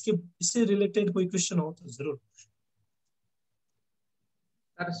 इसके इससे रिलेटेड कोई क्वेश्चन हो तो जरूर।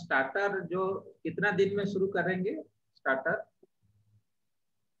 सर स्टार्टर जो कितना दिन में शुरू करेंगे स्टार्टर?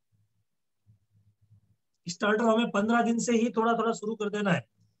 स्टार्टर हमें 15 दिन से ही थोड़ा थोड़ा शुरू कर देना है।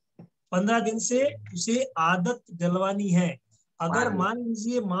 15 दिन से उसे आदत दिलवानी है। अगर मान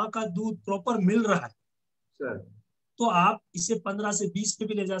लीजिए माँ का दूध प्रॉपर मिल रहा है सर, तो आप इसे 15 से 20 पे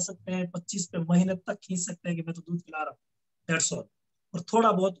भी ले जा सकते हैं, 25 पे महीने तक खींच सकते हैं कि मैं तो दूध पिला रहा हूँ, दैट्स ऑल। और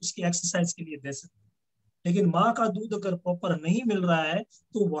थोड़ा बहुत उसकी एक्सरसाइज के लिए दे सकते हैं। लेकिन माँ का दूध अगर प्रॉपर नहीं मिल रहा है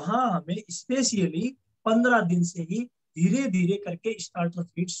तो वहां हमें स्पेशली 15 दिन से ही धीरे धीरे करके स्टार्टर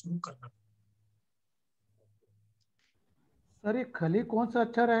फीड शुरू करना। सर ये खली कौन सा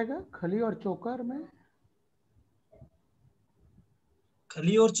अच्छा रहेगा, खली और चोकर में?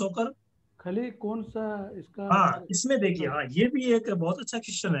 खली और चोकर, खली कौन सा इसका हाँ अच्छा? इसमें देखिए, हाँ ये भी एक बहुत अच्छा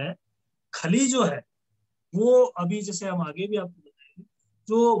क्वेश्चन है। खली जो है वो अभी जैसे हम आगे भी आपको बताएंगे,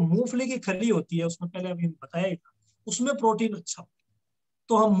 जो मूंगफली की खली होती है उसमें पहले अभी बताया ही था, उसमें प्रोटीन अच्छा होता है,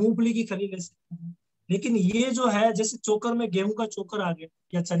 तो हम मूंगफली की खली ले सकते हैं। लेकिन ये जो है जैसे चोकर में गेहूं का चोकर आ गया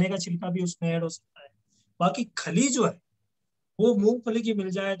या चने का छिलका भी उसमें ऐड हो सकता है। बाकी खली जो है वो मूंगफली की मिल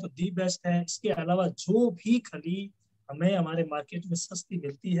जाए तो दी बेस्ट है। इसके अलावा जो भी खली हमें हमारे मार्केट में सस्ती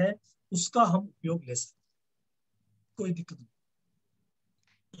मिलती है उसका हम उपयोग ले सकते हैं, कोई दिक्कत नहीं।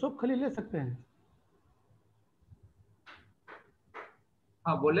 सब खली ले सकते हैं?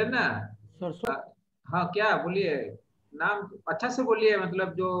 हाँ बोले ना। सरसों? हाँ क्या बोलिए, नाम अच्छा से बोलिए,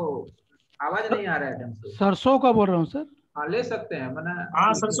 मतलब जो आवाज नहीं आ रहा है ढंग से। सरसों का बोल रहा हूँ सर। हाँ ले सकते हैं मना। हाँ ठीक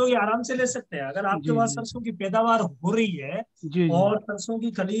है। सरसों की आराम से ले सकते हैं, अगर आपके जी पास जी सरसों की पैदावार हो रही है जी जी और सरसों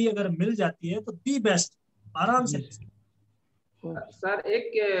की खली अगर मिल जाती है तो दी बेस्ट, आराम से जी। ले सकते ओके। सर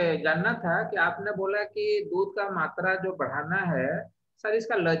एक जानना था कि आपने बोला कि दूध का मात्रा जो बढ़ाना है, सर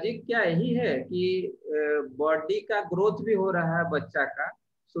इसका लॉजिक क्या यही है कि बॉडी का ग्रोथ भी हो रहा है बच्चा का?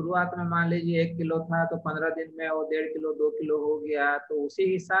 शुरुआत में मान लीजिए 1 किलो था तो 15 दिन में वो 1.5 किलो 2 किलो हो गया, तो उसी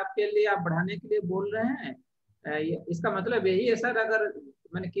हिसाब के लिए आप बढ़ाने के लिए बोल रहे हैं? इसका मतलब यही है सर, अगर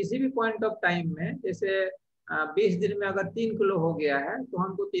मैंने किसी भी पॉइंट ऑफ टाइम में जैसे 20 दिन में अगर 3 किलो हो गया है तो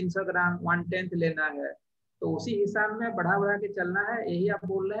हमको 300 ग्राम 1/10 लेना है, तो उसी हिसाब में बढ़ा बढ़ा के चलना है, यही आप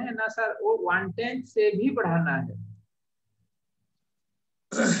बोल रहे हैं ना सर? वो 1/10 से भी बढ़ाना है?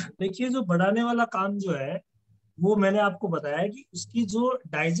 हैं। देखिए जो बढ़ाने वाला काम जो है वो मैंने आपको बताया कि उसकी जो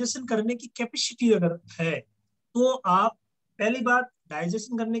डाइजेशन करने की कैपेसिटी अगर है तो आप, पहली बात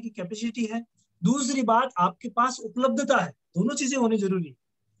डाइजेशन करने की कैपेसिटी है, दूसरी बात आपके पास उपलब्धता है, दोनों चीजें होनी जरूरी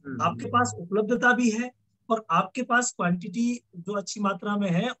है। आपके पास उपलब्धता भी है और आपके पास क्वांटिटी जो अच्छी मात्रा में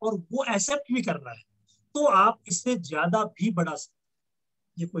है और वो एक्सेप्ट भी कर रहा है, तो आप इससे ज्यादा भी बढ़ा सकते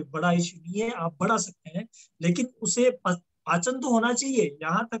हैं। ये कोई बड़ा इश्यू नहीं है, आप बढ़ा सकते हैं, लेकिन उसे पाचन तो होना चाहिए।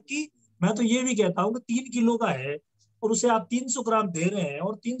 यहाँ तक कि मैं तो ये भी कहता हूँ कि 3 किलो का है और उसे आप 300 ग्राम दे रहे हैं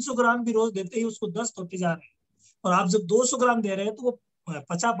और 300 ग्राम भी रोज देते ही उसको 10 होते जा रहे हैं, और आप जब 200 ग्राम दे रहे हैं तो वो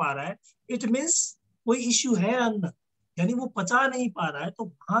पचा पा रहा है, इट मीन्स कोई इश्यू है अंदर, यानी वो पचा नहीं पा रहा है, तो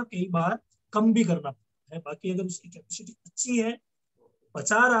वहां कई बार कम भी करना पड़ता है। बाकी अगर उसकी कैपेसिटी अच्छी है,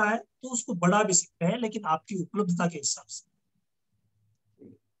 पचा रहा है, तो उसको बढ़ा भी सकते हैं, लेकिन आपकी उपलब्धता के हिसाब से।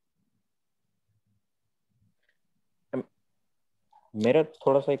 मेरा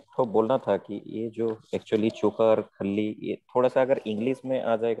थोड़ा सा एक तो बोलना था कि ये जो एक्चुअली चोकर खल्ली, ये थोड़ा सा अगर इंग्लिश में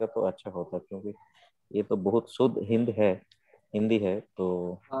आ जाएगा तो अच्छा होता, क्योंकि ये तो बहुत शुद्ध हिंदी है, तो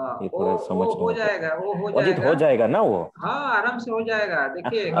हाँ ये थोड़ा वो समझना हो होता जाएगा, वो हो है। अजित जाएगा। हो जाएगा ना वो? हाँ आराम से हो जाएगा।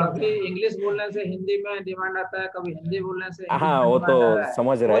 देखिए हाँ कभी इंग्लिश बोलने से हिंदी में डिमांड आता है, कभी हिंदी बोलने से इंग्लिश हाँ में वो तो डिमांड आ रहा है।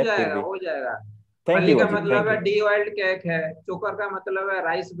 समझ रहा हो है, फिर जाएगा भी हो जाएगा। थैंक फली यू का अजित, मतलब थैंक है यू। डी ऑइल्ड केक है, चोकर का मतलब है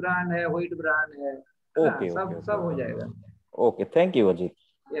राइस ब्रान है, व्हीट ब्रान है ना? ओके ओके सब ओके सब हो जाएगा। Okay, thank you Ajit.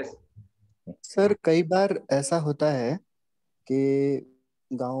 Yes. Sir कई बार ऐसा होता है कि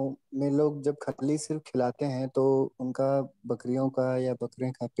गांव में लोग जब खली सिर्फ खिलाते हैं तो उनका बकरियों का या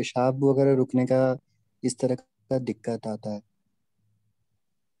बकरे का पेशाब वगैरह रुकने का इस तरह का दिक्कत आता है।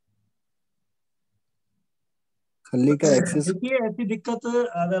 खली का एक्सेस। देखिए ऐसी दिक्कत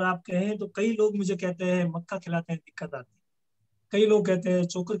अगर आप कहें तो कई लोग मुझे कहते हैं मक्का खिलाते हैं दिक्कत आती है, कई लोग कहते हैं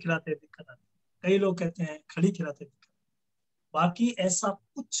चोकर खिलाते हैं दिक्कत आती है, कई लोग कहते हैं खड़ी खिलाते हैं दिक्कत। बाकी ऐसा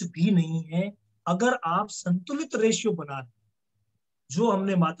कुछ भी नहीं है, अगर आप संतुलित रेशियो बना लें, जो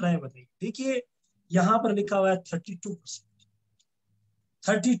हमने मात्राएं बताई, देखिए यहाँ पर लिखा हुआ है 32%,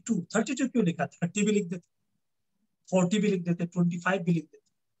 32 क्यों लिखा, 30 भी लिख देते, 40 भी लिख देते, 25 भी लिख देते।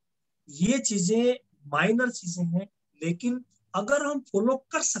 ये चीजें माइनर चीजें हैं, लेकिन अगर हम फॉलो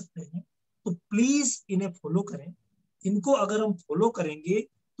कर सकते हैं तो प्लीज इन्हें फॉलो करें। इनको अगर हम फॉलो करेंगे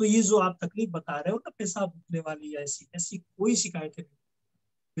तो ये जो आप तकलीफ बता रहे हो ना, पेशाब रुकने वाली या ऐसी ऐसी कोई शिकायत नहीं,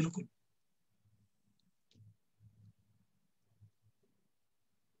 बिल्कुल।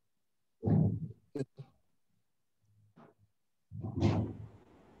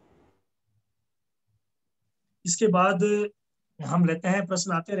 इसके बाद हम लेते हैं,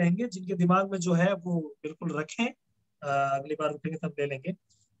 प्रश्न आते रहेंगे, जिनके दिमाग में जो है वो बिल्कुल रखें, अगली बार उठेंगे तब ले लेंगे।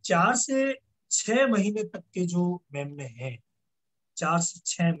 4 से 6 महीने तक के जो मेमने हैं, 4 से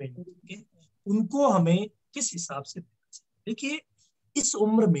 6 महीने तक के, उनको हमें किस हिसाब से देना चाहिए? देखिए, इस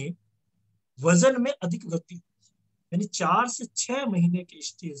उम्र में वजन में अधिक वृद्धि, यानी 4 से 6 महीने के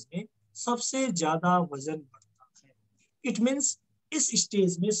स्टेज में सबसे ज्यादा वजन बढ़ता है। इट मीन्स इस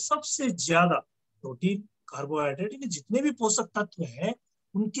स्टेज में सबसे ज्यादा प्रोटीन, कार्बोहाइड्रेट, यानी जितने भी पोषक तत्व हैं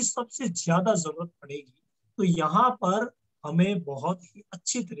उनकी सबसे ज्यादा जरूरत पड़ेगी। तो यहाँ पर हमें बहुत ही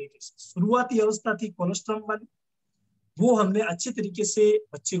अच्छी तरीके से, शुरुआती अवस्था थी कोलेस्ट्रॉल वाली, वो हमने अच्छे तरीके से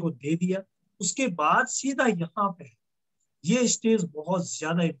बच्चे को दे दिया। उसके बाद सीधा यहाँ पे ये स्टेज बहुत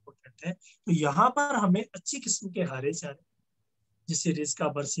ज्यादा इंपॉर्टेंट है। तो यहाँ पर हमें अच्छी किस्म के हरे चारे, जैसे रिस्का,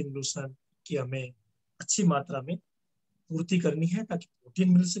 बरसिम, लूसन की हमें अच्छी मात्रा में पूर्ति करनी है, ताकि प्रोटीन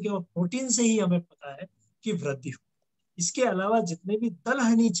मिल सके, और प्रोटीन से ही हमें पता है कि वृद्धि हो। इसके अलावा जितने भी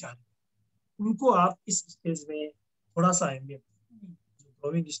दलहनी चारे, उनको आप इस स्टेज में थोड़ा सा अहमियत, जो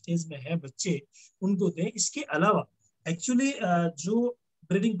ग्रोइंग स्टेज में है बच्चे, उनको दें। इसके अलावा एक्चुअली जो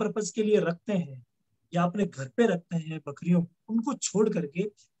ब्रीडिंग पर्पज के लिए रखते हैं या अपने घर पे रखते हैं बकरियों, उनको छोड़ करके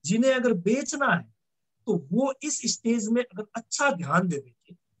जिन्हें अगर बेचना है तो वो इस स्टेज में अगर अच्छा ध्यान दे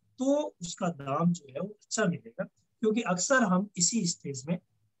देंगे तो उसका दाम जो है वो अच्छा मिलेगा, क्योंकि अक्सर हम इसी स्टेज में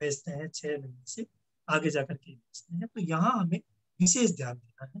बेचते हैं, 6 महीने से आगे जाकर के बेचते हैं। तो यहाँ हमें विशेष ध्यान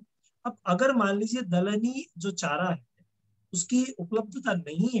देना है। अब अगर मान लीजिए दलहनी जो चारा है उसकी उपलब्धता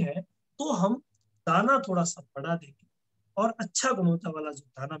नहीं है, तो हम दाना थोड़ा सा बढ़ा देंगे, और अच्छा गुणवत्ता वाला जो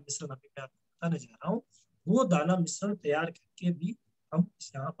दाना मिश्रण अभी मैं आपको बताने जा रहा हूँ, वो दाना मिश्रण तैयार करके भी हम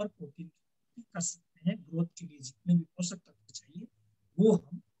यहाँ पर प्रोटीन कर सकते हैं। ग्रोथ के लिए जितने भी पोषक तत्व चाहिए वो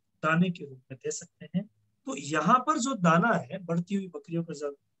हम दाने के रूप में दे सकते हैं। तो यहाँ पर जो दाना है, बढ़ती हुई बकरियों का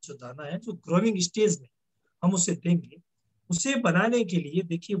जो दाना है, जो ग्रोइंग स्टेज में हम उसे देंगे, उसे बनाने के लिए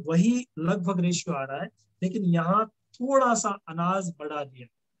देखिए वही लगभग रेशियो आ रहा है, लेकिन यहाँ थोड़ा सा अनाज बढ़ा दिया,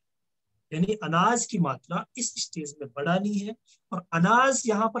 यानी अनाज की मात्रा इस स्टेज में बढ़ानी है। और अनाज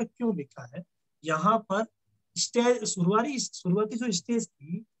यहाँ पर क्यों लिखा है, यहाँ पर स्टेज शुरुआती जो स्टेज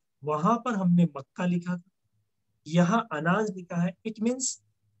थी वहां पर हमने मक्का लिखा था, यहाँ अनाज लिखा है। इट मीन्स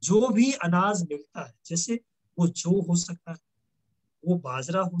जो भी अनाज मिलता है, जैसे वो जौ हो सकता है, वो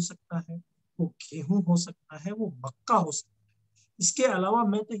बाजरा हो सकता है, वो गेहूं हो सकता है, वो मक्का हो सकता है। इसके अलावा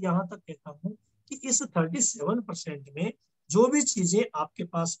मैं तो यहाँ तक कहता हूँ कि इस 37% में जो भी चीजें आपके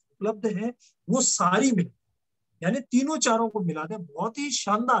पास उपलब्ध है वो सारी मिले, यानी तीनों चारों को मिला दें, बहुत ही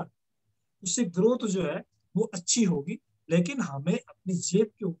शानदार, उससे ग्रोथ जो है वो अच्छी होगी। लेकिन हमें अपनी जेब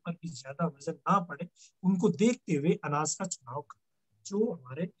के ऊपर भी ज्यादा वजन ना पड़े, उनको देखते हुए अनाज का चुनाव करें जो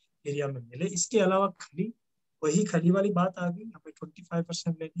हमारे एरिया में मिले। इसके अलावा खली, वही खली वाली बात आ गई, हमें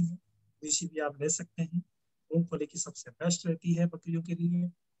 25% लेनी है, देसी भी आप ले सकते हैं। मूंगफली की सबसे बेस्ट रहती है बकरियों के लिए।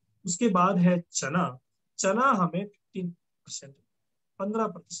 उसके बाद है चना, चना हमें 15%,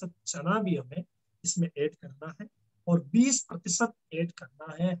 15% चना भी हमें इसमें ऐड करना है, और 20% ऐड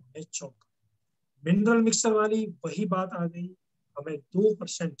करना है हमें चौका। मिनरल मिक्सर वाली वही बात आ गई, हमें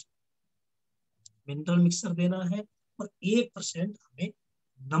 2% मिनरल मिक्सर देना है, और 1% हमें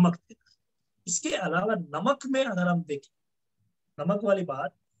नमक देना है। इसके अलावा नमक में अगर हम देखें, नमक वाली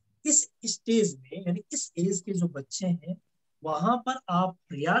बात इस स्टेज में, यानी इस एज के जो बच्चे हैं, वहां पर आप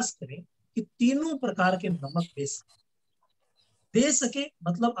प्रयास करें कि तीनों प्रकार के नमक दे सके,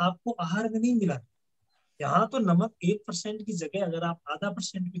 मतलब आपको आहार में नहीं मिला। यहाँ तो नमक 1% की जगह अगर आप ½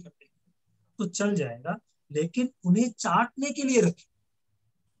 % भी कर देंगे तो चल जाएगा, लेकिन उन्हें चाटने के लिए रखें।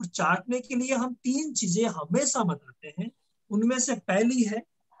 और चाटने के लिए हम 3 चीजें हमेशा बताते हैं, उनमें से पहली है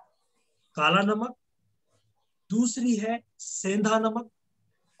काला नमक, दूसरी है सेंधा नमक,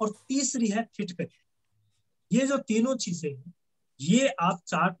 और तीसरी है फिटकरी। ये जो तीनों चीजें हैं, ये आप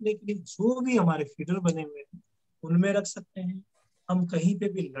चाटने के लिए जो भी हमारे फीडर बने हुए हैं उनमें रख सकते हैं, हम कहीं पे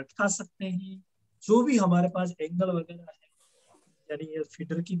भी लटका सकते हैं, जो भी हमारे पास एंगल वगैरह है, यानी ये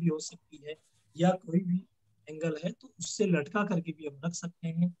फीडर की भी हो सकती है या कोई भी एंगल है तो उससे लटका करके भी हम रख सकते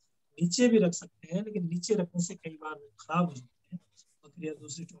हैं। नीचे भी रख सकते हैं, लेकिन नीचे रखने से कई बार खराब हो जाते हैं, बकरियां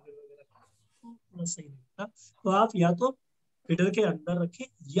दूसरी टोकरी वगैरह तो थोड़ा सही नहीं होता। तो आप या तो फीडर के अंदर रखें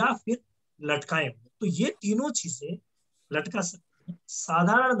या फिर लटकाएं। तो ये तीनों चीजें लटका सकते हैं।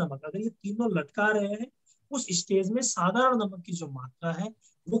 साधारण नमक, अगर ये तीनों लटका रहे हैं उस स्टेज में साधारण नमक की जो मात्रा है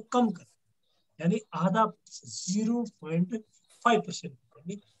वो कम कर, यानी आधा, 0.5%।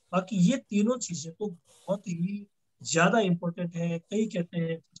 बाकी ये तीनों चीजें तो बहुत ही ज्यादा इंपॉर्टेंट है। कई कहते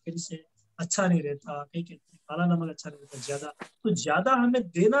हैं फिटकरी से अच्छा नहीं रहता, कई कहते हैं काला नमक अच्छा नहीं रहता। ज्यादा तो ज्यादा हमें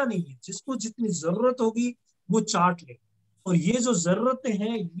देना नहीं है, जिसको जितनी जरूरत होगी वो चाट ले। और ये जो जरूरतें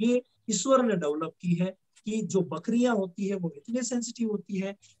हैं ये ईश्वर ने डेवलप की है कि जो बकरियां होती है वो इतने सेंसिटिव होती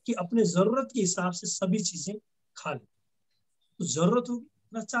है कि अपने जरूरत के हिसाब से सभी चीजें खा ले। तो जरूरत होगी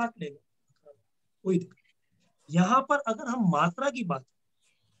ना चाट लेगा, कोई दिक्कत। यहाँ पर अगर हम मात्रा की बात करें,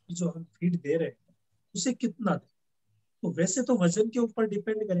 जो हम फीड दे रहे हैं उसे कितना दें, तो वैसे तो वजन के ऊपर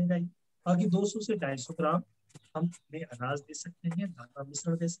डिपेंड करेगा ही। बाकी 200 से 250 ग्राम हम उन्हें अनाज दे सकते हैं, दाना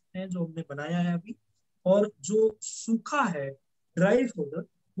मिश्रण दे सकते हैं जो हमने बनाया है अभी। और जो सूखा है ड्राई फॉडर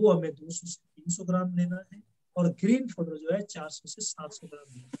वो हमें 200 से 300 ग्राम लेना है। और ग्रीन फॉडर जो है 400 से 700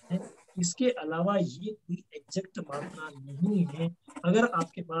 ग्राम लेना है। इसके अलावा ये कोई एग्जैक्ट मात्रा नहीं है। अगर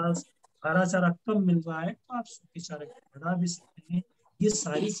आपके पास हरा चारा कम मिल रहा है तो आप सूखे चारे को बढ़ा भी सकते हैं। ये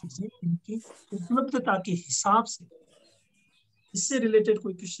सारी चीजें इनकी उपलब्धता के हिसाब से। इससे रिलेटेड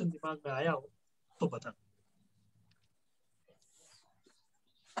कोई क्वेश्चन दिमाग में आया हो तो बता।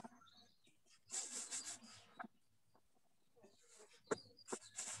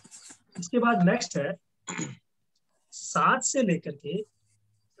 इसके बाद नेक्स्ट है 7 से लेकर के।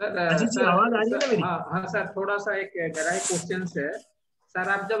 अजीत जी आवाज आ रही है ना मेरी? हाँ सर, थोड़ा सा एक मेरा एक क्वेश्चन है सर।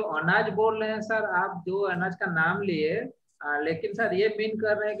 आप जब अनाज बोल रहे हैं सर, आप जो अनाज का नाम लिए, लेकिन सर ये मीन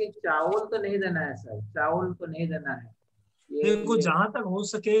कर रहे हैं कि चावल तो नहीं देना है सर, चावल तो नहीं देना है। देखो जहां तक हो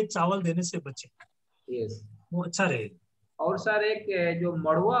सके चावल देने से बचे, यस, वो अच्छा रहेगा। और सर एक जो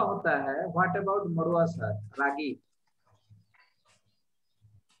मड़ुआ होता है, व्हाट अबाउट मड़ुआ सर, रागी?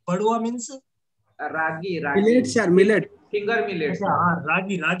 मड़ुआ मीन्स रागी, रागी millet sir, millet, finger millet. हाँ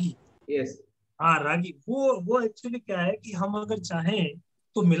रागी, रागी, यस। हाँ रागी। वो एक्चुअली क्या है कि हम अगर चाहें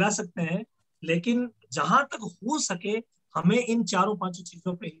तो मिला सकते हैं, लेकिन जहां तक हो सके हमें इन 4-5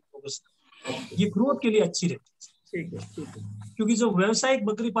 चीजों पे ही फोकस करना है। ये ग्रोथ के लिए अच्छी रहती है। ठीक है, ठीक है। क्योंकि जो व्यावसायिक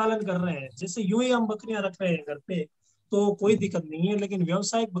बकरी पालन कर रहे हैं, जैसे यूं ही हम बकरियां रख रहे हैं घर पे तो कोई दिक्कत नहीं है, लेकिन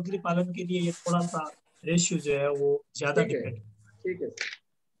व्यावसायिक बकरी पालन के लिए ये थोड़ा सा रेशियो जो है वो ज्यादा डिपेंड। ठीक है।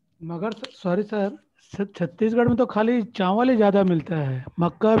 मगर सॉरी सर, छत्तीसगढ़ में तो खाली चावल ही ज्यादा मिलता है,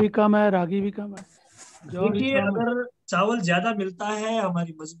 मक्का भी कम है, रागी भी कम है, जौ भी देखिए कम है। अगर चावल ज्यादा मिलता है,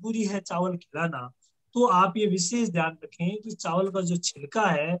 हमारी मजबूरी है चावल खिलाना, तो आप ये विशेष ध्यान रखें कि चावल का जो छिलका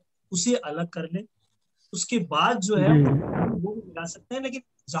है उसे अलग कर लें। उसके बाद जो है वो भी मिला सकते हैं, लेकिन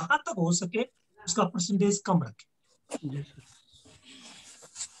जहां तक हो सके उसका परसेंटेज कम रखें। जी सर।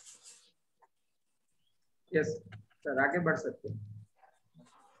 यस सर, आगे बढ़ सकते हैं।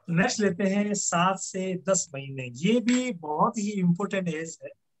 नेक्स्ट लेते हैं 7 से 10 महीने। ये भी बहुत ही इम्पोर्टेंट एज है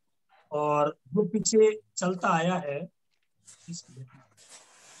और जो पीछे चलता आया है,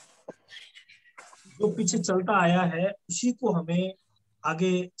 जो पीछे चलता आया है उसी को हमें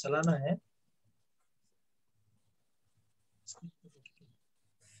आगे चलाना है।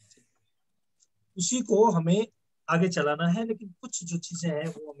 उसी को हमें आगे चलाना है, लेकिन कुछ जो चीजें हैं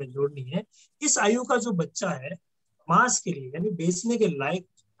वो हमें जोड़नी है। इस आयु का जो बच्चा है मांस के लिए यानी बेचने के लायक,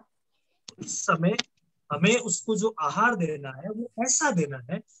 इस समय हमें उसको जो आहार देना है वो ऐसा देना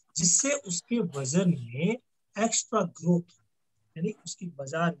है जिससे उसके वजन में एक्स्ट्रा ग्रोथ, यानी उसकी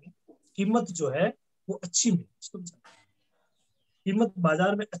बाजार में कीमत जो है वो अच्छी मिले। उसको कीमत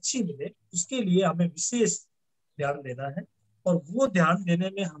बाजार में अच्छी मिले उसके लिए हमें विशेष ध्यान देना है। और वो ध्यान देने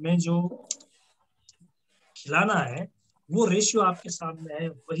में हमें जो खिलाना है वो रेशियो आपके सामने है।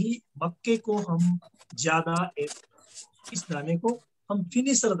 वही मक्के को हम ज्यादा, इस दाने को हम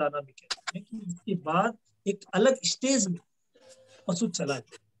फिनिशर दाना भी कहते हैं, कि इसके बाद एक अलग स्टेज में पशु चला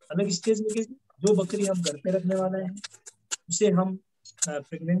जाए। अलग स्टेज में कैसे? जो बकरी हम घर पे रखने वाले हैं उसे हम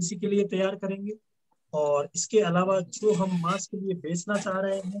प्रेगनेंसी के लिए तैयार करेंगे, और इसके अलावा जो हम मांस के लिए बेचना चाह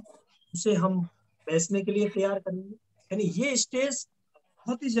रहे हैं उसे हम बेचने के लिए तैयार करेंगे। यानी ये स्टेज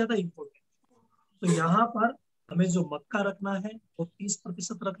बहुत ही ज्यादा इम्पोर्टेंट है। तो यहाँ पर हमें जो मक्का रखना है वो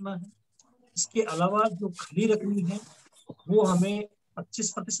 30% रखना है। इसके अलावा जो खली रखनी है वो हमें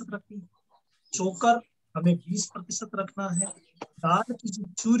 25% रखनी है। चोकर हमें 20% रखना है। दाल की जो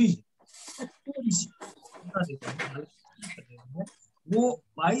चूरी है थोड़ी सी वो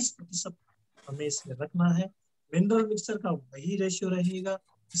 22% हमें इसमें रखना है। मिनरल मिक्सचर का वही रेशियो रहेगा।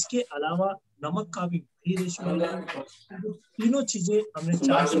 इसके अलावा नमक का भी वही रेशियो रहेगा। तो तीनों चीजें हमने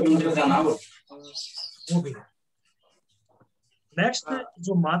 4 वो भी। नेक्स्ट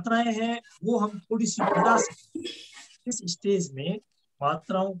जो मात्राएं हैं वो हम थोड़ी सी बढ़ा सकते हैं। इस स्टेज में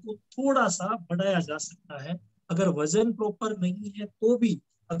मात्राओं को थोड़ा सा बढ़ाया जा सकता है। अगर वजन प्रॉपर नहीं है तो भी,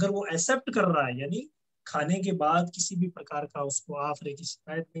 अगर वो एक्सेप्ट कर रहा है, यानी खाने के बाद किसी भी प्रकार का उसको आफरे की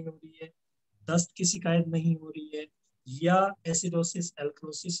शिकायत नहीं हो रही है, दस्त की शिकायत नहीं हो रही है, या एसिडोसिस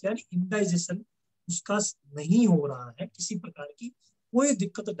एल्कलोसिस यानी इंडाइजेशन उसका नहीं हो रहा है, किसी प्रकार की कोई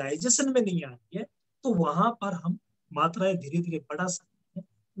दिक्कत डाइजेशन में नहीं आ रही है, तो वहां पर हम मात्राएं धीरे धीरे बढ़ा सकते हैं।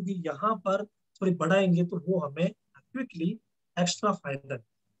 क्योंकि यहाँ पर थोड़ी बढ़ाएंगे तो वो हमें क्विकली एक्स्ट्रा फायदा।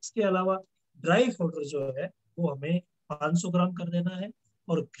 इसके अलावा ड्राई फॉडर जो है वो हमें 500 ग्राम कर देना है,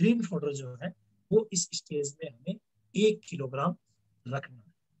 और ग्रीन फॉडर जो है वो इस स्टेज में हमें 1 किलोग्राम रखना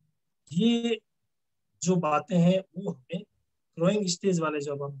है। ये जो बातें हैं वो हमें ग्रोइंग स्टेज वाले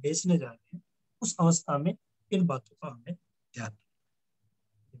जब हम बेचने जा रहे हैं उस अवस्था में इन बातों का हमें ध्यान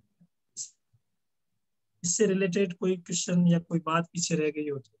रखना है। इससे रिलेटेड कोई क्वेश्चन या कोई बात पीछे रह गई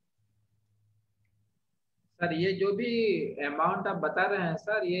हो तो? सर ये जो भी अमाउंट आप बता रहे हैं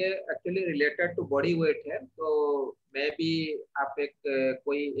सर, ये actually related to body weight है, तो मैं भी आप एक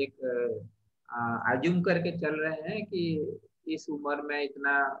कोई एक आज्यूम करके चल रहे हैं कि इस उम्र में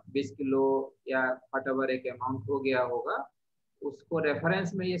इतना 20 किलो या वट एक अमाउंट हो गया होगा, उसको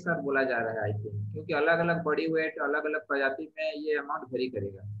रेफरेंस में ये सर बोला जा रहा है आई थिंक, क्योंकि अलग अलग बॉडी वेट अलग अलग प्रजाति में ये अमाउंट वेरी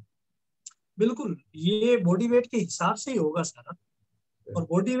करेगा। बिल्कुल, ये बॉडी वेट के हिसाब से ही होगा सारा। और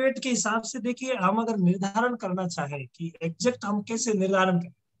बॉडी वेट के हिसाब से देखिए, हम अगर निर्धारण करना चाहें कि एग्जैक्ट हम कैसे निर्धारण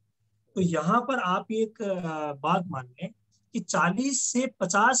करें, तो यहाँ पर आप एक बात मान लें कि 40 से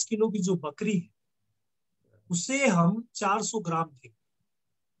 50 किलो की जो बकरी है उसे हम 400 ग्राम दें,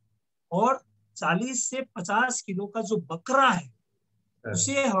 और 40 से 50 किलो का जो बकरा है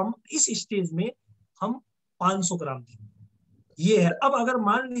उसे हम इस स्टेज में हम 500 ग्राम दें। ये है। अब अगर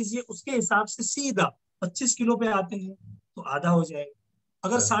मान लीजिए उसके हिसाब से सीधा 25 किलो पे आते हैं तो आधा हो जाएगा,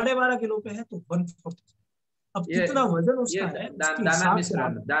 अगर 12.5 किलो पे है तो 1/4। अब कितना वजन उसका है उसके हिसाब से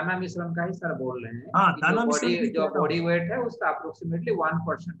दाना मिश्रण का ही सर बोल रहे हैं। हाँ, दाना मिश्रण जो बॉडी वेट है उसका अप्रोक्सीमेटली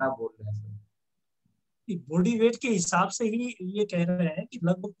 1% आप बोल रहे हैं सर। बॉडी वेट के हिसाब से ही ये कह रहे हैं कि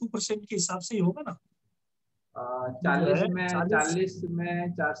लगभग 2% के हिसाब से ही होगा ना। 40 में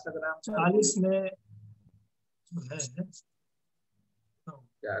 400 ग्राम, 40 में जो है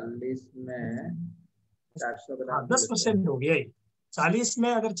 40 में 400 ग्राम 10% हो गया ये। 40 में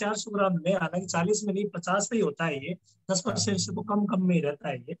अगर 400 ग्राम में, हालांकि 40 में नहीं 50 पे ही होता है ये, 10% से तो कम कम में ही रहता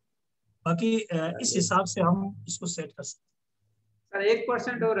है ये। बाकी इस हिसाब से हम इसको सेट कर सकते हैं। सर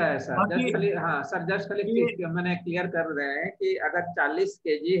 1% हो रहा है सर, जस्ट खाली, हाँ सर जस्ट खाली मैंने क्लियर कर रहे हैं कि अगर 40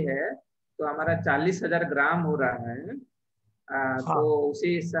 केजी है तो हमारा 40,000 ग्राम हो रहा है। तो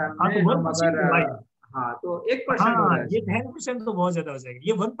उसी हिसाब में हम अगर तो 1% हो रहा है। ये 10% तो बहुत ज्यादा हो जाएगा,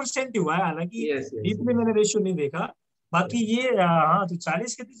 ये 1% ही हुआ है, हालांकि डीपली मैंने रेशियो नहीं देखा। बाकी ये तो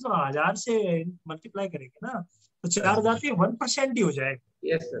 40 के 1000 से मल्टीप्लाई करेंगे ना तो 4000 से 1% ही हो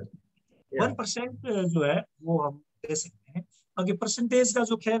जाएगा। यस सर, 1% जो है वो हम दे सकते हैं। बाकी परसेंटेज का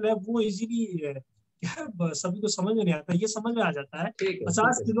जो ख्याल है वो इजीली सभी को समझ में नहीं आता, ये समझ में आ जाता है।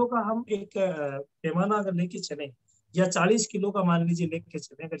 50 किलो का हम एक पैमाना अगर लेके चले, या 40 किलो का मान लीजिए लेके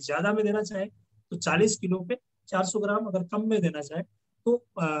चले, अगर ज्यादा में देना चाहे तो 40 किलो पे 400 ग्राम, अगर कम में देना चाहे तो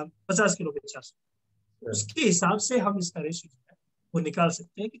 50 किलो पे 400। उसके हिसाब से हम इसका रेशियो जो है वो निकाल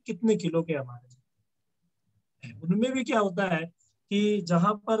सकते हैं कि कितने किलो के हमारे। उनमें भी क्या होता है कि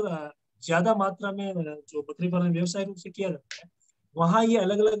जहां पर ज्यादा मात्रा में जो बकरी पालन व्यवसाय रूप से किया जाता है वहां ये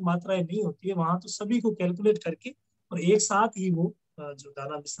अलग अलग मात्राएं नहीं होती है, वहां तो सभी को कैलकुलेट करके और एक साथ ही वो जो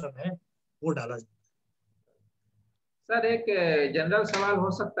दाना मिश्रण है वो डाला जाता है। सर एक जनरल सवाल हो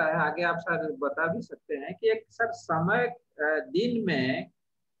सकता है, आगे आप सर बता भी सकते हैं कि एक सर समय दिन में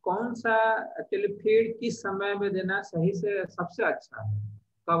कौन सा एक्चुअली फीड किस समय में देना सही से सबसे अच्छा है,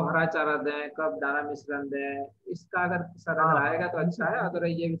 कब हरा चारा दें, कब दाना मिश्रण दें, इसका अगर सर अगर आएगा तो अच्छा है। अगर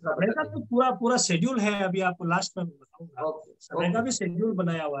ये भी समय का तो पूरा शेड्यूल है, अभी आपको लास्ट में बताऊंगा। समय का भी शेड्यूल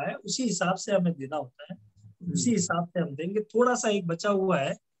बनाया हुआ है, उसी हिसाब से हमें देना होता है, उसी हिसाब से हम देंगे। थोड़ा सा एक बचा हुआ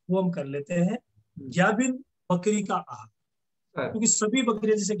है वो हम कर लेते हैं, ग्याबिन बकरी का आहार। क्योंकि सभी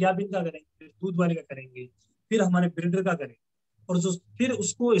बकरियां जैसे ग्याबिन का करेंगे, दूध वाले का करेंगे, फिर हमारे ब्रीडर का करेंगे, और जो फिर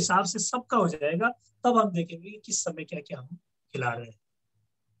उसको हिसाब से सबका हो जाएगा, तब हम देखेंगे कि किस समय क्या क्या हम खिला रहे हैं।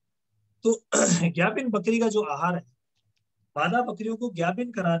 तो ग्याबिन बकरी का जो आहार है, मादा बकरियों को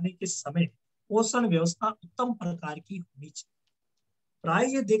ग्याबिन कराने के समय पोषण व्यवस्था उत्तम प्रकार की होनी चाहिए।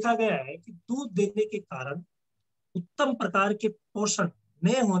 प्राय ये देखा गया है कि दूध देने के कारण, उत्तम प्रकार के पोषण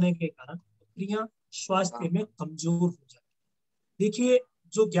न होने के कारण बकरियां स्वास्थ्य में कमजोर हो जाती है। देखिए,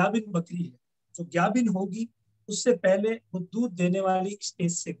 जो ग्याबिन बकरी है, जो ग्याबिन होगी उससे पहले वो दूध देने वाली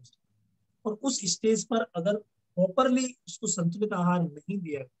स्टेज से गुजरे, और उस स्टेज पर अगर प्रॉपरली उसको संतुलित आहार नहीं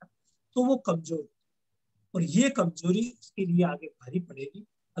दिया गया तो वो कमजोर। और ये कमजोरी उसके लिए आगे भारी पड़ेगी।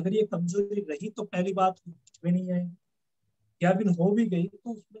 अगर ये कमजोरी रही तो पहली बात वो पेट में नहीं आएगी, या फिर हो भी गई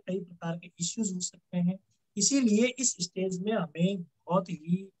तो उसमें कई प्रकार के इश्यूज हो सकते हैं। इसीलिए इस स्टेज में हमें बहुत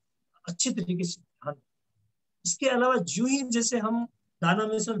ही अच्छी तरीके से ध्यान। इसके अलावा जो ही जैसे हम दाना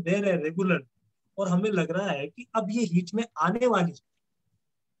मिश्रण दे रहे हैं रेगुलर, और हमें लग रहा है कि अब ये हीट में आने वाली,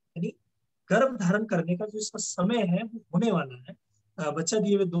 यानी गर्भ धारण करने का जो इसका समय है वो होने वाला है, बच्चा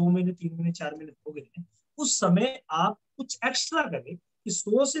दिए हुए 2 महीने 3 महीने 4 महीने हो गए हैं, उस समय आप कुछ एक्स्ट्रा करें कि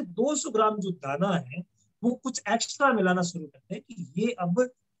 100 से 200 ग्राम जो दाना है वो कुछ एक्स्ट्रा मिलाना शुरू करते हैं कि ये अब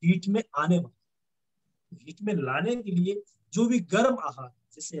हीट में आने वाला। हीट में लाने के लिए जो भी गर्म आहार,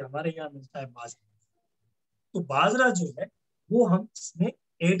 जैसे हमारे यहाँ मिलता है बाजरा, तो बाजरा जो है वो हम इसमें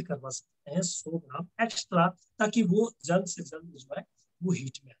ऐड करवा सकते हैं 100 ग्राम एक्स्ट्रा, ताकि वो जल्द से जल्द जो है वो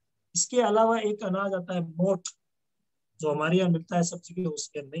हीट में आए। इसके अलावा एक अनाज आता है मोठ, जो हमारे यहाँ मिलता है, सब जगह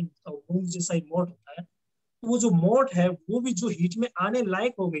उसके अंदर नहीं मिलता, मूंग जैसा ही मोठ होता है। तो वो जो मोठ है वो भी जो हीट में आने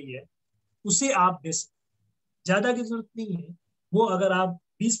लायक हो गई है, उसे आप दे सकते, ज्यादा की जरूरत नहीं है। वो अगर आप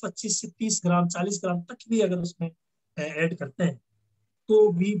 20-25 से 30 ग्राम 40 ग्राम तक भी अगर उसमें ऐड करते हैं तो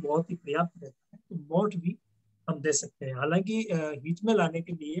भी बहुत ही पर्याप्त रहता है। तो मोठ भी हम दे सकते हैं। हालांकि हीट में लाने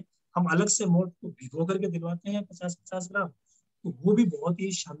के लिए हम अलग से मोठ को भिगो करके दिलवाते हैं 50-50 ग्राम, तो वो भी बहुत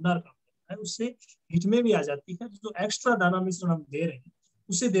ही शानदार काम करता है, उससे हीट में भी आ जाती है। जो एक्स्ट्रा दाना मिश्रण हम दे रहे हैं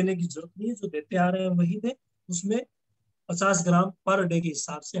उसे देने की जरूरत नहीं है, जो देते आ रहे हैं वही दे। उसमें 50 ग्राम पर डे के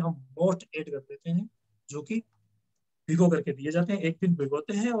हिसाब से हम मोठ ऐड कर देते हैं, जो कि भिगो करके दिए जाते हैं। एक दिन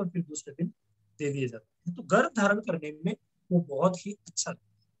भिगोते हैं और फिर दूसरे दिन दे दिए जाते हैं, तो गर्भ धारण करने में वो बहुत ही अच्छा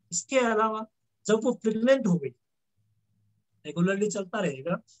लगता है। इसके अलावा जब वो प्रेग्नेंट हो गई, रेगुलरली चलता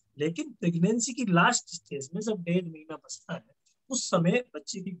रहेगा, लेकिन प्रेगनेंसी की लास्ट स्टेज में जब 1.5 महीना बचता है, उस समय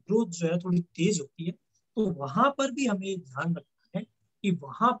बच्चे की ग्रोथ जो है थोड़ी तेज होती है, तो वहां पर भी हमें ध्यान रखना है कि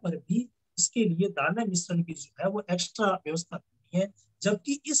वहां पर भी इसके लिए दाना मिश्रण की जो है वो एक्स्ट्रा व्यवस्था करनी है।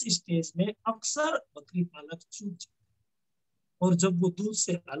 जबकि इस स्टेज में अक्सर बकरी पालक चूक जाते हैं, और जब वो दूध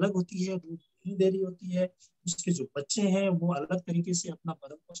से अलग होती है, दूध नहीं दे रही होती है, उसके जो बच्चे हैं वो अलग तरीके से अपना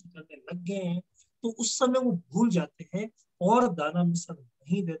भरण पोषण करने लग गए हैं, तो उस समय वो भूल जाते हैं और दाना मिश्रण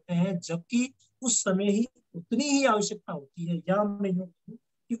नहीं देते हैं। जबकि उस समय ही उतनी ही आवश्यकता होती है, या मैं यूं कहूं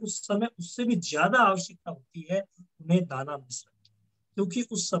कि उस समय उससे भी ज्यादा आवश्यकता होती है उन्हें दाना मिश्रण की, क्योंकि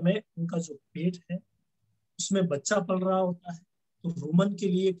उस समय उनका जो पेट है उसमें बच्चा पल रहा होता है, तो रोमन के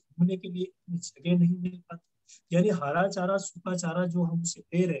लिए घूमने के लिए इतनी जगह नहीं मिल पाती। यानी हरा चारा सूखा चारा जो हम उसे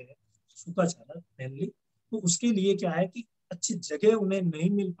दे रहे हैं, सूखा चारा मेनली, तो उसके लिए क्या है कि अच्छी जगह उन्हें नहीं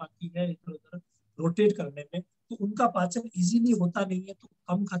मिल पाती है इधर उधर रोटेट करने में, तो उनका पाचन इजीली होता नहीं है, तो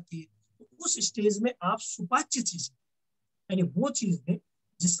कम खाती है। तो उस स्टेज में आप सुपाच्य चीज, यानी वो चीज दें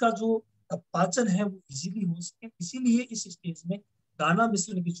जिसका जो पाचन है वो इजीली हो सके। इसीलिए इस स्टेज में दाना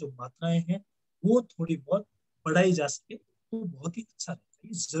मिश्रण की जो मात्राएं हैं वो थोड़ी बहुत बढ़ाई जा सके तो बहुत ही अच्छा रहता है,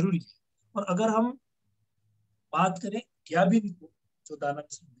 ये जरूरी है। और अगर हम बात करें ग्याबिन को, जो दाना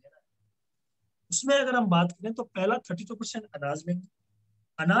मिश्रण देना है, उसमें अगर हम बात करें तो पहला 32% अनाज लेंगे।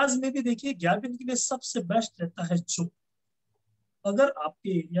 अनाज में भी देखिए ग्याबिन के लिए सबसे बेस्ट रहता है जौ। अगर आपके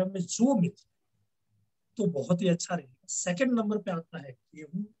एरिया में जौ मिल जाए तो बहुत ही अच्छा रहेगा। सेकंड नंबर पे आता है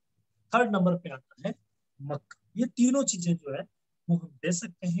गेहूं, थर्ड नंबर पे आता है मक्का। ये तीनों चीजें जो है वो हम दे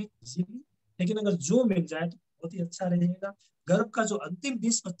सकते हैं इजीली, लेकिन अगर जौ मिल जाए तो बहुत ही अच्छा रहेगा। गर्भ का जो अंतिम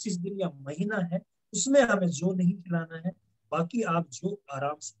 20-25 दिन या महीना है उसमें हमें जौ नहीं खिलाना है, बाकी आप जौ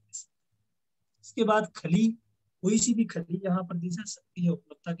आराम से दे सकते हैं। इसके बाद खली, कोई सी भी खली यहाँ पर दी जा सकती है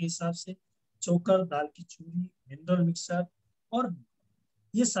उपलब्धता के हिसाब से। चोकर, दाल की चूरी, मिनरल मिक्सर, और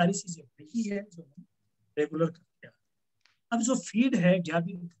ये सारी चीजें वही है जो हम रेगुलर करते हैं। अब जो फीड है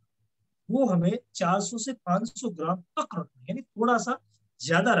ग्याबिन, वो हमें 400 से 500 ग्राम तक रखना है, यानी थोड़ा सा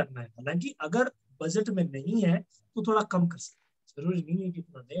ज्यादा रखना है। हालांकि अगर बजट में नहीं है तो थोड़ा कम कर सकते हैं, जरूरी नहीं है कि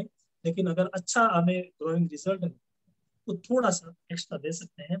इतना दें, लेकिन अगर अच्छा हमें ग्रोइंग रिजल्ट है तो थोड़ा सा एक्स्ट्रा दे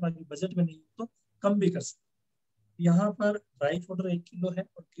सकते हैं। बाकी बजट में नहीं तो कम भी कर सकते हैं। यहाँ पर ड्राई पाउडर 1 किलो है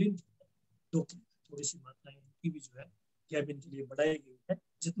और ग्रीन पाउडर 2 किलो, थोड़ी सी मात्रा इनकी भी जो है ग्याबिन के लिए बढ़ाई गई है,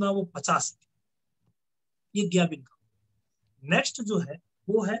 जितना वो 50 है, ये ग्याबिन का। नेक्स्ट जो है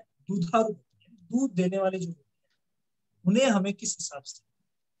वो है दुधारू, दूध देने वाले जो होते हैं उन्हें हमें किस हिसाब से,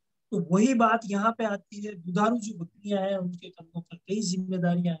 तो वही बात यहाँ पे आती है। दुधारू जो बकरियां हैं उनके कंधों पर कई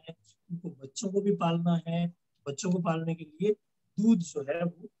जिम्मेदारियां हैं, उनको बच्चों को भी पालना है, बच्चों को पालने के लिए दूध जो है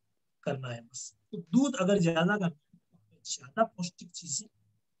वो करना है बस। तो दूध अगर ज्यादा करना है तो ज्यादा पौष्टिक चीजें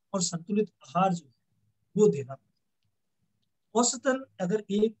और संतुलित आहार जो है वो देना पड़ेगा। औसतन अगर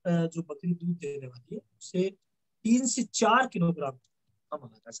एक जो बकरी दूध देने वाली है उसे 3 से 4 किलोग्राम हम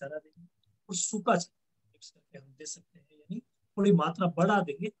हरा चारा देंगे और सूखा चारा मिक्स करके हम दे सकते हैं, यानी थोड़ी मात्रा बढ़ा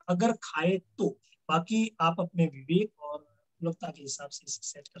देंगे अगर खाए तो। बाकी आप अपने विवेक और उपलब्धता के हिसाब से इसे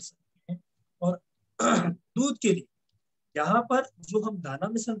सेट कर सकते हैं। और दूध के लिए यहाँ पर जो हम दाना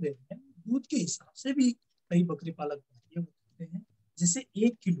मिश्रण दे रहे हैं, दूध के हिसाब से भी कई बकरी पालक भाइयों होते हैं। जैसे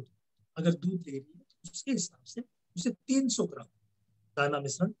 1 किलो अगर दूध ले रही है तो उसके हिसाब से उसे 300 ग्राम दाना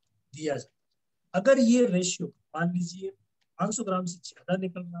मिश्रण दिया जाए। अगर ये रेशियो मान लीजिए 500 ग्राम से ज्यादा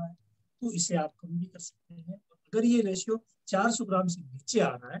निकल रहा है तो इसे आप कम भी कर सकते हैं। और अगर ये रेशियो 400 ग्राम से नीचे आ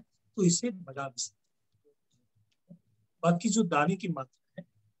रहा है तो इसे बढ़ा भी सकते हैं। बाकी जो दाने की मात्रा है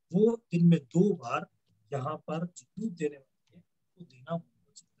वो दिन में 2 बार यहाँ पर जो दूध देने वाले हैं वो देना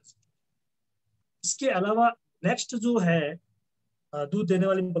बहुत ज्यादा जरूरी है। इसके अलावा नेक्स्ट जो है दूध देने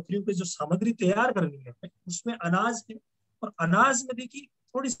वाली बकरियों की जो सामग्री तैयार करनी है उसमें अनाज है। और अनाज में देखिए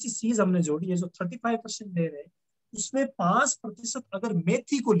थोड़ी सी चीज हमने जोड़ी है, जो 35% दे रहे हैं उसमें 5% अगर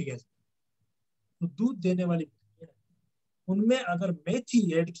मेथी को लिया जाए तो दूध देने वाली बकरियां उनमें अगर मेथी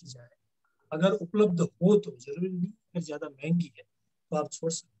ऐड की जाए, अगर उपलब्ध हो तो, जरूरी नहीं अगर ज्यादा महंगी है तो आप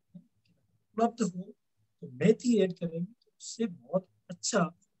छोड़ सकते हैं, उपलब्ध हो तो मेथी ऐड करेंगे तो उससे बहुत अच्छा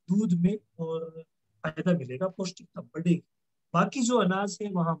दूध में और फायदा मिलेगा, पौष्टिकता बढ़ेगी। बाकी जो अनाज है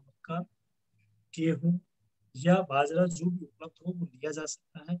वहाँ मक्का, गेहूं या बाजरा जो भी उपलब्ध हो वो लिया जा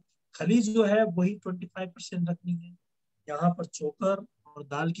सकता है। खलीज जो है वही 25% रखनी है। यहाँ पर चोकर और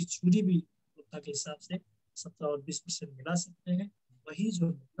दाल की चूरी भी उपलब्धता के हिसाब से 17 और 20% मिला सकते हैं। वही जो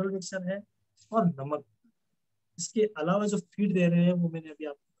मिनरल मिक्सर है और नमक। इसके अलावा जो फीड दे रहे हैं वो मैंने अभी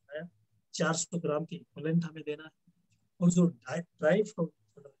आपको बताया 400 ग्राम के इक्विवेलेंट हमें देना है। और जो ड्राई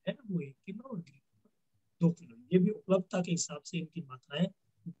फॉडर है वो 1 किलो और 2 किलो, ये भी उपलब्धता के हिसाब से इनकी मात्राएं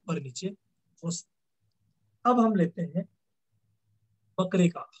ऊपर नीचे हो सकती। अब हम लेते हैं बकरे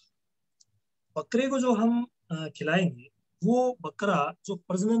का। बकरे को जो हम खिलाएंगे वो बकरा जो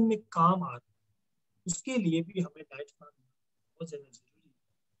प्रजनन में काम आ रहा है उसके लिए भी हमें डाइट प्लान बहुत ज्यादा जरूरी है।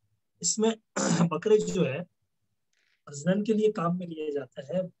 इसमें बकरे जो है प्रजनन के लिए काम में लिया जाता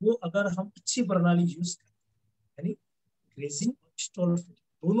है, वो अगर हम अच्छी प्रणाली यूज करें यानी ग्रेजिंग और स्टॉल फीडिंग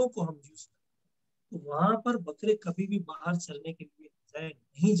दोनों को हम यूज करें तो वहां पर बकरे कभी भी बाहर चरने के लिए जाए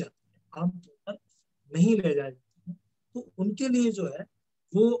नहीं जाते हैं, आमतौर पर नहीं ले जाए जाते हैं। तो उनके लिए जो है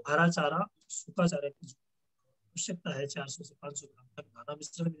वो हरा चारा, सूखा चारा की जो आवश्यकता है 400 से 500 ग्राम तक दाना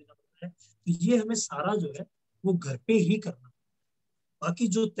मिश्रण में देना पड़ता है। तो ये हमें सारा जो है वो घर पे ही करना। बाकी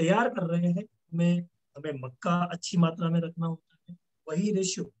जो तैयार कर रहे हैं हमें हमें मक्का अच्छी मात्रा में रखना होता है। वही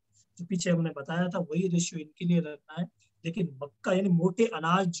रेशियो जो पीछे हमने बताया था वही रेशियो इनके लिए रखना है। लेकिन मक्का यानी मोटे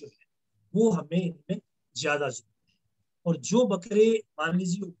अनाज जो है वो हमें इनमें ज्यादा जरूरत है। और जो बकरे मान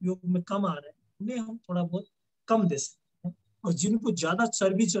लीजिए उपयोग में कम आ रहे हैं उन्हें हम थोड़ा बहुत कम दे सकते हैं। और जिनको ज्यादा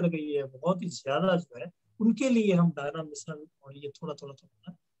चर्बी चढ़ गई है, बहुत ही ज्यादा जो है, उनके लिए हम दाना मिश्रण और ये थोड़ा थोड़ा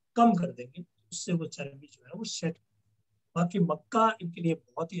थोड़ा कम कर देंगे, उससे वो चर्बी जो है वो सेट। बाकी मक्का इनके लिए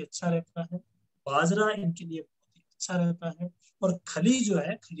बहुत ही अच्छा रहता है, बाजरा इनके लिए बहुत ही अच्छा रहता है। और खली जो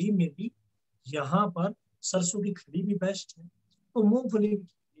है, खली में भी यहाँ पर सरसों की खली भी बेस्ट है और मूंगफली की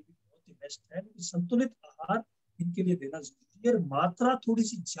खली भी बहुत ही बेस्ट है। संतुलित आहार इनके लिए देना जरूरी है और मात्रा थोड़ी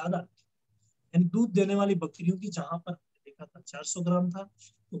सी ज्यादा यानी दूध देने वाली बकरियों की जहां पर हमने देखा था 400 ग्राम था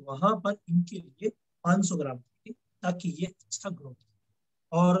तो वहां पर इनके लिए 500 ग्राम ताकि ये अच्छा ग्रोथ।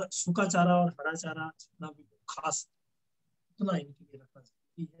 और सूखा चारा और हरा चारा जितना भी खा सकते उतना इनके लिए रखना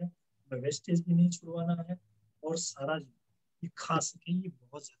जरूरी है। हमें वेस्टेज भी नहीं छुड़वाना है और सारा जो ये खा सके ये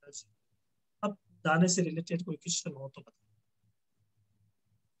बहुत ज्यादा जरूरी है। अब दाने से रिलेटेड कोई क्वेश्चन हो तो बताइए।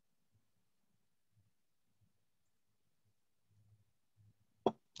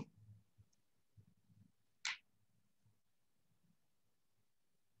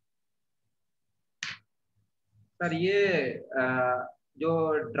 सर ये जो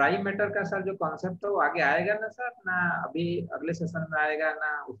ड्राई मैटर का सर जो कॉन्सेप्ट है वो आगे आएगा ना सर, ना अभी अगले सेशन में आएगा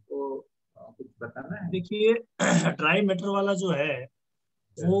ना, उसको कुछ बताना है? देखिए ड्राई मैटर वाला जो है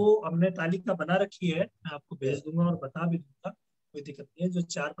वो हमने तालिका बना रखी है, मैं आपको भेज दूंगा और बता भी दूंगा, कोई दिक्कत नहीं है। जो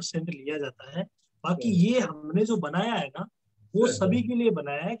 4% लिया जाता है, बाकी ये हमने जो बनाया है ना वो सभी के लिए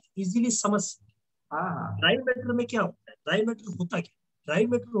बनाया है कि इजीली समझ सके। हाँ। ड्राई मैटर में क्या होता है, ड्राई मैटर होता क्या, ड्राई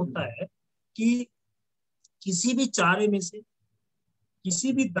मैटर होता है कि किसी भी चारे में से,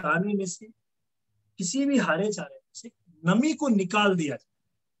 किसी भी दाने में से, किसी भी हरे चारे में से नमी को निकाल दिया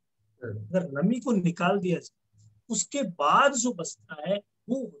जाए। अगर नमी को निकाल दिया जाए उसके बाद जो बचता है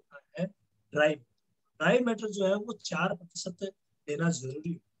वो होता है ड्राई। ड्राई मैटर जो है वो 4% देना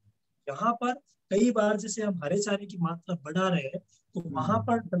जरूरी है। यहाँ पर कई बार जैसे हम हरे चारे की मात्रा बढ़ा रहे हैं तो वहां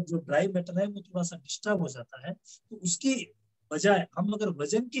पर जो ड्राई मैटर है वो थोड़ा सा डिस्टर्ब हो जाता है। तो उसकी बजाय हम अगर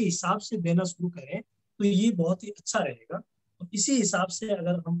वजन के हिसाब से देना शुरू करें तो ये बहुत ही अच्छा रहेगा। तो इसी हिसाब से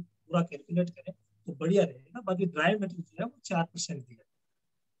अगर हम पूरा कैलकुलेट करें तो बढ़िया रहेगा। बाकी ड्राई मैटर जो है वो 4% दिया।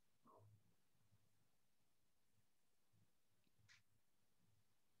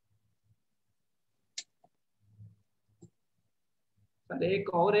 सर एक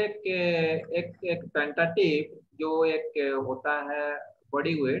और एक एक एक टेंटेटिव जो एक होता है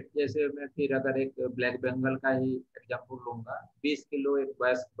बॉडी वेट, जैसे मैं फिर अगर एक ब्लैक बंगाल का ही एग्जांपल लूंगा, 20 किलो एक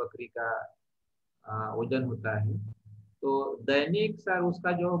वयस्क बकरी का वजन होता है। तो दैनिक सर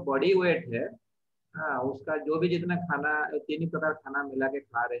उसका जो बॉडी वेट है, हाँ, उसका जो भी जितना खाना, तीन ही प्रकार खाना मिला के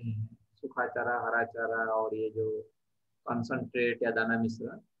खा रहे हैं, सूखा चारा, हरा चारा और ये जो कंसंट्रेट या दाना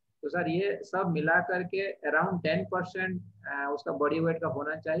मिश्रण, तो सर ये सब मिला करके अराउंड 10% उसका बॉडी वेट का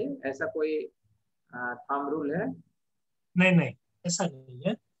होना चाहिए, ऐसा कोई थंब रूल है? नहीं नहीं, ऐसा नहीं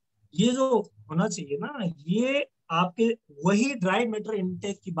है। ये जो होना चाहिए ना, ये आपके वही ड्राई मैटर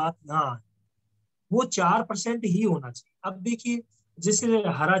इनटेक की बात ना आए, वो 4% ही होना चाहिए। अब देखिए, जैसे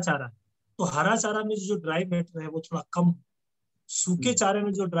हरा चारा है, तो हरा चारा में जो ड्राई मैटर है वो थोड़ा कम हो, सूखे चारे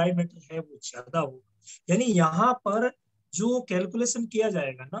में जो ड्राई मैटर है वो ज्यादा हो। यानी यहाँ पर जो कैलकुलेशन किया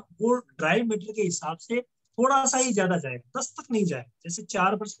जाएगा ना, वो ड्राई मैटर के हिसाब से थोड़ा सा ही ज्यादा जाएगा, 10 तक नहीं जाएगा। जैसे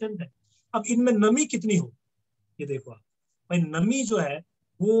 4% है, अब इनमें नमी कितनी हो, ये देखो आप भाई, नमी जो है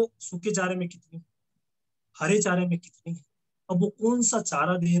वो सूखे चारे में कितनी है, हरे चारे में कितनी है, अब वो कौन सा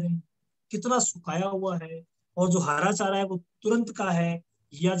चारा दे रहे हैं, कितना सुखाया हुआ है, और जो हरा चारा है वो तुरंत का है,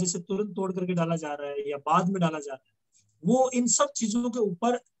 या जैसे तुरंत तोड़ करके डाला जा रहा है या बाद में डाला जा रहा है, वो इन सब चीजों के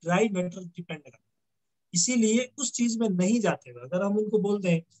ऊपर ड्राई मैटर डिपेंड करता है। इसीलिए उस चीज में नहीं जाते हुए अगर हम उनको बोल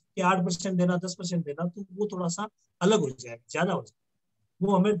दें कि 8% देना, 10% देना, तो वो थोड़ा सा अलग हो जाएगा, ज्यादा हो जाएगा।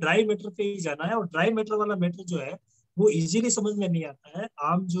 वो हमें ड्राई मैटर पे ही जाना है, और ड्राई मैटर वाला मैटर जो है वो इजीली समझ में नहीं आता है।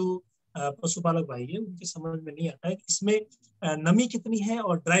 आम जो पशुपालक भाई है उनके समझ में नहीं आता है कि इसमें नमी कितनी है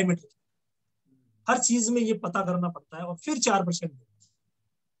और ड्राई मैटर, हर चीज में ये पता करना पड़ता है और फिर 4% देना।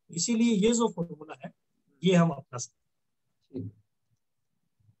 इसीलिए ये जो फॉर्मूला है ये हम अपना सकते हैं।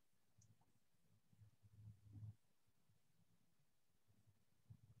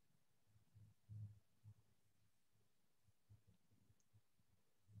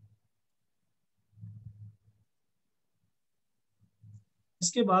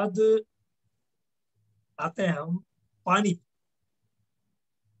 इसके बाद आते हैं हम पानी।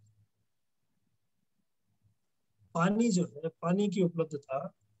 पानी जो है, पानी की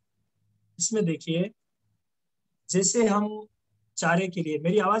उपलब्धता, इसमें देखिए, जैसे हम चारे के लिए,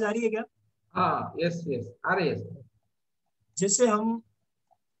 मेरी आवाज आ रही है क्या? हाँ, यस यस, आ रही है सर। जैसे हम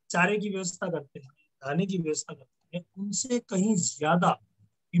चारे की व्यवस्था करते हैं, खाने की व्यवस्था करते हैं, उनसे कहीं ज्यादा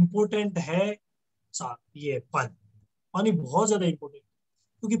इम्पोर्टेंट है ये पानी। पानी बहुत ज्यादा इम्पोर्टेंट,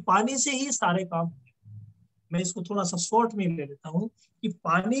 क्योंकि पानी से ही सारे काम होते हैं। मैं इसको थोड़ा सा शॉर्ट में ले लेता हूँ कि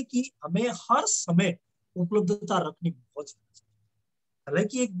पानी की हमें हर समय उपलब्धता रखनी बहुत जरूरी है।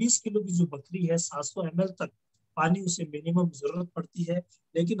 हालांकि एक 20 किलो की जो बकरी है, 700 ml तक पानी उसे मिनिमम जरूरत पड़ती है,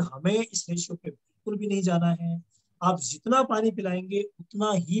 लेकिन हमें इस रेशियो पे बिल्कुल भी नहीं जाना है। आप जितना पानी पिलाएंगे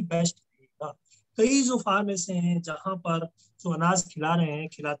उतना ही बेस्ट रहेगा। कई जो फार्म ऐसे हैं जहां पर जो अनाज खिला रहे हैं,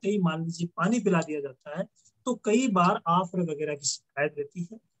 खिलाते ही मान लीजिए पानी पिला दिया जाता है, तो कई बार आफर वगैरह की शिकायत रहती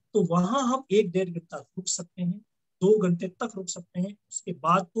है। तो वहां हम 1-1.5 घंटा रुक सकते हैं, 2 घंटे तक रुक सकते हैं। उसके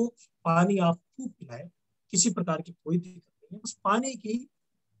बाद तो पानी आप खूब पिलाएं, किसी प्रकार की कोई दिक्कत नहीं है। बस पानी की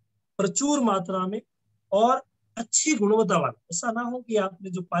प्रचुर मात्रा में और अच्छी गुणवत्ता वाला, ऐसा ना हो कि आपने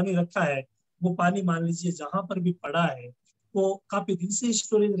जो पानी रखा है वो पानी मान लीजिए जहां पर भी पड़ा है वो काफी दिन से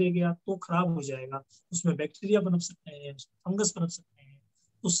स्टोरेज रह गया तो खराब हो जाएगा, उसमें बैक्टीरिया पनप सकते हैं, फंगस पनप सकते हैं।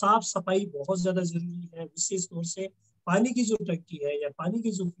 तो साफ सफाई बहुत ज्यादा जरूरी है। विशेष तौर से पानी की जो टंकी है या पानी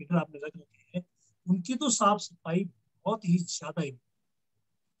के जो फिल्टर आपने रख रखे हैं, उनकी तो साफ सफाई बहुत ही ज्यादा।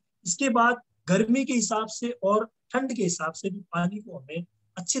 इसके बाद गर्मी के हिसाब से और ठंड के हिसाब से भी पानी को हमें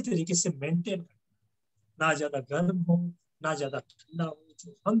अच्छे तरीके से मेंटेन करना, ना ज्यादा गर्म हो ना ज्यादा ठंडा हो,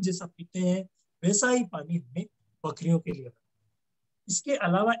 जो हम जैसा पीते हैं वैसा ही पानी हमें बकरियों के लिए रखना। इसके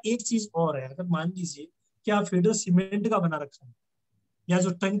अलावा एक चीज और है, अगर मान लीजिए कि आप फीडर सीमेंट का बना रखा है या जो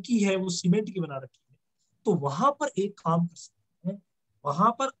टंकी है वो सीमेंट की बना रखी है, तो वहां पर एक काम कर सकते हैं,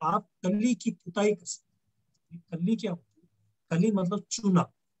 वहां पर आप कली की पुताई कर सकते हैं। कली क्या होती है? कली मतलब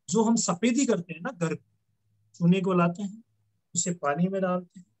चूना, जो हम सफेदी करते हैं ना घर पे, चूने को लाते हैं, उसे पानी में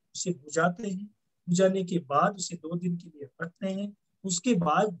डालते हैं, उसे भुजाते हैं, भुजाने के बाद उसे 2 दिन के लिए रखते हैं। उसके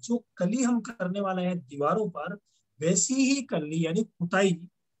बाद जो कली हम करने वाले हैं दीवारों पर, वैसी ही कली यानी पुताई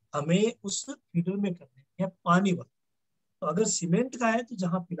हमें उस फीडर में करनी है पानी वाला। तो अगर सीमेंट का है तो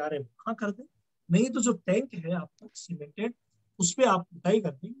जहां पिला रहे वहां कर दें, नहीं तो जो टैंक है आपका सीमेंटेड, उस पर आप पुताई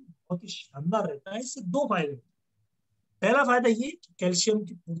कर दें, बहुत ही शानदार रहता है। इससे 2 फायदे होते हैं। पहला फायदा ये कि कैल्शियम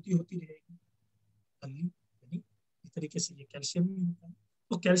की पूर्ति होती रहेगी, यानी इस तरीके से ये कैल्शियम भी होता है,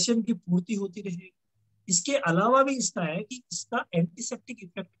 तो कैल्शियम की पूर्ति होती रहेगी। इसके अलावा भी इसका है कि इसका एंटीसेप्टिक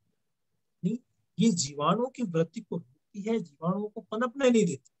इफेक्ट, यानी ये जीवाणु की वृद्धि को रोकती है, जीवाणुओं को पनपने नहीं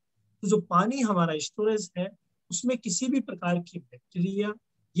देती। तो जो पानी हमारा स्टोरेज है उसमें किसी भी प्रकार की बैक्टीरिया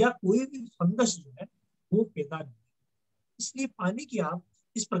या कोई भी फंगस जो है वो पैदा नहीं। इसलिए पानी की आप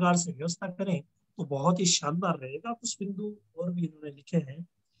इस प्रकार से व्यवस्था करें तो बहुत ही शानदार रहेगा। कुछ बिंदु और भी इन्होंने लिखे हैं।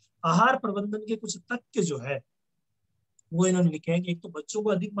 आहार प्रबंधन के कुछ तथ्य जो है वो इन्होंने लिखे हैं कि एक तो बच्चों को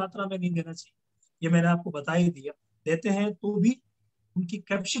अधिक मात्रा में नहीं देना चाहिए, ये मैंने आपको बता ही दिया। देते हैं तो भी उनकी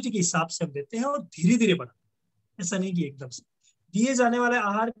कैपेसिटी के हिसाब से हम देते हैं और धीरे धीरे बढ़ा, ऐसा नहीं कि एकदम से। दिए जाने वाले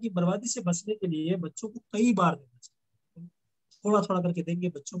आहार की बर्बादी से बचने के लिए बच्चों को कई बार देना चाहिए, थोड़ा थोड़ा करके देंगे।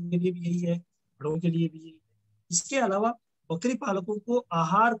 बच्चों के लिए भी यही है, बड़ों के लिए भी यही है। इसके अलावा बकरी पालकों को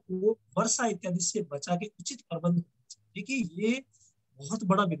आहार को वर्षा इत्यादि से बचा के उचित प्रबंध करना चाहिए। देखिए ये बहुत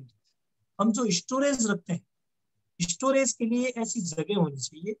बड़ा बिंदु है। हम जो स्टोरेज रखते हैं, स्टोरेज के लिए ऐसी जगह होनी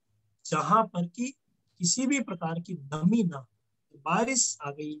चाहिए जहां पर कि किसी भी प्रकार की नमी ना हो। बारिश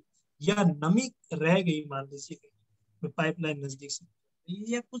आ गई या नमी रह गई, मान लीजिए पाइपलाइन नजदीक से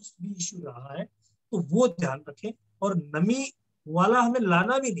या कुछ भी इश्यू रहा है तो वो ध्यान रखें। और नमी वाला हमें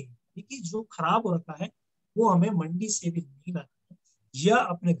लाना भी नहीं, क्योंकि जो खराब हो रखा है वो हमें मंडी से भी नहीं लाना है, या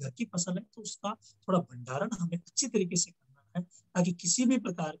अपने घर की फसल है तो उसका थोड़ा भंडारण हमें अच्छी तरीके से करना है, ताकि किसी भी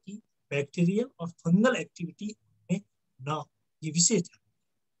प्रकार की बैक्टीरियल और फंगल एक्टिविटी में ना हो। ये विशेष ध्यान,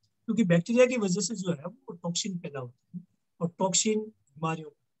 क्योंकि बैक्टीरिया की वजह से जो है वो टॉक्सिन पैदा होते हैं और टॉक्सिन बीमारियों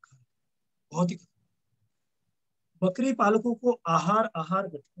का बहुत ही। बकरी पालकों को आहार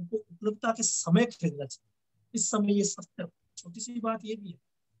घटकों को उपलब्धता के समय खरीदना चाहिए। इस समय ये सस्ता है। छोटी सी बात ये भी है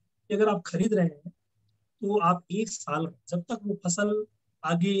कि अगर आप खरीद रहे हैं तो आप एक साल, जब तक वो फसल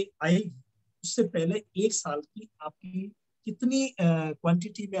आगे आएगी उससे पहले एक साल की आपकी कितनी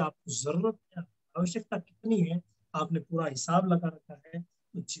क्वांटिटी में आपको जरूरत है, आवश्यकता कितनी है, आपने पूरा हिसाब लगा रखा है।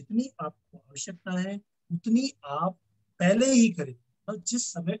 तो जितनी आपको आवश्यकता है उतनी आप पहले ही खरीदें। और जिस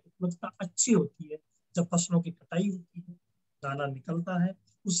समय उपलब्धता अच्छी होती है, जब फसलों की कटाई होती है, दाना निकलता है,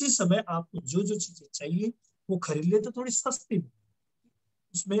 उसी समय आपको जो जो चीजें चाहिए वो खरीद ले तो थोड़ी सस्ती भी।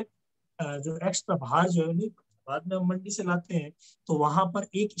 उसमें जो एक्स्ट्रा भार जो है नहीं, बाद में हम मंडी से लाते हैं तो वहां पर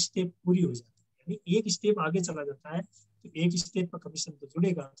एक स्टेप पूरी हो जाती है, यानी एक स्टेप आगे चला जाता है तो एक स्टेप का कमीशन तो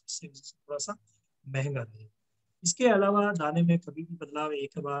जुड़ेगा, तो इससे थोड़ा सा महंगा रहेगा। इसके अलावा दाने में कभी भी बदलाव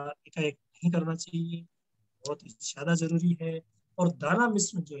एक बार एकाएक नहीं करना चाहिए, बहुत ही ज्यादा जरूरी है। और दाना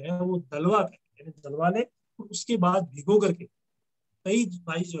मिश्रण जो है वो दलवा कर, यानी दलवा ले और उसके बाद भिगो करके, कई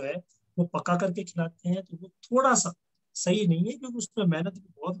भाई जो है वो पका करके खिलाते हैं तो वो थोड़ा सा सही नहीं है, क्योंकि उसमें मेहनत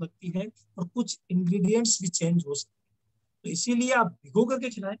भी बहुत लगती है और कुछ इंग्रेडिएंट्स भी चेंज हो सकते हैं। तो इसीलिए आप भिगो करके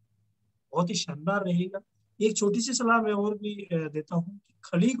खिलाएं, बहुत ही शानदार रहेगा। एक छोटी सी सलाह मैं और भी देता हूँ कि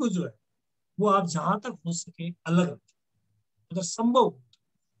खली को जो है वो आप जहां तक हो सके अलग रखें, अगर संभव हो।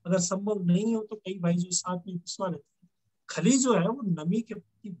 अगर संभव नहीं हो तो कई भाई जो साथ में घुसवा लेते हैं। खली जो है वो नमी के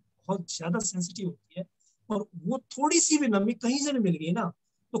प्रति बहुत ज्यादा सेंसिटिव होती है, और वो थोड़ी सी भी नमी कहीं से भी मिल गई ना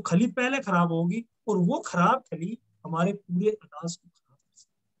तो खली पहले खराब होगी, और वो खराब खली हमारे पूरे अनाज को खराब कर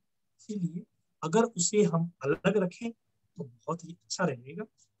सकती है। इसीलिए अगर उसे हम अलग रखें तो बहुत ही अच्छा रहेगा।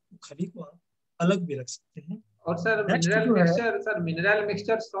 तो खली को आप अलग भी रख सकते हैं। और सर नेक्स्ट मिनरल जो है, mixture, sir mineral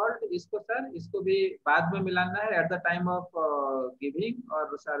mixture salt, इसको सर इसको भी बाद में मिलाना है at the time of giving,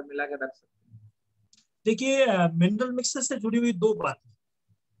 और सर मिला के रख सकते हैं। देखिए मिनरल मिक्सर से जुड़ी हुई दो बातें।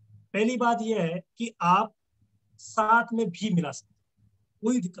 पहली बात यह है कि आप साथ में भी मिला सकते हैं,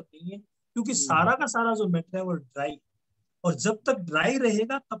 कोई दिक्कत नहीं है, क्योंकि सारा का सारा जो मैटर है वो ड्राई, और जब तक ड्राई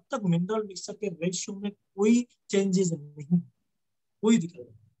रहेगा तब तक मिनरल मिक्सर के रेशियो में कोई चेंजेस नहीं, कोई दिक्कत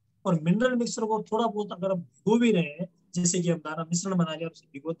नहीं। और मिनरल मिक्सर को थोड़ा बहुत अगर हम भिगो भी रहे हैं, जैसे कि हम दाना मिश्रण बना लिया उसे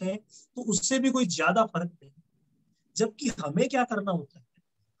भिगोते हैं, तो उससे भी कोई ज्यादा फर्क नहीं। जबकि हमें क्या करना होता है,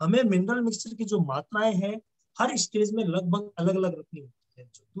 हमें मिनरल मिक्सचर की जो मात्राएं हैं हर स्टेज में लगभग अलग अलग रखनी होती है।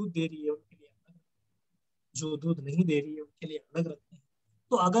 जो दूध दे रही है उनके लिए अलग, जो दूध नहीं दे रही है उनके लिए अलग रखते हैं।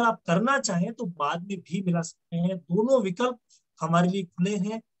 तो अगर आप करना चाहें तो बाद में भी मिला सकते हैं। दोनों विकल्प हमारे लिए खुले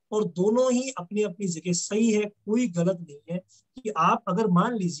हैं और दोनों ही अपनी अपनी जगह सही है, कोई गलत नहीं है। कि आप अगर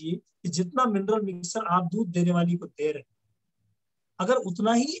मान लीजिए कि जितना मिनरल मिक्सर आप दूध देने वाली को दे रहे हैं, अगर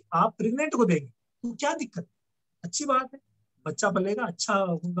उतना ही आप प्रेग्नेंट को देंगे तो क्या दिक्कत है, अच्छी बात है, बच्चा पलेगा, अच्छा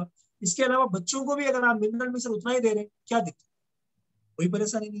होगा। इसके अलावा बच्चों को भी अगर आप मिनरल मिक्सर उतना ही दे रहे हैं, क्या दिक्कत, कोई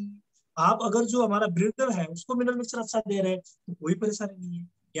परेशानी नहीं है। आप अगर जो हमारा ब्रीडर है उसको मिनरल मिक्सर अच्छा दे रहे हैं तो कोई परेशानी नहीं है।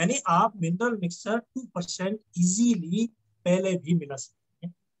 यानी आप मिनरल मिक्सर 2% इजीली पहले भी मिला सकते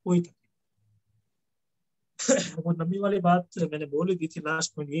हैं, कोई तकलीफ। वो नमी वाली बात मैंने बोल ही दी थी,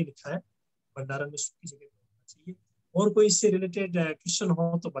 लास्ट पॉइंट ये लिखा है, भंडारण में सूखी जगह होना चाहिए। और कोई इससे रिलेटेड क्वेश्चन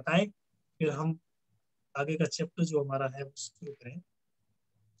हो तो बताएं, फिर हम आगे का चैप्टर जो हमारा है वो शुरू करें।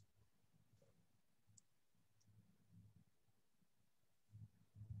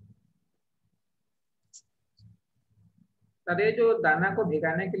 सर ये जो दाना को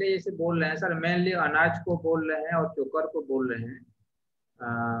भिगाने के लिए जैसे बोल रहे हैं सर, मेनली अनाज को बोल रहे हैं और चोकर को बोल रहे हैं,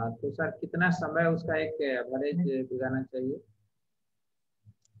 तो सर कितना समय उसका एक एवरेज भिगाना चाहिए?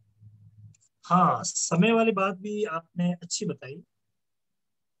 हाँ, समय वाली बात भी आपने अच्छी बताई।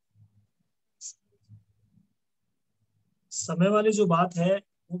 समय वाली जो बात है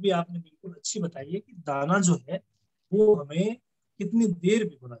वो भी आपने बिल्कुल अच्छी बताई है कि दाना जो है वो हमें कितनी देर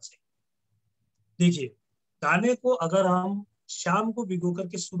भिगोना चाहिए। देखिए, दाने को अगर हम शाम को भिगो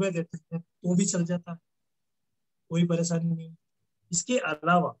करके सुबह देते हैं तो भी चल जाता है, कोई परेशानी नहीं। इसके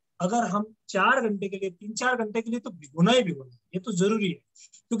अलावा अगर हम 4 घंटे के लिए, 3-4 घंटे के लिए, तो भिगोना ही भिगोना, ये तो जरूरी है।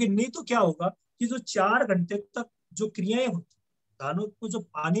 क्योंकि नहीं तो क्या होगा कि जो 4 घंटे तक जो क्रियाएं होती, दानों को जो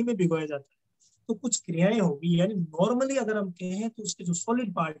पानी में भिगोया जाता है तो कुछ क्रियाएं होगी, यानी नॉर्मली अगर हम कहें तो उसके जो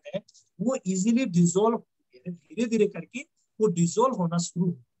सॉलिड पार्ट है वो इजीली डिजोल्व, धीरे धीरे करके वो डिजोल्व होना शुरू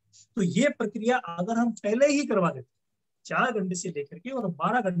हो। तो ये प्रक्रिया अगर हम पहले ही करवा देते, 4 घंटे से लेकर के और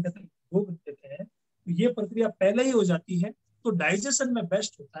 12 घंटे तक भूख देते हैं, तो ये प्रक्रिया पहले ही हो जाती है, तो डाइजेशन में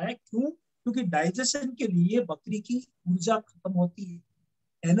बेस्ट होता है। क्यों? क्योंकि डाइजेशन के लिए बकरी की ऊर्जा खत्म होती है,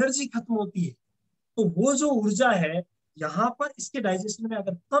 एनर्जी खत्म होती है। तो वो जो ऊर्जा है यहाँ पर इसके डाइजेशन में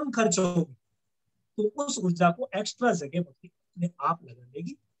अगर कम खर्च होगी तो उस ऊर्जा को एक्स्ट्रा जगह बकरी अपने आप लगा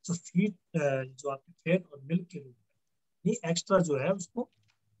लेगी, जो फीड, जो आपके फैट और मिल्क के रूप में ये एक्स्ट्रा जो है उसको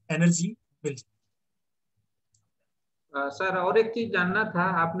एनर्जी मिल जाए। सर और एक चीज जानना था,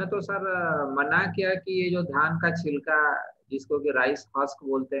 आपने तो सर मना किया कि ये जो धान का छिलका जिसको कि राइस हस्क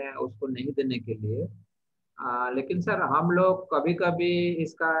बोलते हैं उसको नहीं देने के लिए, लेकिन सर हम लोग कभी कभी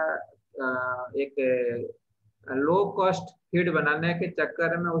इसका एक लो कॉस्ट फीड बनाने के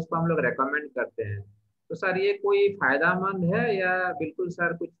चक्कर में उसको हम लोग रेकमेंड करते हैं, तो सर ये कोई फायदामंद है या बिल्कुल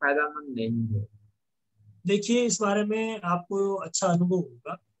सर कुछ फायदामंद नहीं है? देखिए, इस बारे में आपको अच्छा अनुभव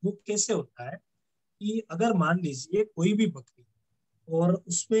होगा। वो कैसे होता है कि अगर मान लीजिए कोई भी बकरी और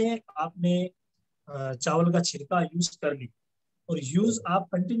उसमें आपने चावल का छिलका यूज कर लिया और यूज आप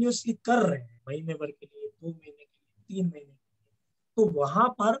कंटिन्यूअसली कर रहे हैं महीने भर के लिए, 2 महीने के लिए, 3 महीने के लिए, तो वहां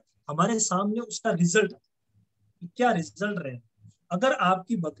पर हमारे सामने उसका रिजल्ट, क्या रिजल्ट रहे। अगर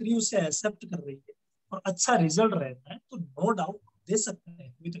आपकी बकरी उसे एक्सेप्ट कर रही है और अच्छा रिजल्ट रहता है तो नो डाउट दे सकते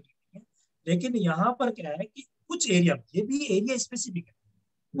हैं, कोई तकलीफ नहीं है। लेकिन यहाँ पर क्या है कि कुछ एरिया, ये भी एरिया स्पेसिफिक है,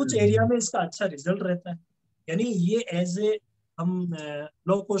 कुछ एरिया में इसका अच्छा रिजल्ट रहता है, यानी ये एज ए हम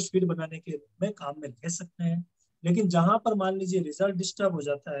लो कॉस्ट फीड बनाने के रूप में काम में ले सकते हैं। लेकिन जहां पर मान लीजिए रिजल्ट डिस्टर्ब हो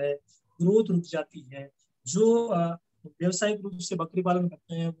जाता है, ग्रोथ रुक जाती है, जो व्यवसायिक रूप से बकरी पालन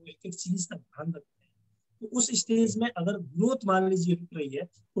करते हैं वो एक एक चीज का ध्यान रखते हैं, तो उस स्टेज में अगर ग्रोथ मान लीजिए रुक रही है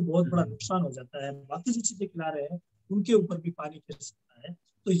तो बहुत बड़ा नुकसान हो जाता है। बाकी जो चीजें खिला रहे हैं उनके ऊपर भी पानी फिर सकता है।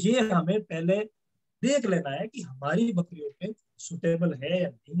 तो ये हमें पहले देख लेना है कि हमारी बकरियों पे सुटेबल है या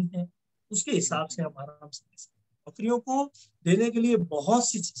नहीं है, उसके हिसाब से हम आराम से दे सकते हैं। बकरियों को देने के लिए बहुत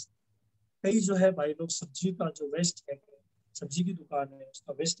सी चीज, कई जो है भाई लोग सब्जी का जो वेस्ट है, सब्जी की दुकान है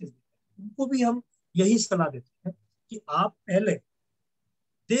उसका वेस्टेज, उनको भी हम यही सलाह देते हैं कि आप पहले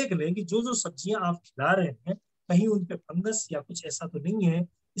देख लें कि जो जो सब्जियां आप खिला रहे हैं कहीं उन पे फंगस या कुछ ऐसा तो नहीं है,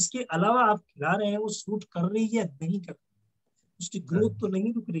 इसके अलावा आप खिला रहे हैं वो सूट कर रही है या नहीं कर रही, उसकी ग्रोथ तो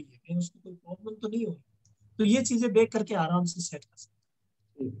नहीं रुक रही है, कहीं उसको कोई प्रॉब्लम तो नहीं हो रही। तो ये चीजें देख करके आराम से सेट कर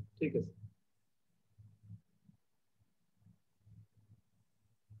सकते हैं। ठीक है।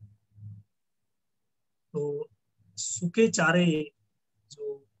 तो सूखे चारे,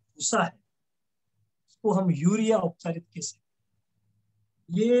 जो भूसा है, उसको हम यूरिया उपचारित कैसे,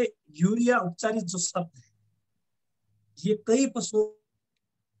 ये यूरिया उपचारित जो शब्द है ये कई पशुओं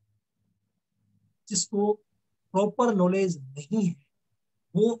जिसको प्रॉपर नॉलेज नहीं है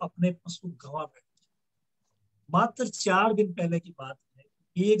वो अपने पशु गंवा बैठे। मात्र 4 दिन पहले की बात है,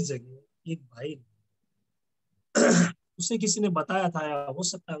 एक जगह एक भाई उसे किसी ने बताया था, या हो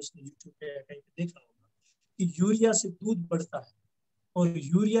सकता है उसने यूट्यूब पे कहीं पे देखा होगा कि यूरिया से दूध बढ़ता है और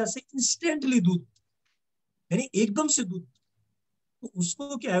यूरिया से इंस्टेंटली दूध, यानी एकदम से दूध। तो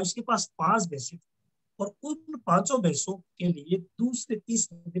उसको क्या है, उसके पास 5 भैंसे और उन 5 भैंसों के लिए दूसरे 30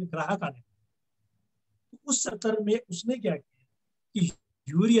 दिन ग्राहक आने, तो उस चक्कर में उसने क्या किया कि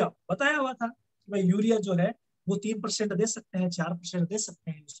यूरिया बताया हुआ था कि भाई यूरिया जो है वो 3% दे सकते हैं, 4% दे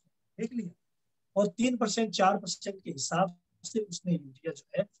सकते हैं, उसने देख लिया और 3% 4% के हिसाब से उसने यूरिया जो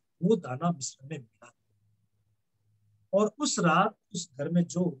है वो दाना मिश्रण में मिला। और उस रात उस घर में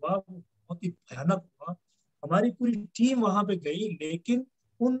जो हुआ वो बहुत ही भयानक हुआ। हमारी पूरी टीम वहां पे गई, लेकिन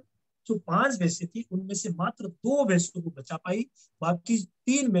उन जो 5 भैंसे थी उनमें से मात्र 2 भैंसों को बचा पाई, बाकी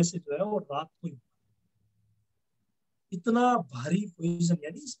 3 भैंसे जो है वो रात को ही। इतना भारी पॉइजन,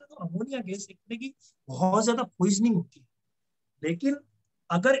 यानी इसमें तो अमोनिया गैस निकलने की बहुत ज्यादा पॉइजनिंग होती है। लेकिन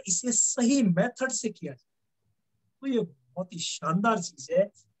अगर इसे सही मेथड से किया जाए तो ये बहुत ही शानदार चीज है।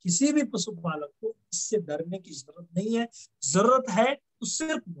 किसी भी पशुपालक को इससे डरने की जरूरत नहीं है। जरूरत है तो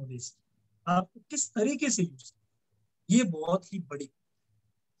सिर्फ नॉलेज, आपको किस तरीके से यूज, ये बहुत ही बड़ी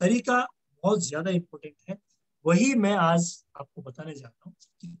तरीका बहुत ज्यादा इंपॉर्टेंट है। वही मैं आज आपको बताने जा रहा हूँ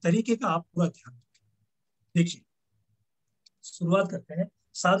कि तरीके का आप पूरा ध्यान रखें। देखिए, शुरुआत करते हैं।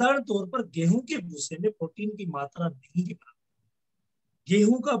 साधारण तौर पर गेहूं के भूसे में प्रोटीन की मात्रा नहीं के बराबर।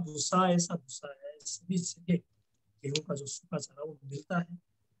 गेहूं का भूसा ऐसा भूसा है, सभी जगह गेहूं का जो सूखा चारा वो मिलता है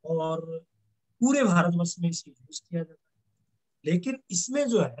और पूरे भारतवर्ष में इसे यूज किया जाता है। लेकिन इसमें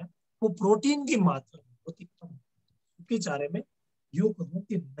जो है वो प्रोटीन की मात्रा बहुत ही कम है। सूखे चारे में यूं कहूं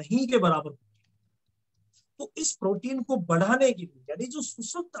कि नहीं के बराबर। तो इस प्रोटीन को बढ़ाने के लिए, यानी जो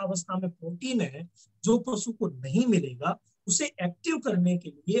सुषुप्त अवस्था में प्रोटीन है जो पशु को नहीं मिलेगा, उसे एक्टिव करने के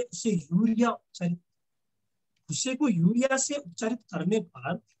लिए उसे यूरिया उपचारित, उसे को यूरिया से उपचारित करने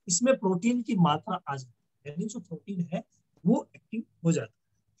पर इसमें प्रोटीन की मात्रा आ जाती है, यानी जो प्रोटीन है वो एक्टिव हो जाता है।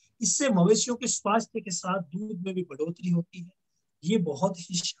 इससे मवेशियों के स्वास्थ्य के साथ दूध में भी बढ़ोतरी होती है। ये बहुत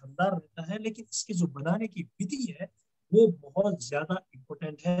ही शानदार रहता है। लेकिन इसके जो बनाने की विधि है वो बहुत ज्यादा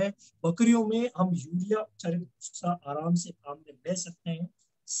इम्पोर्टेंट है। बकरियों में हम यूरिया उपचारित भूसा आराम से काम में ले सकते हैं,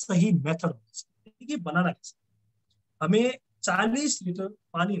 सही मेथड। देखिए बनाना कैसे, हमें 40 लीटर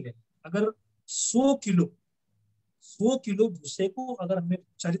पानी लेना। अगर 100 किलो भूसे को अगर हमें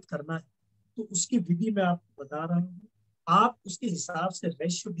उपचारित करना है तो उसकी विधि मैं आपको बता रहा हूँ। आप उसके हिसाब से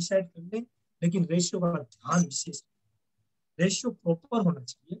रेशियो डिसाइड कर लें, लेकिन रेशियो का ध्यान विशेष, रेशियो प्रॉपर होना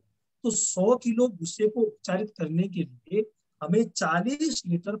चाहिए। तो 100 किलो भूसे को उपचारित करने के लिए हमें 40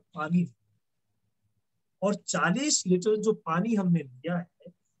 लीटर पानी, और 40 लीटर जो पानी हमने लिया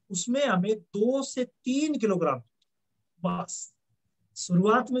है उसमें हमें 2 से 3 किलोग्राम, बस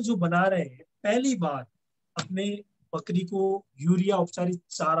शुरुआत में जो बना रहे हैं पहली बार अपने बकरी को यूरिया उपचारित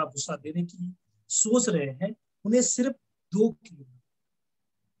चारा भूसा देने की सोच रहे हैं, उन्हें सिर्फ 2 किलोग्राम,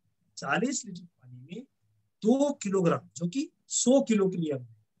 40 लीटर पानी में 2 किलोग्राम, जो कि 100 किलो के लिए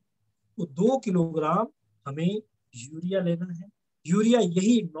हमने, तो 2 किलोग्राम हमें यूरिया लेना है। यूरिया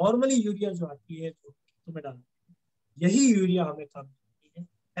यही नॉर्मली यूरिया जो आती है जो खेतों में डालते हैं, यही यूरिया हमें काम करती है,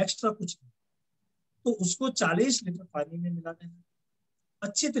 एक्स्ट्रा कुछ नहीं। तो उसको 40 लीटर पानी में मिला देना,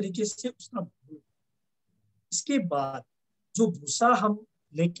 अच्छे तरीके से उसका। इसके बाद जो भूसा हम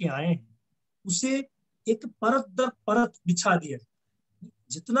लेके आए हैं उसे एक परत दर परत बिछा दिया।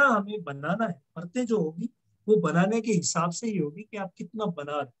 जितना हमें बनाना है, परतें जो होगी वो बनाने के हिसाब से ही होगी कि आप कितना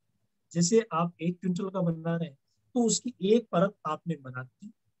बना रहे हैं। जैसे आप 1 क्विंटल का बना रहे हैं तो उसकी एक परत आपने बना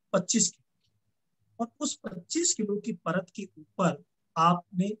दी 25 किलो, और उस 25 किलो की परत के ऊपर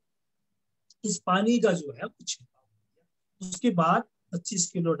आपने इस पानी का जो है वो छिड़काव किया। उसके बाद 25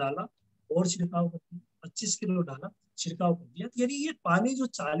 किलो डाला और छिड़काव कर दिया, 25 किलो डाला छिड़काव कर दिया। यानी ये पानी जो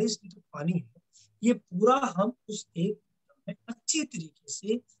 40 लीटर पानी है ये पूरा हम उस एक में अच्छी तरीके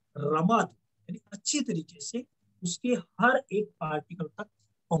से रमा दें, यानी अच्छी तरीके से उसके हर एक पार्टिकल तक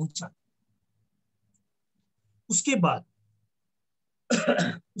पहुंचा दें। उसके बाद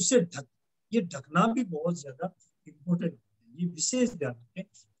उसे ढक, ये ढकना भी बहुत ज्यादा इम्पोर्टेंट है, ये विशेष ध्यान रखें।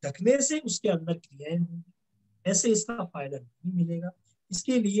 ढकने से उसके अंदर क्रियाएं होंगी, ऐसे इसका फायदा नहीं मिलेगा।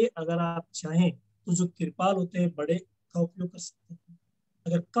 इसके लिए अगर आप चाहें तो जो तिरपाल होते हैं बड़े का उपयोग कर सकते हैं।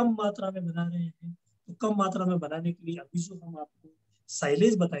 अगर कम मात्रा में बना रहे हैं तो कम मात्रा में बनाने के लिए अभी जो हम आपको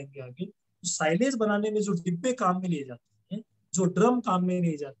साइलेज बताएंगे आगे, तो साइलेज बनाने में जो डिब्बे काम में लिए जाते हैं, जो ड्रम काम में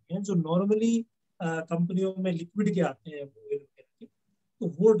लिए जाते हैं, जो नॉर्मली कंपनियों में लिक्विड के आते हैं वो के, तो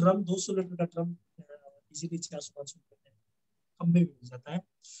वो ड्रम 200 लीटर का ड्रम इजीली 400-500 कम में मिल जाता है।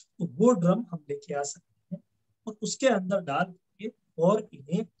 तो वो ड्रम हम लेके आ सकते हैं और उसके अंदर डाल के और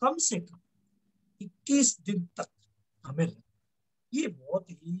इन्हें कम से कम 21 दिन तक हमें रखें। ये बहुत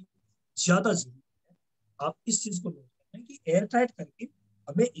ही ज्यादा जरूरी है। आप इस चीज को नोट करना कि एयर टाइट करके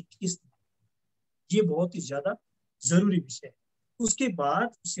हमें 21 दिन, ये बहुत ही ज्यादा जरूरी विषय है। उसके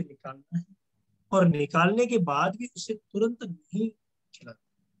बाद उसे निकालना है, और निकालने के बाद भी उसे तुरंत नहीं खिलाना।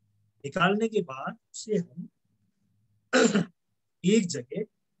 निकालने के बाद उसे हम एक जगह,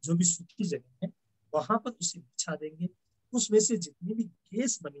 जो भी सूखी जगह है वहां पर उसे बिछा देंगे। उसमें से जितनी भी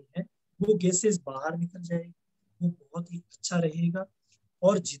गैस बनी है वो गैसेस बाहर निकल जाएगी, वो बहुत ही अच्छा रहेगा।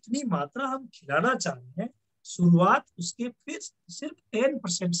 और जितनी मात्रा हम खिलाना चाह रहे हैं शुरुआत उसके फिर सिर्फ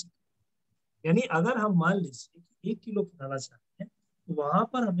 10% से, यानी अगर हम मान लीजिए कि 1 किलो खिलाना चाहते हैं तो वहां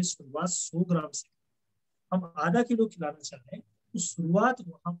पर हमें शुरुआत 100 ग्राम से, हम आधा किलो खिलाना चाह रहे हैं तो शुरुआत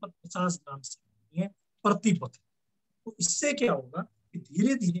वहां पर 50 ग्राम से करनी है प्रति बकरी। तो इससे क्या होगा कि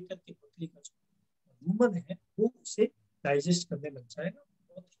धीरे धीरे करके बकरी का जो रूमन है वो उसे डाइजेस्ट करने लग जाएगा।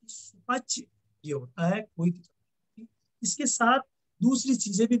 बहुत ही सुपाच्य ये होता है, कोई दिक्कत नहीं। इसके साथ दूसरी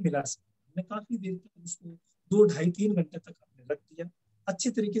चीजें भी मिला सकते हैं। हमने काफी देर तक उसको 2-2.5-3 घंटे तक हमने रख दिया, अच्छे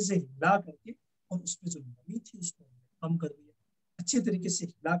तरीके से हिला करके, और उसमें जो नमी थी उसको हमने कम कर दिया, अच्छे तरीके से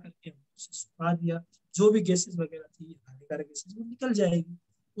हिला करके हमने उसे सुखा दिया, जो भी गैसेस वगैरह थी, हानिकारक गैसेस, वो निकल जाएगी।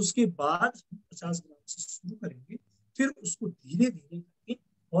 उसके बाद हम 50 ग्राम से शुरू करेंगे, फिर उसको धीरे धीरे करके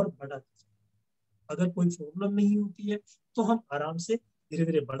और बढ़ाते जाएंगे। अगर कोई प्रॉब्लम नहीं होती है तो हम आराम से धीरे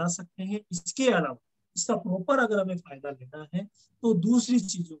धीरे बढ़ा सकते हैं। इसके अलावा इसका प्रॉपर अगर हमें फायदा लेना है तो दूसरी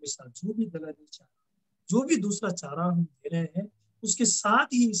चीजों के साथ, जो भी दलहनी चारा, जो भी दूसरा चारा हम दे रहे हैं, उसके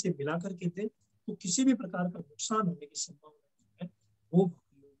साथ ही इसे मिला करके दें, तो किसी भी प्रकार का नुकसान होने की संभावना है वो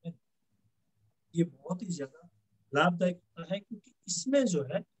बकरियों में, ये बहुत ही ज्यादा लाभदायक होता है, क्योंकि इसमें जो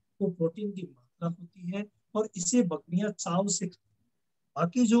है वो प्रोटीन की मात्रा होती है और इसे बकरियां चाव से खाती हैं।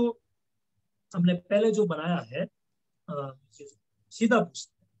 बाकी जो हमने पहले जो बनाया है सीधा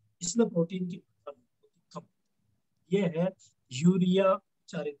भूसा, इसमें प्रोटीन की मात्रा बहुत कम, ये है यूरिया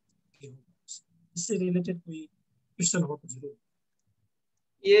चारित गेहूं। इससे रिलेटेड कोई क्वेश्चन हो तो जरूर।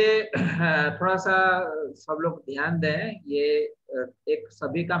 ये थोड़ा सा सब लोग ध्यान दें, ये एक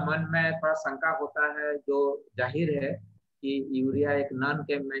सभी का मन में थोड़ा शंका होता है, जो जाहिर है कि यूरिया एक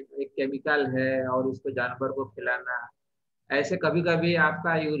एक केमिकल है और इसको जानवर को खिलाना, ऐसे कभी कभी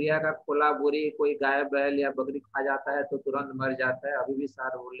आपका यूरिया का खोला बोरी कोई गाय बैल या बकरी खा जाता है तो तुरंत मर जाता है। अभी भी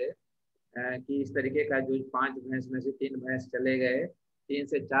सार बोले कि इस तरीके का जो 5 भैंस में से 3 भैंस चले गए, 3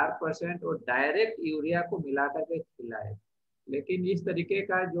 से 4% और डायरेक्ट यूरिया को मिला करके खिलाए। लेकिन इस तरीके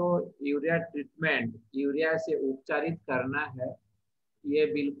का जो यूरिया ट्रीटमेंट, यूरिया से उपचारित करना है, ये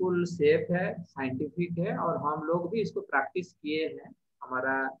बिल्कुल सेफ है, साइंटिफिक है, और हम लोग भी इसको प्रैक्टिस किए हैं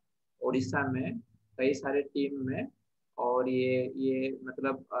हमारा उड़ीसा में कई सारे टीम में। और ये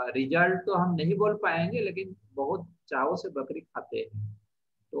मतलब रिजल्ट तो हम नहीं बोल पाएंगे, लेकिन बहुत चाव से बकरी खाते हैं,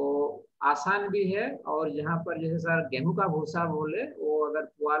 तो आसान भी है। और यहाँ पर जैसे सर गेहूं का भूसा बोले, वो अगर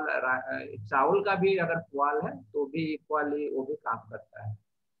पुआल चावल का भी अगर पुआल है तो भी इक्वली वो भी काम करता है।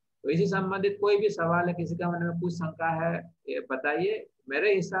 तो इसी संबंधित कोई भी सवाल है, किसी का मन में कुछ शंका है, ये बताइए।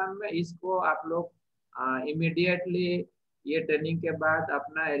 मेरे हिसाब में इसको आप लोग इमीडिएटली ये ट्रेनिंग के बाद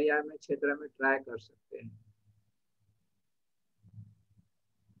अपना एरिया में, क्षेत्र में ट्राई कर सकते हैं।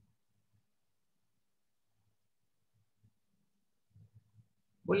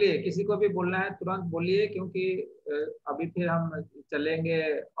 बोलिए, किसी को भी बोलना है तुरंत बोलिए, क्योंकि अभी फिर हम चलेंगे।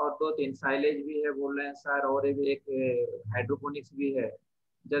 और 2-3 साइलेज भी है बोल रहे हैं सर, और एक हाइड्रोपोनिक्स भी है।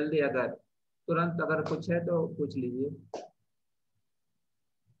 जल्दी अगर तुरंत अगर कुछ है तो पूछ लीजिए।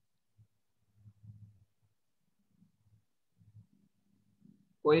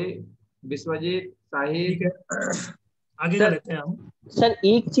 कोई? विश्वजीत, साहिल, आगे का लेते हैं हम। सर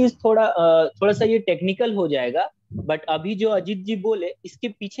एक चीज थोड़ा सा ये टेक्निकल हो जाएगा, बट अभी जो अजीत जी बोले इसके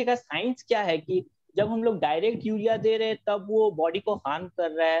पीछे का साइंस क्या है कि जब हम लोग डायरेक्ट यूरिया दे रहे हैं तब वो बॉडी को हार्म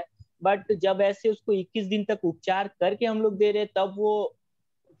कर रहा है, बट जब ऐसे उसको 21 दिन तक उपचार करके हम लोग दे रहे हैं तब वो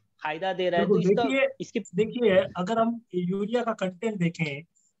फायदा दे रहा है। तो देखिए अगर हम यूरिया का कंटेंट देखें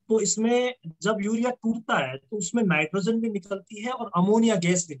तो इसमें जब यूरिया टूटता है तो उसमें नाइट्रोजन भी निकलती है और अमोनिया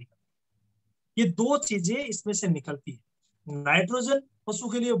गैस भी निकलती है। ये 2 चीजें इसमें से निकलती है। नाइट्रोजन पशु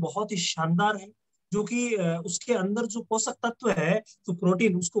के लिए बहुत ही शानदार है, जो कि उसके अंदर जो पोषक तत्व है तो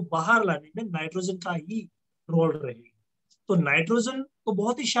प्रोटीन, उसको बाहर लाने में नाइट्रोजन का ही रोल रहेगा। तो नाइट्रोजन तो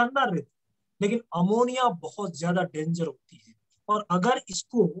बहुत ही शानदार रहती है, लेकिन अमोनिया बहुत ज्यादा डेंजर होती है। और अगर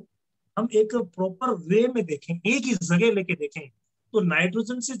इसको हम एक प्रॉपर वे में देखें, एक ही जगह लेके देखें, तो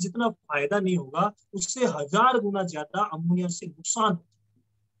नाइट्रोजन से जितना फायदा नहीं होगा उससे 1000 गुना ज्यादा अमोनिया से नुकसान होगा।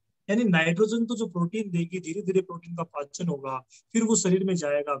 यानी नाइट्रोजन तो जो प्रोटीन देगी, धीरे धीरे प्रोटीन का पाचन होगा, फिर वो शरीर में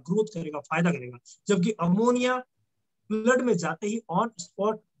जाएगा, ग्रोथ करेगा, फायदा करेगा, जबकि अमोनिया ब्लड में जाते ही ऑन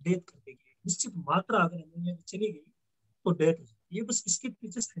स्पॉट डेथ कर देगी। निश्चित मात्रा अगर अमोनिया में चली गई तो डेथ हो जाती है। बस इसके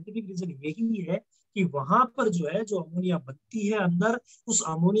पीछे साइंटिफिक रीजन यही है कि वहां पर जो है जो अमोनिया बनती है अंदर, उस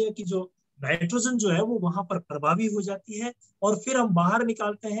अमोनिया की जो नाइट्रोजन जो है वो वहां पर प्रभावी हो जाती है, और फिर हम बाहर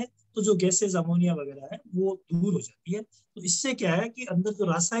निकालते हैं तो जो गैसेज अमोनिया वगैरह है वो दूर हो जाती है। तो इससे क्या है कि अंदर जो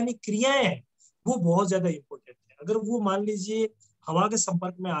रासायनिक क्रियाएं हैं वो बहुत ज्यादा इंपॉर्टेंट है। अगर वो मान लीजिए हवा के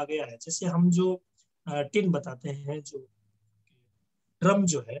संपर्क में आ गया है, जैसे हम जो टिन बताते हैं, जो ड्रम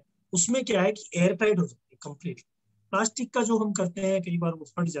जो है, उसमें क्या है कि एयर टाइट हो जाती है कंप्लीट। प्लास्टिक का जो हम करते हैं कई बार वो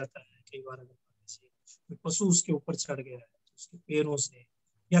फट जाता है, कई बार अगर पशु उसके ऊपर चढ़ गया है तो उसके पैरों से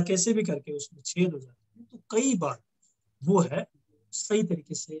या कैसे भी करके उसमें छेद हो जाते हैं, तो कई बार वो है सही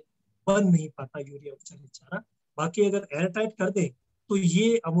तरीके से बन नहीं पाता यूरिया उपचारित चारा। बाकी अगर एयर टाइट कर दे तो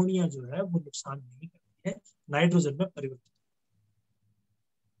ये अमोनिया जो है वो नुकसान नहीं करती है, नाइट्रोजन में परिवर्तित।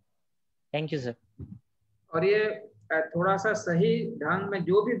 Thank you sir. और ये थोड़ा सा सही ढंग में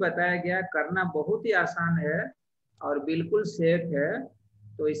जो भी बताया गया करना बहुत ही आसान है और बिल्कुल सेफ है।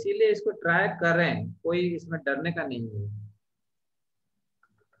 तो इसीलिए इसको ट्राई करें, कोई इसमें डरने का नहीं है।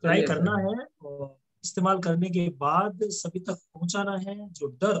 ट्राई चलिए करना सर। है और इस्तेमाल करने के बाद सभी तक पहुंचाना है। जो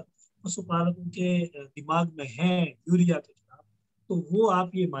डर पशुपालकों के दिमाग में है यूरिया के खिलाफ, तो वो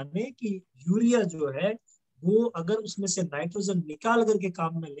आप ये माने कि यूरिया जो है वो अगर उसमें से नाइट्रोजन निकाल करके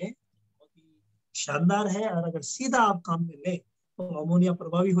काम में ले बहुत ही शानदार है, और अगर सीधा आप काम में ले तो अमोनिया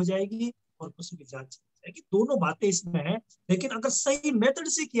प्रभावी हो जाएगी और पशु की जान चली जाएगी। दोनों बातें इसमें है, लेकिन अगर सही मेथड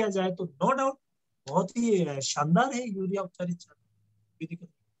से किया जाए तो नो डाउट बहुत ही शानदार है यूरिया उपचारित चारा।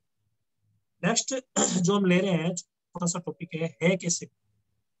 नेक्स्ट जो हम ले रहे हैं छोटा सा टॉपिक है कैसे।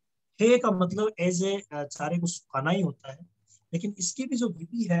 है का मतलब एज ए चारे को सुखाना ही होता है, लेकिन इसकी भी जो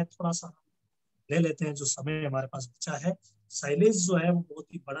विधि है थोड़ा सा ले लेते हैं जो समय हमारे पास बचा है। साइलेज जो है वो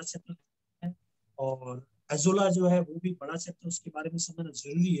बहुत ही बड़ा चैप्टर है, और एजोला जो है वो भी बड़ा चैप्टर, उसके बारे में समझना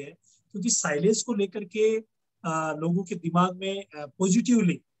जरूरी है, क्योंकि साइलेज को लेकर के लोगों के दिमाग में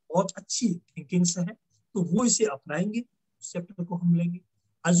पॉजिटिवली बहुत अच्छी थिंकिंग से है, तो वो इसे अपनाएंगे, उस चैप्टर को हम लेंगे।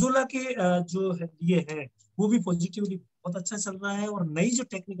 एजोला के जो है ये है वो भी पॉजिटिवली बहुत अच्छा चल रहा है, और नई जो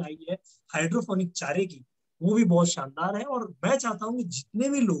टेक्निक आई है हाइड्रोफोनिक चारे की वो भी बहुत शानदार है। और मैं चाहता हूँ कि जितने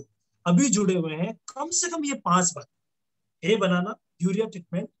भी लोग अभी जुड़े हुए हैं कम से कम ये 5 बात, ए बनाना, यूरिया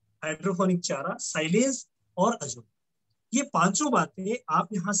ट्रीटमेंट, हाइड्रोफोनिक चारा, साइलेज और अजोला, ये पांचों बातें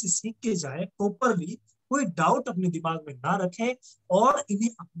आप यहाँ से सीख के जाए प्रॉपरली, कोई डाउट अपने दिमाग में ना रखें और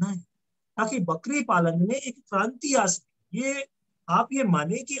इन्हें अपनाएं, ताकि बकरी पालन में एक क्रांति आ सके। ये आप ये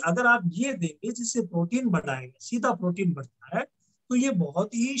माने कि अगर आप ये देंगे जिससे प्रोटीन बढ़ाएगा, सीधा प्रोटीन बढ़ता है, तो ये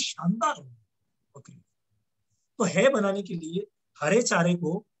बहुत ही शानदार होगा बकरी। तो है बनाने के लिए हरे चारे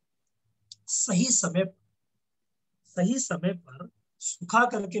को सही समय पर सुखा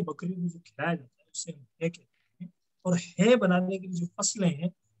करके बकरी को जो खिलाया जाता है उसे हम है कहते हैं। और है बनाने के लिए जो फसलें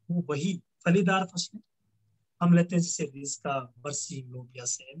हैं वो वही फलीदार फसलें हम लेते हैं, जैसे रिस्का, बरसीम, लोबिया,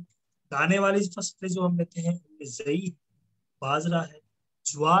 सेम। दाने वाली फसलें जो हम लेते हैं उनमें जई, बाजरा है,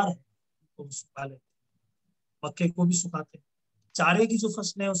 ज्वार है, उनको हम सुखा लेते हैं, मक्के को भी सुखाते हैं। चारे की जो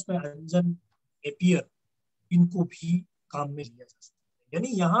फसलें हैं उसमें अंजन, नेपियर, इनको भी काम में लिया जा सकता है। यानी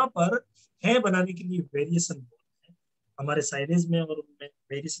यहाँ पर है बनाने के लिए वेरिएशन बहुत है हमारे साइलेज में, और उनमें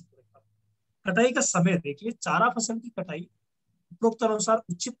वेरिएशन। कटाई का समय देखिए, चारा फसल की कटाई उपरोक्त अनुसार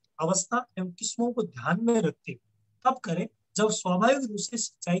उचित अवस्था एवं किस्मों को ध्यान में रखते हुए तब करें जब स्वाभाविक रूप से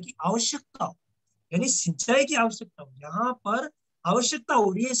सिंचाई की आवश्यकता हो। यानी सिंचाई की आवश्यकता हो, यहाँ पर आवश्यकता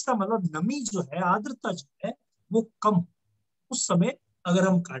हो रही है, इसका मतलब नमी जो है, आर्द्रता जो है वो कम, उस समय अगर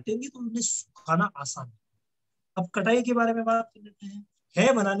हम काटेंगे तो उन्हें सुखाना आसान है। अब कटाई के बारे में बात कर लेते हैं।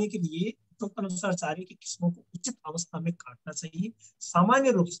 है बनाने के लिए उपरोक्त अनुसार चारे की किस्मों को उचित अवस्था में काटना चाहिए।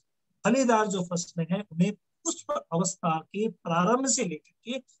 सामान्य रूप से फलीदार जो फसलें हैं उन्हें पुष्प अवस्था के प्रारंभ से लेकर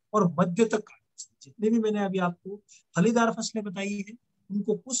के और मध्य तक काटना चाहिए। जितने भी मैंने अभी आपको फलीदार फसलें बताई है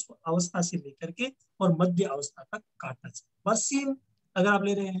उनको पुष्प अवस्था से लेकर के और मध्य अवस्था तक काटना चाहिए। बरसीम अगर आप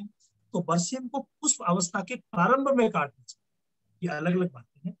ले रहे हैं तो बरसीम को पुष्प अवस्था के प्रारंभ में काटना चाहिए। ये अलग अलग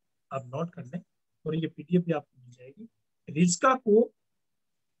बातें हैं, आप नोट कर लें, और ये पीडीएफ भी आपको मिल जाएगी। रिज्का को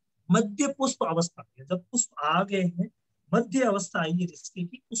मध्य पुष्प अवस्था में, जब पुष्प आ गए हैं, मध्य अवस्था आई है रिज्के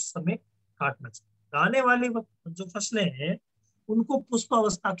की, उस समय काटना चाहिए। दाने वाली जो फसलें हैं उनको पुष्प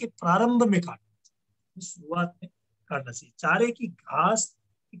अवस्था के प्रारंभ में काटना चाहिए, शुरुआत में काटना चाहिए। चारे की घास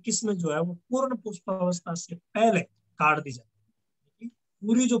की किस्म जो है वो पूर्ण पुष्प अवस्था से पहले काट दी जाती है।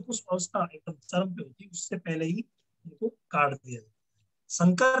 पूरी जो पुष्प अवस्था एकदम चरम पे होती है उससे पहले ही उनको काट दिया जाता है।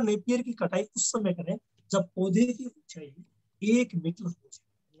 संकर नेपियर की कटाई उस समय करें जब पौधे की ऊंचाई 1 मीटर हो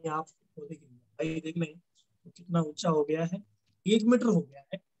जाए। आप पौधे की लंबाई देख लें तो कितना ऊंचा हो गया है, 1 मीटर हो गया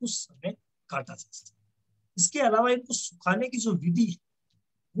है, उस समय काटा जा सकता है। इसके अलावा इनको सुखाने की जो विधि है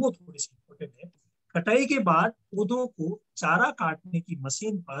वो थोड़ी सी इंपॉर्टेंट है। कटाई के बाद पौधों को चारा काटने की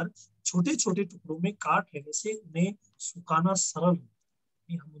मशीन पर छोटे छोटे टुकड़ों में काट लेने से उन्हें सुखाना सरल होगा।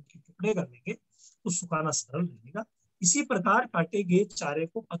 हम उनके टुकड़े कर लेंगे तो सुखाना सरल रहेगा। इसी प्रकार काटे गए चारे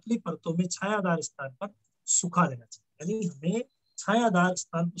को पतली परतों में छायादार स्थान पर सुखा देना चाहिए। यानी हमें छायादार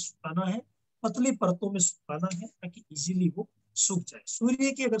स्थान पर सुखाना है, पतली परतों में सुखाना है, ताकि इजीली वो सूख जाए।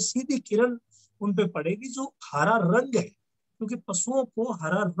 सूर्य की अगर सीधी किरण उन पे पड़ेगी, जो हरा रंग है, क्योंकि पशुओं को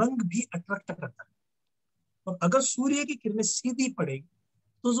हरा रंग भी अट्रैक्ट करता है, और अगर सूर्य की किरणें सीधी पड़ेगी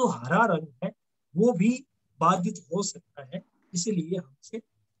तो जो हरा रंग है वो भी बाधित हो सकता है। इसीलिए हमसे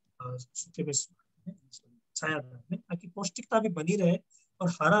सूखे में सुखाते हैं, छायादार में, ताकि पौष्टिकता भी बनी रहे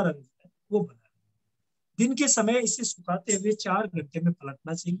और हरा रंग है वो बना रहे। दिन के समय इसे सुखाते हुए 4 घंटे में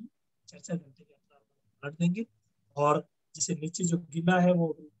पलटना चाहिए। 4 घंटे के अंतराल पर पलट देंगे, और जैसे नीचे जो गीला है वो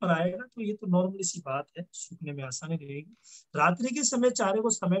ऊपर आएगा, तो ये तो नॉर्मली सी बात है, सूखने में आसानी रहेगी। रात्रि के समय चारे को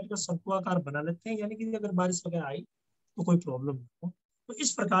समेट कर शंकुआकार बना लेते हैं, यानी कि अगर बारिश वगैरह आई तो कोई प्रॉब्लम ना हो। तो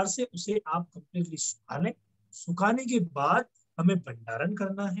इस प्रकार से उसे आप कंप्लीटली सुखा लें। सुखाने के बाद हमें भंडारण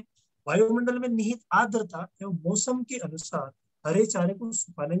करना है। वायुमंडल में निहित आर्द्रता एवं मौसम के अनुसार हरे चारे को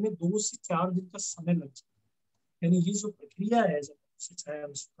सुखाने में 2 से 4 दिन का समय लग जाता है। यानी ये जो प्रक्रिया है, जब चाहे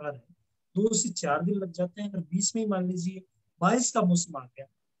हम सुखा रहे हैं 2 से 4 दिन लग जाते हैं। अगर बीच में ही मान लीजिए बारिश का मौसम आ गया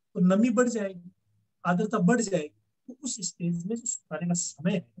तो नमी बढ़ जाएगी, आर्द्रता बढ़ जाएगी, तो उस स्टेज में जो सुखाने का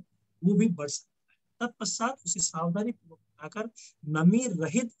समय है वो भी बढ़ सकता है। तत्पश्चात उसे सावधानी पूर्वक उठाकर नमी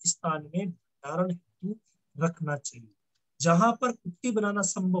रहित स्थान में भंडारण हेतु रखना चाहिए। जहां पर कुट्टी बनाना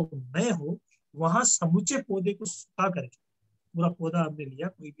संभव न हो वहां समूचे पौधे को सुखा करके, पूरा पौधा हमने लिया,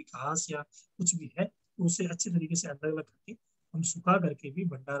 कोई भी घास या कुछ भी है तो उसे अच्छे तरीके से अलग अलग करके हम सुखा करके भी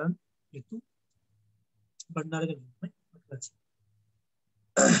भंडारण हेतु भंडारण के रूप में रखना चाहिए।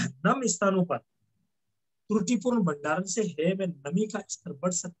 नम स्थानों पर त्रुटिपूर्ण भंडारण से है में नमी का स्तर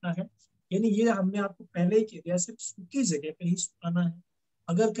बढ़ सकता है। यानी ये हमने आपको पहले ही कह दिया, सिर्फ सूखी जगह पे ही सुखाना है।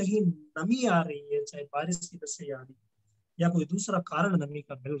 अगर कहीं नमी आ रही है, चाहे बारिश की वजह से आ रही है या कोई दूसरा कारण नमी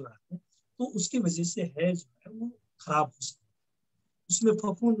का मिल रहा है, तो उसकी वजह से है जो है वो खराब हो सकती है। उसमें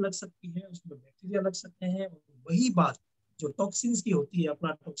फफूंद लग सकती है, उसमें बैक्टीरिया लग सकते हैं। और वही बात जो टॉक्सिन्स की होती है,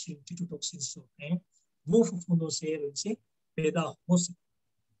 अपना टॉक्सिन, कीटोटॉक्सिन्स होते हैं, वो फफूंदों से उनसे पैदा हो सकते हैं।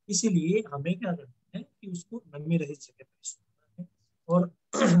 इसीलिए हमें क्या करना है कि उसको नमी रहित जगह पर सुखाना है और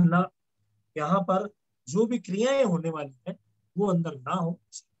ना यहाँ पर जो भी क्रियाएं होने वाली है वो अंदर ना हो।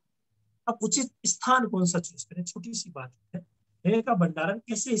 अब उचित स्थान कौन सा चूज करें, छोटी सी बात है। है का भंडारण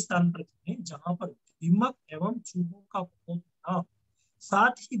ऐसे स्थान पर करें जहां पर दीमक एवं चूहों का उपयोग ना हो,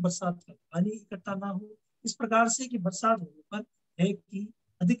 साथ ही बरसात का पानी इकट्ठा ना हो, इस प्रकार से कि बरसात होने पर है कि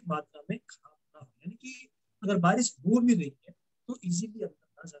अधिक मात्रा में खराब ना हो। यानी कि अगर बारिश हो भी रही है तो इजीली अंदर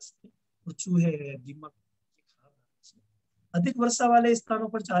ना जा सके और चूहे दीमक खराब ना हो। अधिक वर्षा वाले स्थानों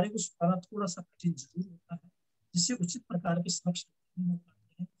पर चारे को सुखाना थोड़ा सा कठिन जरूर होता है, जिससे उचित प्रकार के संरक्षण नहीं हो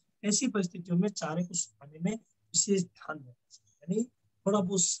पाते हैं। ऐसी परिस्थितियों में चारे को सुखाने में विशेष ध्यान देना चाहिए। यानी थोड़ा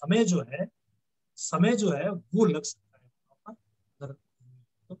वो समय जो है वो लग सकता है।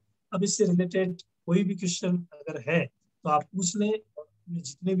 तो अब इससे रिलेटेड कोई भी क्वेश्चन अगर है तो आप पूछ लें, और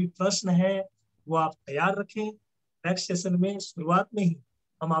जितने भी प्रश्न है वो आप तैयार रखें। नेक्स्ट सेशन में शुरुआत में ही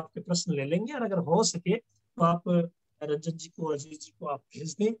हम आपके प्रश्न ले लेंगे, और अगर हो सके तो आप रंजन जी को, अजीत जी को आप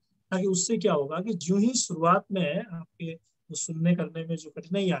भेज दें, ताकि उससे क्या होगा कि जो ही शुरुआत में आपके वो सुनने करने में जो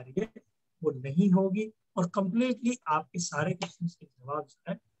कठिनाई आ रही है वो नहीं होगी, और कंप्लीटली आपके सारे क्वेश्चन के जवाब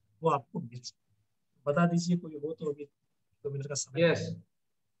जो है वो आपको मिल जाए। बता दीजिए कोई हो तो, अभी 2 मिनट का समय। यस,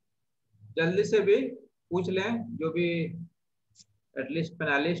 जल्दी से भी पूछ लें, जो भी एटलीस्ट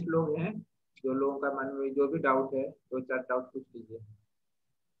पैनलिस्ट लोग हैं, जो लोगों का मन में जो भी डाउट है 2-4 डाउट पूछ लीजिए।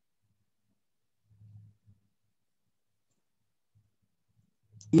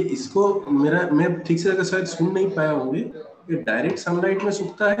 ये इसको मैं ठीक से अगर शायद सुन नहीं पाया होंगे, ये डायरेक्ट सनलाइट में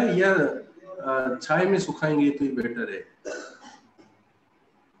सूखता है या छाया में सुखाएंगे तो ये बेटर है?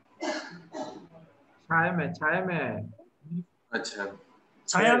 छाया में है। अच्छा,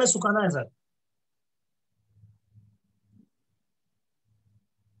 छाया में सुखाना है sir.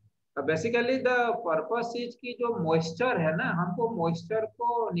 Basically the purpose is की जो मॉइस्चर है ना, हमको मॉइस्चर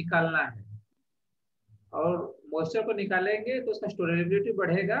को निकालना है, और मॉइस्चर को निकालेंगे तो उसका स्टोरेबिलिटी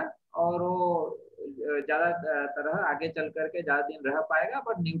बढ़ेगा और वो ज्यादा तरह आगे चल करके ज्यादा दिन रह पाएगा,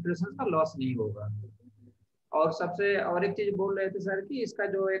 बट न्यूट्रिशन का लॉस नहीं होगा। और एक चीज बोल रहे थे सर कि इसका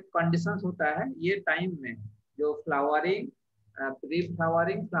जो एक कंडीशन होता है ये टाइम में, जो flowering, pre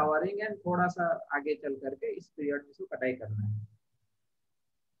flowering, flowering and थोड़ा सा आगे चल करके इस पीरियड में इसको कटाई करना है।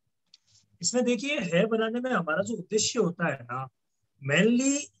 इसमें देखिए है बनाने में हमारा जो उद्देश्य होता है ना,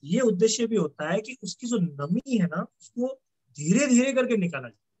 मेनली ये उद्देश्य भी होता है कि उसकी जो नमी है ना उसको धीरे धीरे करके निकाला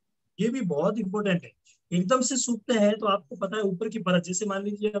जाए। ये भी बहुत इंपॉर्टेंट है। एकदम से सूखते हैं तो आपको पता है ऊपर की परत, जैसे मान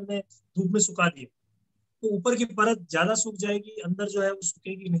लीजिए हमने धूप में सुखा दिया तो ऊपर की परत ज्यादा सूख जाएगी, अंदर जो है वो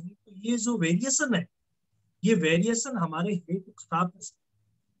सूखेगी नहीं। तो ये जो वेरिएशन है, ये वेरिएशन हमारे हेड को खराब कर सकता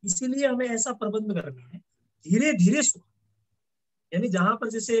है। इसीलिए हमें ऐसा प्रबंध करना है धीरे धीरे सुखा। यानी जहां पर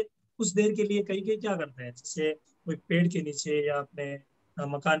जैसे कुछ देर के लिए कहीं कहीं क्या करते हैं, जैसे कोई पेड़ के नीचे या अपने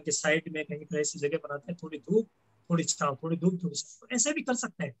मकान के साइड में कहीं पर ऐसी जगह बनाते हैं, थोड़ी धूप थोड़ी छांव, थोड़ी धूप थोड़ी छांव, तो ऐसे भी कर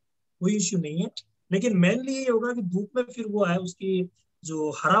सकते हैं, कोई इश्यू नहीं है। लेकिन मेनली ये होगा कि धूप में फिर वो है उसकी जो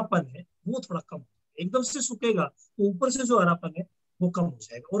हरापन है वो थोड़ा कम, एकदम से सूखेगा तो ऊपर से जो हरापन है वो कम हो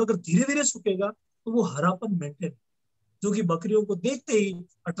जाएगा, और अगर धीरे धीरे सूखेगा तो वो हरापन मेंटेन, जो कि बकरियों को देखते ही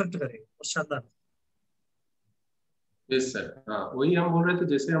अट्रैक्ट करेगा और शानदार। यस सर, हाँ वही हम बोल रहे थे,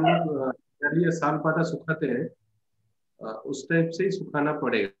 जैसे हम लोग पहले साल पाता सुखाते हैं उस टाइप से ही सुखाना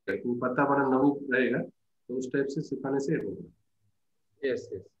पड़ेगा, क्योंकि पत्ता बड़ा नमी रहेगा तो उस टाइप से सुखाने से होगा। यस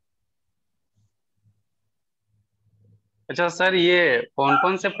यस, अच्छा सर, ये कौन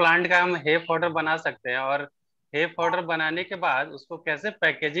कौन से प्लांट का हम हे फॉडर बना सकते हैं, और हे फॉडर बनाने के बाद उसको कैसे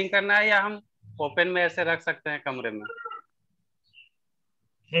पैकेजिंग करना है, या हम ओपन में ऐसे रख सकते हैं कमरे में?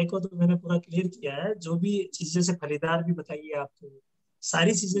 है को तो मैंने पूरा क्लियर किया है, जो भी चीजें से खरीदार भी बताइए आपको,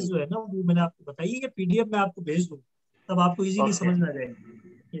 सारी चीजें जो है ना वो मैंने आपको बताई है, पीडीएफ में आपको भेज दूँ, तब आपको इजीली ओके। समझ में आ जाएगी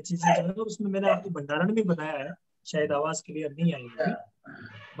ये चीजें जो है। तो उसमें मैंने आपको भंडारण भी बताया है, शायद आवाज क्लियर नहीं आई होगी।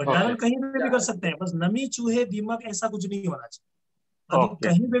 भंडारण ओके। कहीं पे भी कर सकते हैं, बस नमी चूहे दीमक ऐसा कुछ नहीं होना चाहिए, बाकी ओके,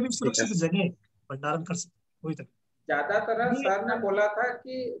 कहीं पे भी ठीक है। सुरक्षित जगह भंडारण कर सकते हैं, कोई तकलीफ ज्यादातर नहीं। सर ने बोला था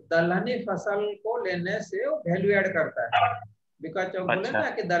कि दलहनी फसल को लेने से वो वैल्यू ऐड करता है, बिकॉज जो बोले अच्छा। ना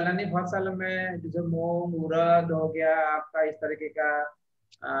कि दलहनी फसल में जैसे मूंग उड़द हो गया आपका, इस तरीके का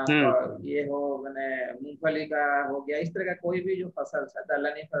ये हो मैंने मूंगफली का हो गया, इस तरह का कोई भी जो फसल है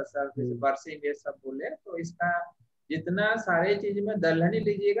दलहनी फसल, जैसे बरसिंग ये सब बोले, तो इसका जितना सारे चीज में दलहनी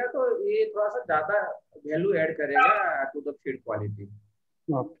लीजिएगा तो ये थोड़ा सा ज्यादा वैल्यू ऐड करेगा to the feed quality.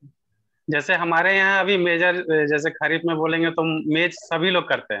 Okay. जैसे हमारे यहाँ अभी मेजर, जैसे खरीफ में बोलेंगे तो मेज सभी लोग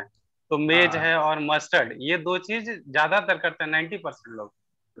करते हैं, तो मेज हाँ है और मस्टर्ड, ये दो चीज ज्यादातर करते हैं 90% लोग।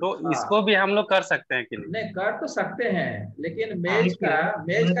 तो हाँ, इसको भी हम लोग कर सकते हैं कि नहीं? नहीं कर तो सकते हैं, लेकिन हाँ, मेज का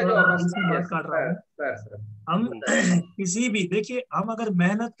मैं जो थोड़ा बीच अवस्था, में बात यस काट रहा सर हूँ। सर सर हम बताइए। किसी भी, देखिए हम अगर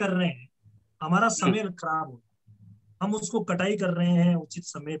मेहनत कर रहे हैं, हमारा समय खराब हो, हम उसको कटाई कर रहे हैं उचित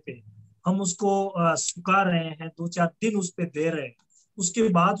समय पे, हम उसको सुखा रहे हैं, 2-4 दिन उस पे दे रहे हैं, उसके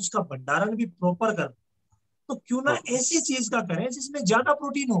बाद उसका भंडारण भी प्रॉपर कर, तो क्यों ना ओके। ऐसी चीज का करें जिसमें ज्यादा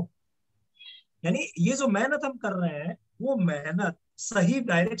प्रोटीन हो। यानी ये जो मेहनत हम कर रहे हैं, वो मेहनत सही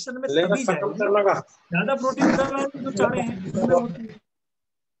डायरेक्शन में तभी जाएगी। ज्यादा प्रोटीन दलहनी जो चारे हैं उनमें होती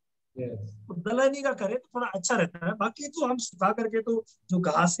है, तो दलहनी का करें तो थोड़ा अच्छा रहता है। बाकी तो हम सुखा करके तो जो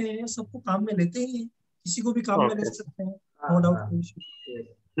घासें हैं सबको काम में लेते ही हैं, किसी को भी काम में ले ओके। सकते हैं, हाँ नो डाउट हाँ कोई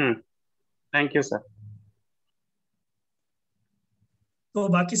इशू। Thank you sir. तो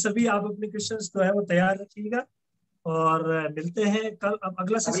बाकी सभी आप अपने क्वेश्चंस जो है वो तैयार रखिएगा, और मिलते हैं कल। अब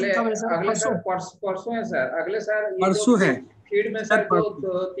अगला अगले सेशन कब है सर? अगले परसों? सर परसों है सर, अगले सर ये जो परसों है फीड में सर, सर जो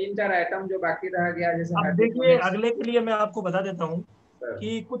परसों। 3-4 आइटम जो बाकी रह गया, जैसे अब देखिए, हाइड्रोपोनिक्स अगले के लिए मैं आपको बता देता हूँ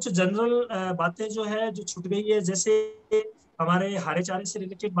कि कुछ जनरल बातें जो है जो छूट गई है, जैसे हमारे हरे चारे से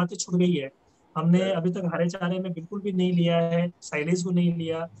रिलेटेड बातें छूट गई है। हमने अभी तक हरे चारे में बिल्कुल भी नहीं लिया है, साइलेज को नहीं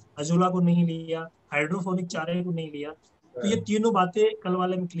लिया, अजोला को नहीं लिया, हाइड्रोफोनिक चारे को नहीं लिया। तो ये तीनों बातें कल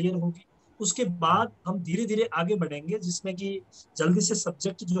वाले में क्लियर होगी। उसके बाद हम धीरे धीरे आगे बढ़ेंगे, जिसमें कि जल्दी से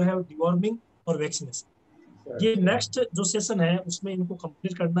सब्जेक्ट जो है डिवॉर्मिंग और वैक्सीनेशन, ये नेक्स्ट जो सेशन है उसमें इनको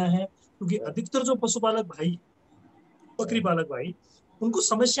कंप्लीट करना है, क्योंकि अधिकतर जो पशुपालक भाई, बकरी पालक भाई, उनको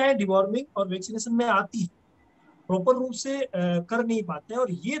समस्याएं डिवॉर्मिंग और वैक्सीनेशन में आती है, प्रॉपर रूप से कर नहीं पाते हैं।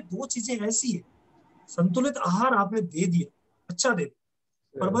 और ये दो चीजें ऐसी है, संतुलित आहार आपने दे दिया, अच्छा दे दिया,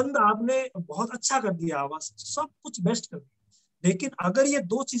 प्रबंध आपने बहुत अच्छा कर दिया, आवास सब कुछ बेस्ट कर दिया, लेकिन अगर ये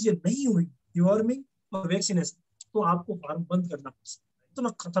दो चीजें नहीं हुई, डिवॉर्मिंग और वैक्सीनेशन, तो आपको फार्म बंद करना पड़ सकता है, इतना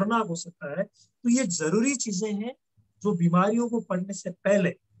खतरनाक हो सकता है। तो ये जरूरी चीजें हैं जो बीमारियों को पड़ने से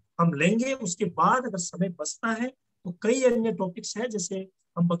पहले हम लेंगे। उसके बाद अगर समय बचता है तो कई अन्य टॉपिक्स हैं, जैसे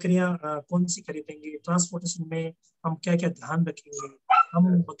हम बकरियां कौन सी खरीदेंगे, ट्रांसपोर्टेशन में हम क्या क्या ध्यान रखेंगे,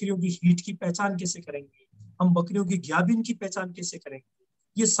 हम बकरियों की हीट की पहचान कैसे करेंगे, हम बकरियों की ग्याबिन की पहचान कैसे करेंगे,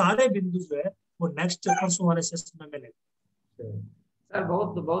 ये सारे बिंदु जो है वो नेक्स्ट परसों वाले सेशन में मिलेंगे। सर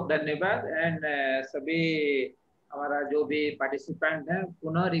बहुत बहुत धन्यवाद। एंड सभी हमारा जो भी पार्टिसिपेंट है,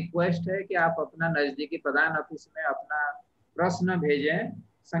 पुनः रिक्वेस्ट है कि आप अपना नजदीकी प्रधान ऑफिस में अपना प्रश्न भेजें,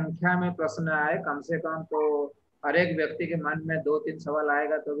 संख्या में प्रश्न आए कम से कम, तो हर एक व्यक्ति के मन में 2-3 सवाल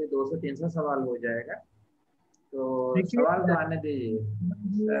आएगा तो भी 200-300 सवाल हो जाएगा, तो देखिए, सवाल तो आने दीजिए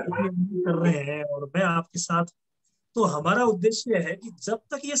सर। कर रहे हैं और मैं आपके साथ, तो हमारा उद्देश्य है कि जब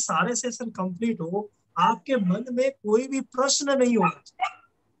तक ये सारे सेशन कंप्लीट हो, आपके मन में कोई भी प्रश्न नहीं होना चाहिए।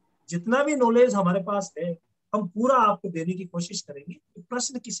 जितना भी नॉलेज हमारे पास है हम पूरा आपको देने की कोशिश करेंगे, तो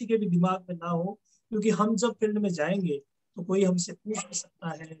प्रश्न किसी के भी दिमाग में ना हो, क्योंकि हम जब फील्ड में जाएंगे तो कोई हमसे पूछ भी सकता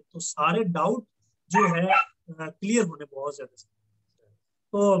है, तो सारे डाउट जो है क्लियर होने बहुत ज्यादा।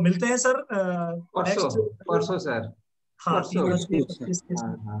 तो मिलते हैं सर परसों नेक्स्ट। परसों सर, हाँ, परसों। 3:25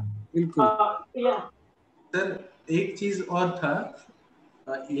 हाँ हाँ बिल्कुल सर एक चीज और था,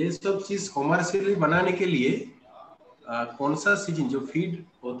 ये सब चीज कॉमर्शियली बनाने के लिए कौन सा सीजन जो फीड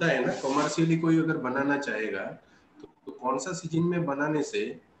होता है ना, कॉमर्शियली कोई अगर बनाना चाहेगा तो कौन सा सीजन में बनाने से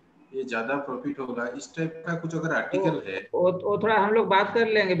ये ज्यादा प्रॉफिट होगा, इस टाइप का कुछ अगर आर्टिकल है? वो थोड़ा हम लोग बात कर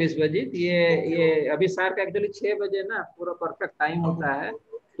लेंगे विश्वजीत। ये अभी सर का एक्चुअली 6 बजे ना पूरा परफेक्ट टाइम होता है,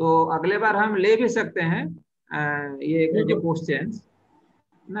 तो अगले बार हम ले भी सकते हैं ये जो क्वेश्चन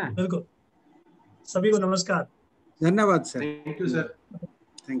ना। बिल्कुल। सभी को नमस्कार, धन्यवाद sir. Thank you sir.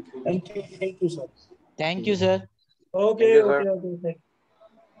 Thank you. Thank you sir. Okay Thank you, okay sir. Okay,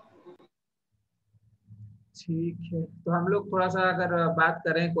 ठीक है, तो हम लोग थोड़ा सा अगर बात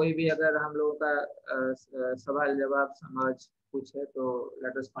करें, कोई भी अगर हम लोगों का सवाल जवाब समझ कुछ है तो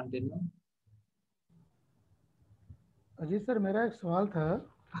let us continue. Ajit sir, मेरा एक सवाल था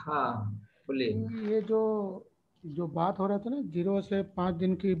हाँ बोलिए। कि ये जो जो बात हो रहा था ना, 0 से 5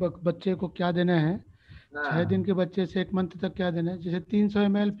 दिन की बच्चे को क्या देना है, 6 दिन हाँ के बच्चे से 1 मंथ तक क्या देना है, जैसे 300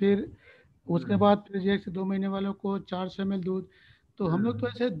 ml, फिर उसके बाद फिर 1 से 2 महीने वालों को 400 ml दूध। तो हम लोग तो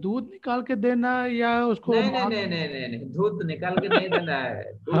ऐसे दूध निकाल के देना या उसको नहीं नहीं नहीं नहीं नहीं नहीं, दूध निकाल के नहीं देना है,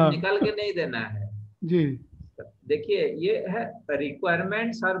 दूध हाँ निकाल के नहीं देना है। जी। देखिए ये है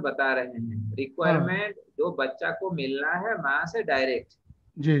रिक्वायरमेंट, सर बता रहे हैं, हाँ रिक्वायरमेंट जो बच्चा को मिलना है माँ से डायरेक्ट।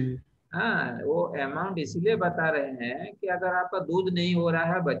 जी जी। हाँ, वो अमाउंट इसीलिए बता रहे हैं कि अगर आपका दूध नहीं हो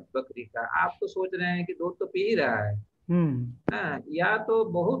रहा है बकरी का, आप तो सोच रहे हैं कि दूध तो पी ही रहा है, हाँ, या तो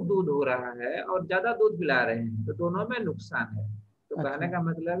बहुत दूध हो रहा है और ज्यादा दूध पिला रहे हैं, तो दोनों में नुकसान है। तो अच्छा कहने का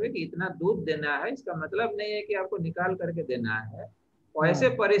मतलब है कि इतना दूध देना है, इसका मतलब नहीं है कि आपको निकाल करके देना है। और ऐसे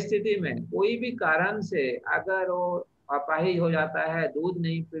हाँ परिस्थिति में कोई भी कारण से अगर वो अपाहिज हो जाता है, दूध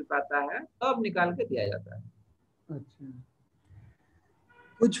नहीं पी पाता है, तब निकाल के दिया जाता है। अच्छा।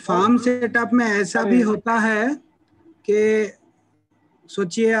 कुछ फार्म सेटअप में ऐसा भी होता है कि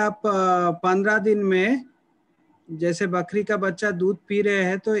सोचिए आप 15 दिन में जैसे बकरी का बच्चा दूध पी रहे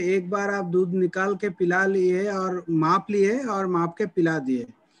हैं तो एक बार आप दूध निकाल के पिला लिए और माप लिए और माप के पिला दिए,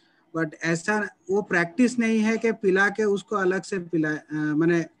 बट ऐसा वो प्रैक्टिस नहीं है कि पिला के उसको अलग से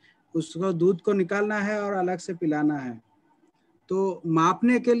माने उसको दूध को निकालना है और अलग से पिलाना है। तो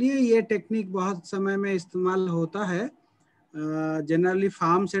मापने के लिए ये टेक्निक बहुत समय में इस्तेमाल होता है। जनरली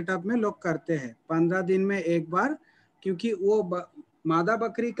फार्म सेटअप में लोग करते हैं 15 दिन में एक बार, क्योंकि वो मादा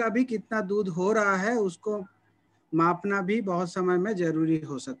बकरी का भी कितना दूध हो रहा है उसको मापना भी बहुत समय में जरूरी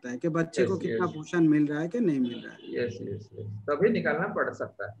हो सकता है कि बच्चे को कितना पोषण मिल रहा है कि नहीं मिल रहा है। यस यस, तभी निकालना पड़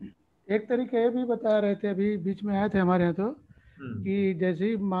सकता है। एक तरीके ये भी बता रहे थे, अभी बीच में आए थे हमारे यहाँ, तो कि जैसे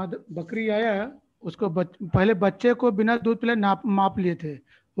ही बकरी आया, उसको पहले बच्चे को बिना दूध पिलाए माप लिए थे,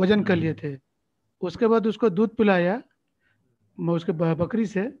 वजन कर लिए थे। उसके बाद उसको दूध पिलाया, उसके बकरी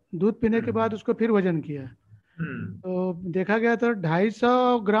से दूध पीने के बाद उसको फिर वजन किया, तो देखा गया था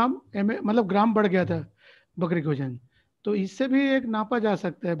 250 ग्राम मतलब ग्राम बढ़ गया था बकरी का वजन। तो इससे भी एक नापा जा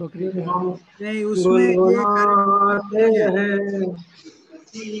सकता है बकरी का। नहीं, उसमें ये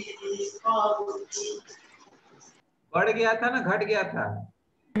बढ़ गया था ना घट गया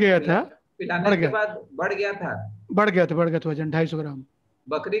था? पिलाने के बाद बढ़ गया था वजन 250 ग्राम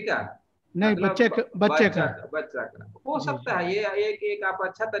बकरी का, नहीं, मतलब बच्चे का हो सकता है। ये एक आप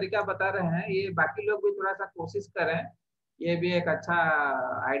अच्छा तरीका बता रहे हैं, ये बाकी लोग भी थोड़ा सा कोशिश करें, ये भी एक अच्छा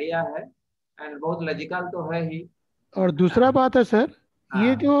आइडिया है एंड बहुत लॉजिकल तो है ही। और दूसरा बात है सर,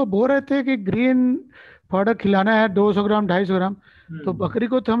 ये जो बोल रहे थे कि ग्रीन फॉडर खिलाना है 200 ग्राम 250 ग्राम, तो बकरी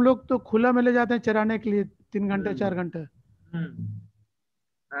को तो हम लोग तो खुला में ले जाते हैं चराने के लिए 3 घंटे 4 घंटे।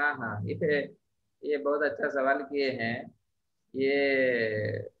 हाँ हाँ, ये बहुत अच्छा सवाल किए हैं।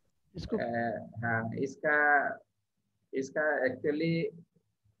 ये इसको हाँ, इसका एक्चुअली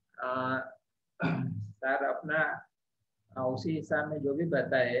सर अपना उसी हिसाब में जो भी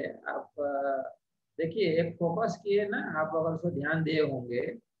बताए आप, देखिए एक फोकस किए ना आप, अगर उसको ध्यान दिए होंगे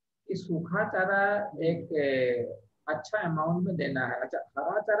कि सूखा चारा एक अच्छा अमाउंट में देना है। अच्छा,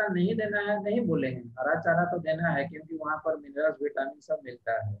 हरा चारा नहीं देना है नहीं बोलेंगे, हरा चारा तो देना है क्योंकि वहाँ पर मिनरल्स विटामिन सब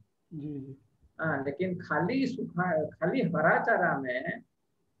मिलता है। हाँ, लेकिन खाली हरा चारा में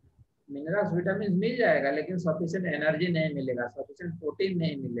मिनरल्स विटामिन मिल जाएगा लेकिन सफिशिएंट एनर्जी नहीं मिलेगा, सफिशिएंट प्रोटीन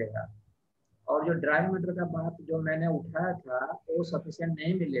नहीं मिलेगा। और जो ड्राई मैटर का बात जो मैंने उठाया था वो सफिशिएंट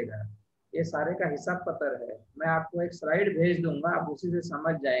नहीं मिलेगा। ये सारे का हिसाब पत्र है, मैं आपको एक स्लाइड भेज दूंगा, आप उसी से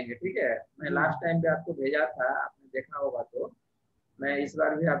समझ जाएंगे, ठीक है? मैं लास्ट टाइम भी आपको भेजा था, आपने देखा होगा, तो मैं इस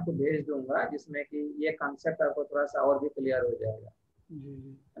बार भी आपको भेज दूंगा जिसमें कि ये कॉन्सेप्ट आपको थोड़ा सा और भी क्लियर हो जाएगा,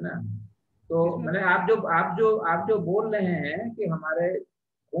 है ना? तो मैंने आप जो बोल रहे हैं कि हमारे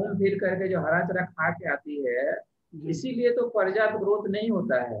घूम फिर करके जो हरा चारा खा के आती है, इसीलिए तो पर्याप्त ग्रोथ नहीं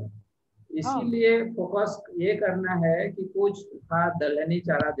होता है। इसीलिए फोकस ये करना है कि कुछ सूखा दलहनी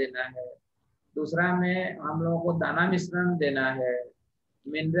चारा देना है, दूसरा में हम लोगों को दाना मिश्रण देना है,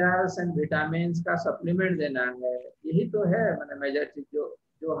 मिनरल्स एंड विटामिन का सप्लीमेंट देना है। यही तो है मैंने मेजर चीज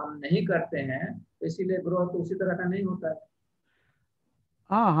जो हम नहीं करते हैं, तो इसीलिए ग्रोथ उसी तरह का नहीं होता है।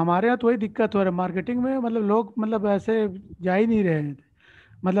 हाँ, हमारे यहाँ तो वही दिक्कत हो रहा है मार्केटिंग में, मतलब लोग मतलब ऐसे जा ही नहीं रहे हैं,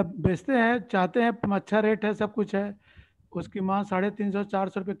 मतलब बेचते हैं, चाहते हैं अच्छा रेट है, सब कुछ है, उसकी माँ 350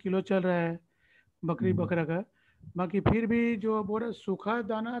 400 रुपये किलो चल रहा है बकरी बकरा का। बाकी फिर भी जो बोल रहे सूखा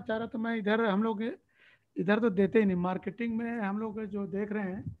दाना चारा, तो मैं हम लोग इधर तो देते ही नहीं, मार्केटिंग में हम लोग जो देख रहे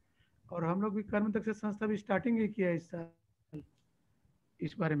हैं और हम लोग भी कर्म दक्षता संस्था भी स्टार्टिंग ही किया है इस साल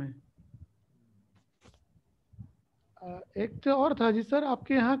इस बारे में। एक तो और था जी सर,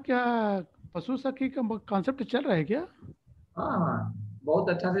 आपके यहाँ क्या पशु सखी का कॉन्सेप्ट चल रहा है क्या? हाँ हाँ, बहुत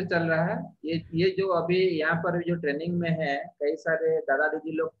अच्छा से चल रहा है। ये जो अभी यहाँ पर जो ट्रेनिंग में है, कई सारे दादा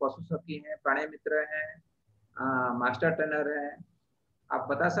दीदी लोग पशु सखी हैं, प्राणी मित्र हैं, मास्टर ट्रेनर हैं। आप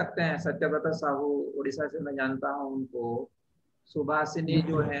बता सकते हैं, सत्यव्रत साहू उड़ीसा से मैं जानता हूँ उनको। सुभाषिनी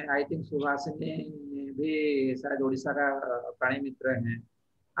जो है, आई थिंक सुभाषिनी भी शायद उड़ीसा का प्राणी मित्र हैं।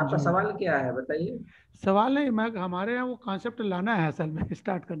 आपका सवाल क्या है बताइए। सवाल नहीं, मैं हमारे यहाँ वो कॉन्सेप्ट लाना है, असल में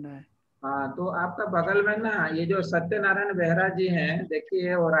स्टार्ट करना है। हाँ, तो आपका बगल में ना ये जो सत्यनारायण बेहरा जी हैं,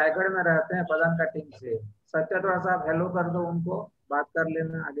 देखिए वो रायगढ़ में रहते हैं प्रधान का टीम से। सत्य थोड़ा सा हेलो कर दो उनको, बात कर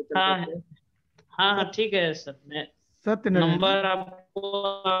लेना आगे चल हाँ करके। हाँ हाँ ठीक है सर, मैं सत्य नारायण नंबर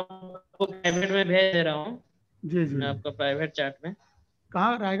आपको प्राइवेट में भेज दे रहा हूँ। जी जी। मैं आपका प्राइवेट चैट में।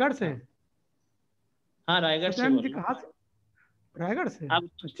 कहाँ, रायगढ़ से? हाँ रायगढ़ से सत्यनारायण बोल जी रहा हूँ। कहाँ से? रायगढ़ से? आप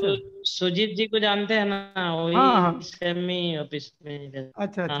अच्छा। सुजीत जी को जानते हैं ना, हाँ वही हाँ। सेम ही ऑफिस में रहते।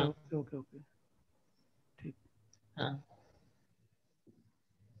 अच्छा अच्छा, हाँ ओके ओके ओके, ठीक। हाँ।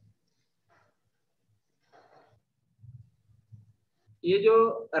 ये जो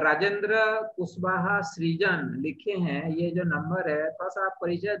राजेंद्र कुशवाहा सृजन लिखे हैं, ये जो नंबर है, थोड़ा सा आप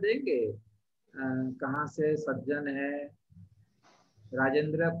परिचय देंगे कहाँ से सज्जन है?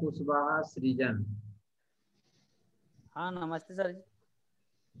 राजेंद्र कुशवाहा सृजन। हाँ नमस्ते सर जी।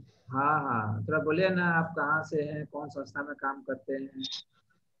 हाँ हाँ, थोड़ा बोलिए ना, आप कहाँ से हैं, कौन संस्था में काम करते हैं?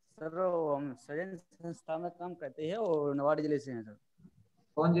 सर हम सृजन संस्था में काम करते हैं और निवाड़ी जिले से हैं सर।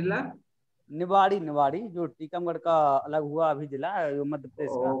 कौन जिला? निवाड़ी, निवाड़ी जो टीकमगढ़ का अलग हुआ अभी जिला है, जो मध्य प्रदेश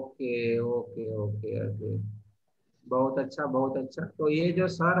का। ओके ओके ओके ओके, बहुत अच्छा बहुत अच्छा। तो ये जो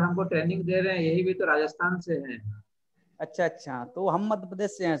सर हमको ट्रेनिंग दे रहे हैं, यही भी तो राजस्थान से हैं? अच्छा अच्छा, तो हम मध्य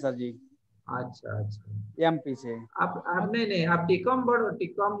प्रदेश से हैं सर जी। अच्छा अच्छा, एमपी से। आप नहीं नहीं, आप टीकमगढ़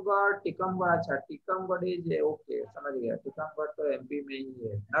टीकमगढ़ टीकमगढ़, अच्छा टीकमगढ़ ही ओके, समझ गया। टीकमगढ़ तो एमपी में ही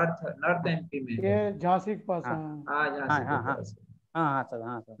है, नॉर्थ नॉर्थ एमपी में है। ये झांसी के पास। हाँ हाँ हाँ, हाँ झांसी के हाँ हाँ पास। हाँ हाँ सर,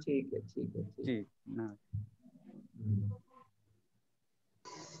 हाँ सर। ठीक है ठीक है ठीक जी है। हाँ।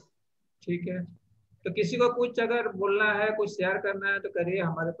 ठीक है, तो किसी को कुछ अगर बोलना है, कुछ शेयर करना है तो करिए।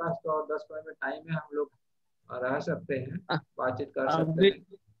 हमारे पास तो और 10 मिनट टाइम है, हम लोग रह सकते हैं, बातचीत कर सकते अभी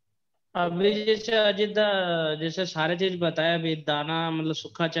हैं। अभी जैसे अजित जैसे सारे चीज बताया, अभी दाना मतलब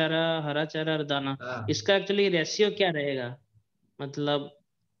सूखा चारा, हरा चारा और दाना, हाँ, इसका एक्चुअली रेशियो क्या रहेगा? मतलब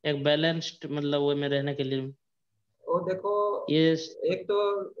एक बैलेंस्ड मतलब वो में रहने के लिए वो देखो, ये। एक तो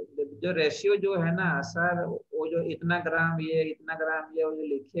जो रेशियो जो है ना सर, वो जो इतना ग्राम ये इतना ग्राम ये वो जो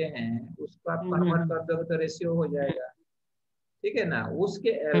लिखे हैं, उसको आप कन्वर्ट हम्म कर दोगे तो रेशियो हो जाएगा। ठीक है ना? उसके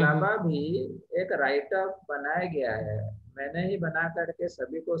हम्म अलावा भी एक राइटअप बनाया गया है, मैंने ही बना करके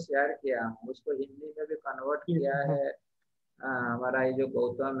सभी को शेयर किया हूँ। उसको हिंदी में भी कन्वर्ट किया है। हमारा ये जो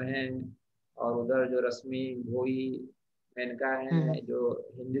गौतम है, और उधर जो रश्मि भोई मेनका है, जो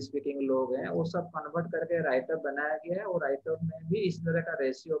हिंदी स्पीकिंग लोग हैं, वो सब कन्वर्ट करके राइटअप बनाया गया है। और राइटअप में भी इस तरह का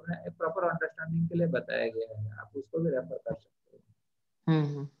रेशियो में एक प्रॉपर अंडरस्टैंडिंग के लिए बताया गया है, आप उसको भी रेफर कर सकते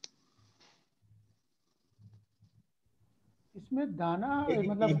हो। इसमें दाना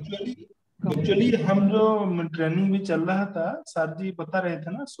मतलब एक्चुअली हम जो ट्रेनिंग भी चल रहा था, सर जी बता रहे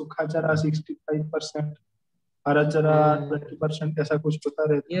थे ना, सूखा चारा 65%, हरा चारा 20%, ऐसा कुछ बता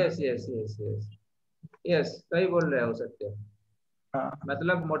रहे थे ना। Yes yes yes yes yes, सही बोल रहे हो सत्य। हाँ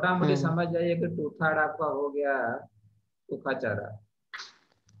मतलब मोटा मोटी समझ जाइए कि 2/3 आपका हो गया सूखा चारा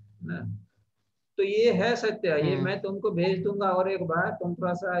ना। तो ये है सत्य, ये मैं तुमको भेज दूंगा, और एक बार तुम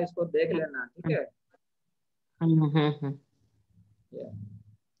थोड़ा सा इसको देख लेना, ठीक है?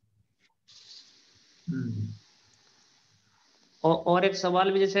 और एक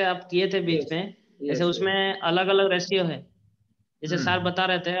सवाल भी जैसे आप किए थे बीच यस में, जैसे यस उसमें अलग अलग रेशियो है, जैसे सर बता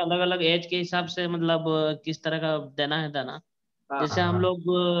रहे थे अलग अलग एज के हिसाब से मतलब किस तरह का देना है दाना। हाँ जैसे हाँ हम हाँ। लोग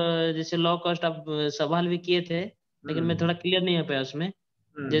जैसे लो कॉस्ट आप सवाल भी किए थे, लेकिन मैं थोड़ा क्लियर नहीं हो पाया उसमें।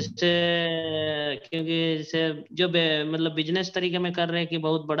 जैसे क्योंकि जैसे जो मतलब बिजनेस तरीके में कर रहे हैं कि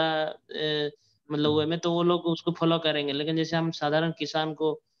बहुत बड़ा मतलब वे में, तो वो लोग उसको फॉलो करेंगे। लेकिन जैसे हम साधारण किसान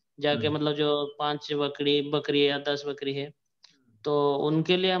को जाके मतलब जो 5 बकरी या 10 बकरी है, तो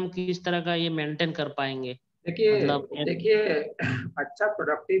उनके लिए हम किस तरह का ये मेंटेन कर पाएंगे? देखिए मतलब देखिए, अच्छा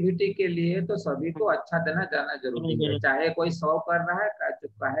प्रोडक्टिविटी के लिए तो सभी को अच्छा देना जाना जरूरी है, चाहे कोई 100 कर रहा है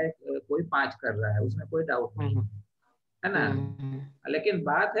चाहे कोई 5 कर रहा है, उसमें कोई डाउट नहीं है ना। लेकिन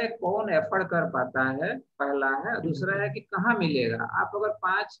बात है कौन एफर्ट कर पाता है, पहला है। दूसरा है कि कहाँ मिलेगा। आप अगर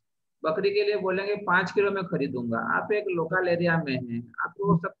 5 बकरी के लिए बोलेंगे 5 किलो में खरीदूंगा, आप एक लोकल एरिया में हैं,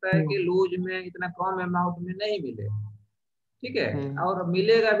 आपको हो सकता है कि लूज में इतना कम अमाउंट में नहीं मिले, ठीक है। और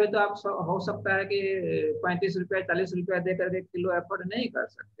मिलेगा भी तो आप हो सकता है कि 35 रुपया 40 रुपया दे करके किलो एफोर्ड नहीं कर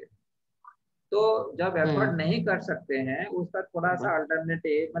सकते। तो जब एफर्ट नहीं कर सकते हैं उसका थोड़ा सा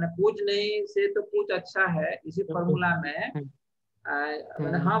अल्टरनेटिव, मैंने पूछ नहीं से तो कुछ अच्छा है इसी फॉर्मूला में।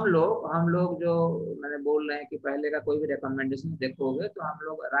 मैंने हम लोग जो मैंने बोल रहे हैं कि पहले का कोई भी रिकमेंडेशन देखोगे तो हम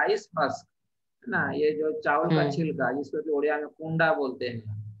लोग राइस हस्क है ना, ये जो चावल का छिलका जिसको कि उड़िया में कुंडा बोलते हैं,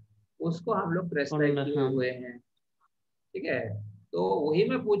 उसको हम लोग प्रेस्क्राइब किए हुए हैं। ठीक है, तो वही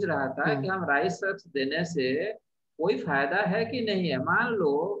मैं पूछ रहा था कि हम राइस हस्क देने से कोई फायदा है कि नहीं है। मान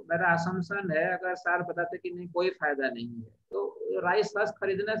लो मेरा असम्पशन है, अगर सर बताते कि नहीं कोई फायदा नहीं है, तो राइस हस्क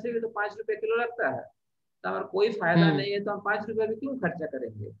खरीदने से भी तो 5 रुपए किलो लगता है, तो अगर कोई फायदा नहीं है तो हम 5 रुपए भी क्यों खर्चा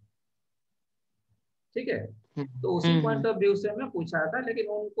करेंगे। ठीक है, तो उसी पॉइंट ऑफ व्यू से मैं पूछा था, लेकिन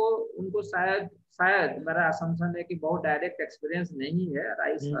उनको शायद मेरा असम्पशन है कि बहुत डायरेक्ट एक्सपीरियंस नहीं है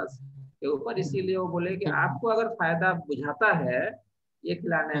राइस हस्क के ऊपर, इसीलिए वो बोले कि आपको अगर फायदा बुझाता है ये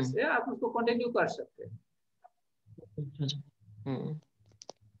खिलाने से आप उसको कंटिन्यू कर सकते हैं।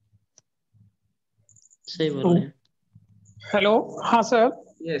 सही बोल रहे हैं। हेलो, हाँ सर।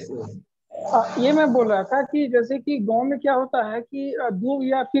 यस ये मैं बोल रहा था कि जैसे कि गांव में क्या होता है कि दूब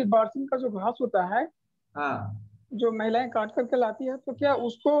या फिर बारसिंग का जो घास होता है, हाँ, जो महिलाएं काट करके लाती है, तो क्या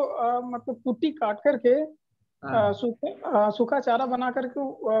उसको मतलब कुट्टी काट करके सूखा चारा बना करके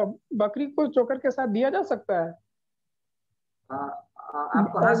बकरी को चोकर के साथ दिया जा सकता है?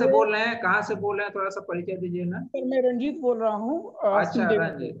 आप कहाँ से बोल रहे हैं, थोड़ा सा परिचय दीजिए ना। सर मैं रंजीत बोल रहा हूँ। अच्छा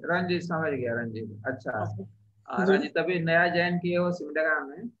रंजीत समझ गया रंजीत। अच्छा रंजीत अभी नया ज्वाइन किए हो सिमडेगा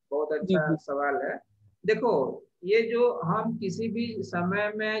में, बहुत अच्छा सवाल है। देखो ये जो हम किसी भी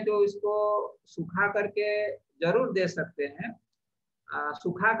समय में जो इसको सुखा करके जरूर दे सकते हैं,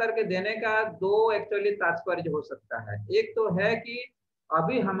 सुखा करके देने का दो एक्चुअली तात्पर्य हो सकता है। एक तो है कि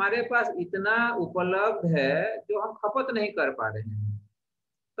अभी हमारे पास इतना उपलब्ध है जो हम खपत नहीं कर पा रहे हैं,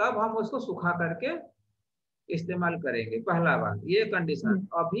 तब हम उसको सुखा करके इस्तेमाल करेंगे, पहला बात ये कंडीशन।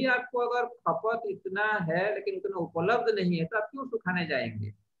 अभी आपको अगर खपत इतना है लेकिन उतना उपलब्ध नहीं है तो आप क्यों सुखाने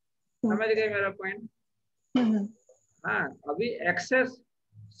जाएंगे, समझ गए मेरा पॉइंट। हाँ, अभी एक्सेस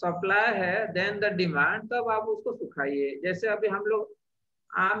सप्लाई है देन द डिमांड, तब आप उसको सुखाइए। जैसे अभी हम लोग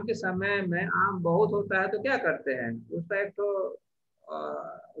आम के समय में आम बहुत होता है तो क्या करते हैं, उसका एक तो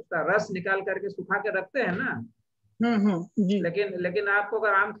उसका रस निकाल करके सुखा के रखते हैं ना। जी। लेकिन आपको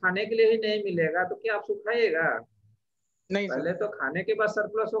अगर आम खाने के लिए ही नहीं मिलेगा तो क्या आप सुखाइएगा? नहीं, पहले तो खाने के बाद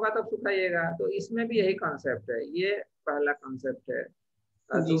सरप्लस होगा तब सुखाइएगा। तो इसमें भी यही कॉन्सेप्ट है, ये पहला कॉन्सेप्ट है।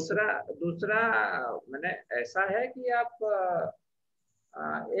 दूसरा मैंने ऐसा है कि आप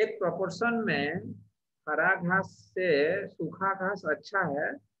एक प्रोपोर्शन में हरा घास से सूखा घास अच्छा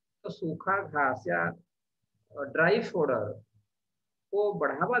है, तो सूखा घास या ड्राई फोडर को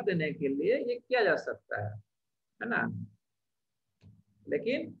बढ़ावा देने के लिए ये किया जा सकता है ना।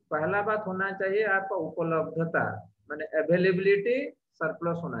 लेकिन पहला बात होना चाहिए आपका उपलब्धता, माने अवेलेबिलिटी,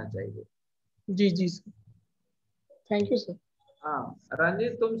 सरप्लस होना चाहिए। जी सर, थैंक यू सर। हाँ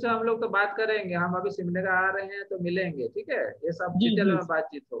रंजीत, तुमसे हम लोग तो बात करेंगे, हम अभी सिमडेगा आ रहे हैं तो मिलेंगे, ठीक है, ये सब डिटेल में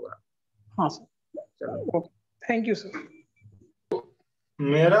बातचीत होगा। हाँ सर, चलो थैंक यू सर।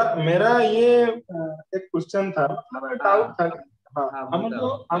 मेरा ये एक क्वेश्चन था, मतलब डाउट था। हाँ,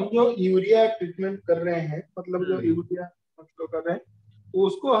 हम जो यूरिया ट्रीटमेंट कर रहे हैं, मतलब जो यूरिया मतलब कर रहे हैं, तो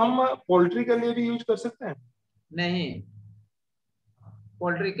उसको हम पोल्ट्री के लिए भी यूज कर सकते हैं? नहीं,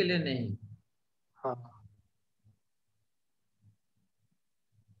 पोल्ट्री के लिए नहीं। हाँ,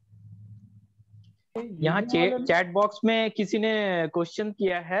 यहाँ चैट बॉक्स में किसी ने क्वेश्चन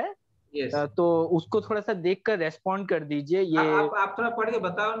किया है, तो उसको थोड़ा सा देखकर रेस्पॉन्ड कर दीजिए। ये आप थोड़ा पढ़ के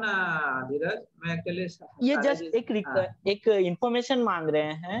बताओ ना धीरज, मैं एक्चुअली ये जस्ट एक इंफॉर्मेशन मांग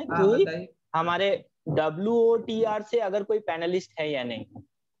रहे हैं कि हमारे WOTR से अगर कोई पैनलिस्ट है या नहीं।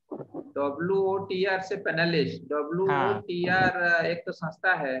 WOTR से पैनलिस्ट, WOTR एक तो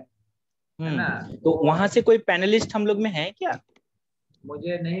संस्था है ना, तो वहां से कोई पैनलिस्ट हम लोग में है क्या?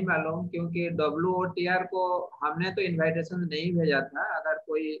 मुझे नहीं मालूम, क्योंकि WOTR को हमने तो इनविटेशन नहीं भेजा था। अगर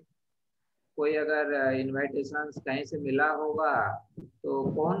कोई अगर इनविटेशन कहीं से मिला होगा तो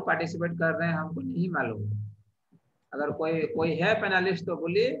कौन पार्टिसिपेट कर रहे हैं हमको नहीं मालूम। अगर कोई है पैनलिस्ट तो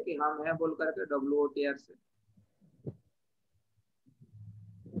बोलिए कि हम हैं बोल करके WOTR से।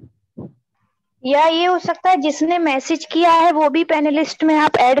 या ये हो सकता है जिसने मैसेज किया है वो भी पैनलिस्ट में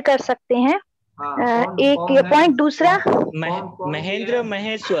आप ऐड कर सकते हैं। एक ये पॉइंट। दूसरा महेंद्र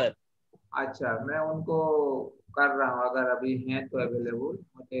महेश्वर। अच्छा, मैं उनको कर रहा हूँ, अगर अभी हैं तो अवेलेबल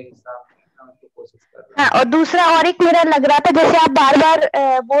मुझे हिसाब में उनको कोशिश कर रहा हूँ। हाँ, और दूसरा और एक मेरा लग रहा था, जैसे आप बार बार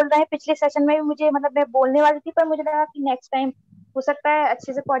बोल रहे हैं, पिछले सेशन में भी मुझे मतलब मैं बोलने वाली थी पर मुझे लगा कि नेक्स्ट टाइम हो सकता है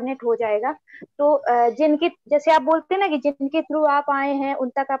अच्छे से कोऑर्डिनेट हो जाएगा। तो जिनके जैसे आप बोलते हैं ना कि जिनके थ्रू आप आए हैं उन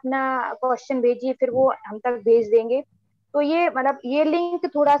तक अपना क्वेश्चन भेजिए, फिर वो हम तक भेज देंगे। तो ये मतलब ये लिंक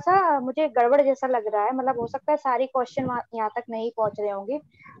थोड़ा सा मुझे गड़बड़ जैसा लग रहा है, मतलब हो सकता है सारे क्वेश्चन यहाँ तक नहीं पहुंच रहे होंगे।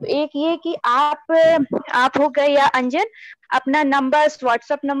 तो एक ये कि आप हो गए या अंजन अपना नंबर,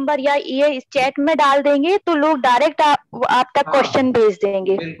 व्हाट्सएप नंबर या ये चैट में डाल देंगे तो लोग डायरेक्ट आप तक क्वेश्चन भेज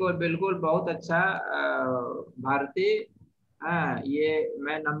देंगे। बिल्कुल बिल्कुल, बहुत अच्छा भारती। हाँ, ये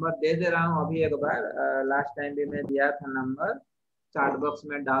मैं नंबर दे रहा हूँ अभी एक बार, लास्ट टाइम भी मैं दिया था नंबर, चार्ट बॉक्स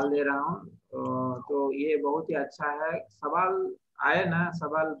में डाल दे रहा हूँ। तो ये बहुत ही अच्छा है। सवाल आए ना,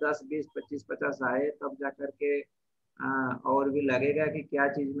 सवाल 10 20 25 50 आए तब जा करके और भी लगेगा कि क्या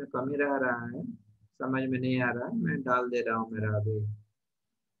चीज में कमी रह रहा है, समझ में नहीं आ रहा है। मैं डाल दे रहा हूँ मेरा अभी,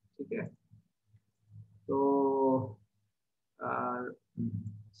 ठीक है। तो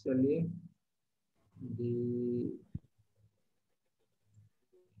चलिए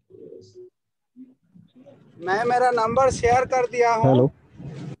मैं मेरा नंबर शेयर कर दिया हूँ। हेलो,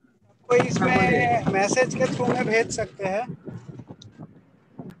 कोई इसमें मैसेज के थ्रू में भेज सकते हैं।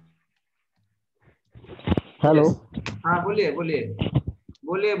 हेलो। हाँ बोलिए बोलिए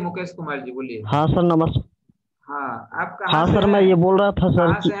बोलिए मुकेश कुमार जी, बोलिए। हाँ सर, नमस्कार। हाँ, आप कहाँ हाँ से सर, हैं? मैं ये बोल रहा था सर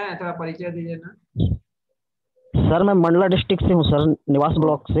कहाँ कि से हैं, थोड़ा परिचय दीजिए ना। सर मैं मंडला डिस्ट्रिक्ट से हूँ सर, निवास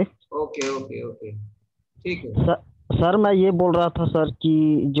ब्लॉक से। ओके ओके ओके, ठीक है। सर मैं ये बोल रहा था सर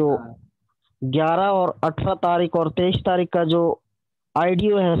कि जो 11 और 18 तारीख और 23 तारीख का जो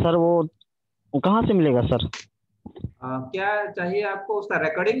आईडियो है सर, वो कहाँ से मिलेगा सर? क्या चाहिए आपको, उसका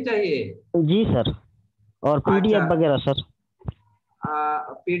रिकॉर्डिंग चाहिए? जी सर, और पीडीएफ वगैरह सर।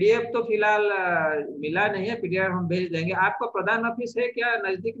 पीडीएफ तो फिलहाल मिला नहीं है, पीडीएफ हम भेज देंगे। आपका प्रधान ऑफिस है क्या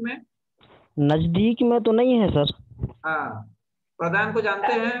नजदीक में? नजदीक में तो नहीं है सर। हाँ, प्रधान को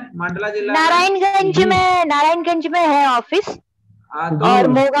जानते हैं मंडला जिला नारायणगंज में है ऑफिस, तो और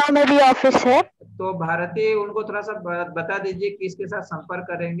मोगांव में भी ऑफिस है। तो भारतीय उनको थोड़ा सा बता दीजिए किसके साथ संपर्क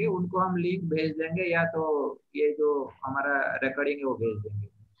करेंगे, उनको हम लिंक भेज देंगे, या तो ये जो हमारा रिकॉर्डिंग है वो भेज देंगे।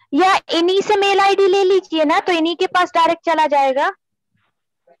 या इन्हीं से मेल आईडी ले लीजिए ना, तो इन्हीं के पास डायरेक्ट चला जाएगा।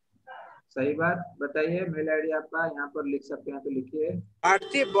 सही बात, बताइए मेल आईडी आपका, यहाँ पर लिख सकते हैं तो लिखिए।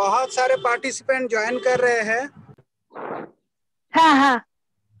 भारती, बहुत सारे पार्टिसिपेंट ज्वाइन कर रहे हैं। हाँ हाँ,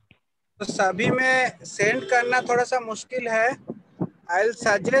 तो सभी में सेंड करना थोड़ा सा मुश्किल है। आई विल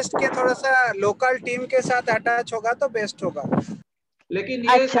सजेस्ट कि थोड़ा सा लोकल टीम के साथ अटैच होगा तो बेस्ट होगा। लेकिन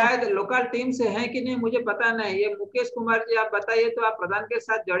ये शायद लोकल टीम से है कि नहीं मुझे पता नहीं। ये मुकेश कुमार जी आप बताइए, तो आप प्रधान के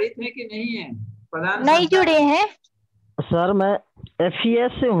साथ जड़ित हैं कि नहीं है? प्रधान नहीं जुड़े हैं सर, मैं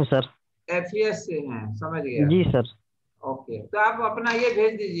एफईएस से हूँ सर। एफईएस से हैं, समझ गया जी सर। ओके, तो आप अपना ये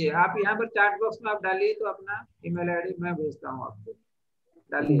भेज दीजिए, आप यहाँ पर चैट बॉक्स में आप डालिए, तो अपना ईमेल आईडी मैं भेजता हूँ आपको,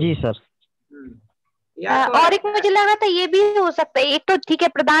 डालिए। जी सर। और एक मुझे लगा था ये भी हो सकता है, एक तो ठीक है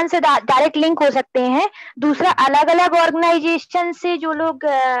प्रधान से डायरेक्ट लिंक हो सकते हैं, दूसरा अलग अलग ऑर्गेनाइजेशन से जो लोग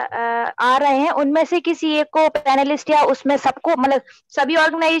आ रहे हैं उनमें से किसी एक को पैनलिस्ट या उसमें सबको, मतलब सभी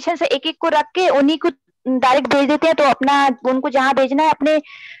ऑर्गेनाइजेशन से एक एक को रख के उन्हीं को डायरेक्ट भेज देते हैं, तो अपना उनको जहाँ भेजना है अपने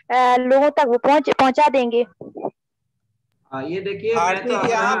लोगों तक वो पहुंचा देंगे। ये देखिए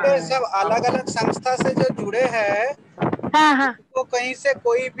यहाँ पे सब अलग अलग संस्था से जो जुड़े हैं, हाँ हाँ, तो कहीं से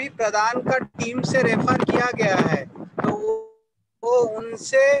कोई भी प्रधान का टीम से रेफर किया गया है तो वो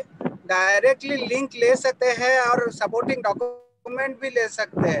उनसे डायरेक्टली लिंक ले सकते हैं और सपोर्टिंग डॉक्यूमेंट भी ले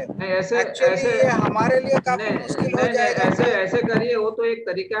सकते हैं। एक्चुअली ये हमारे लिए काफी मुश्किल हो जाएगा। ऐसे करिए, वो तो एक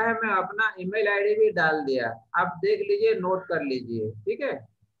तरीका है। मैं अपना ईमेल आईडी भी डाल दिया, आप देख लीजिए, नोट कर लीजिए, ठीक है।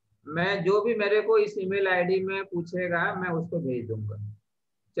 मैं जो भी मेरे को इस ईमेल आईडी में पूछेगा मैं उसको भेज दूंगा।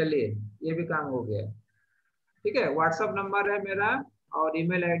 चलिए, ये भी काम हो गया, ठीक है। व्हाट्सएप नंबर है मेरा और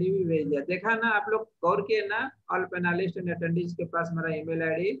ईमेल आईडी भी भेज दिया। देखा ना आप लोग, गौर किए ना, ऑल पैनलिस्ट एंड अटेंडेंट्स के पास मेरा ईमेल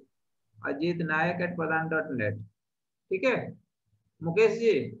आईडी ajit.naik@pradan.net, ठीक है। मुकेश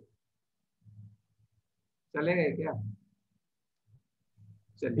जी चले गए क्या?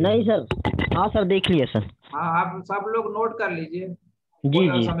 चलिए, नहीं सर, हाँ सर देख लिया सर। हाँ, आप सब लोग नोट कर लीजिए, जी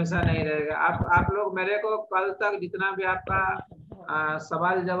जी, समस्या नहीं रहेगा। आप लोग मेरे को कल तक जितना भी आपका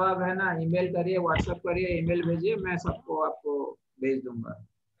सवाल जवाब है ना, ईमेल करिए, व्हाट्सएप करिए, ईमेल भेजिए, मैं सबको आपको भेज दूंगा।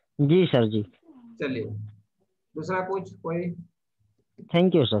 जी सर जी। चलिए, दूसरा कुछ कोई?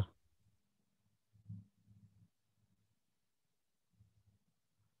 Thank you sir.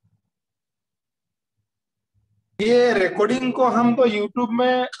 ये रिकॉर्डिंग को हम तो यूट्यूब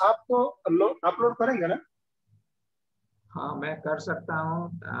में आपको अपलोड करेंगे ना? हाँ, मैं कर सकता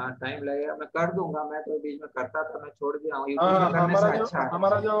हूँ, टाइम लगेगा, मैं कर दूंगा। मैं तो बीच में करता था, मैं छोड़ दिया हूँ। यूट्यूब में करने से अच्छा है।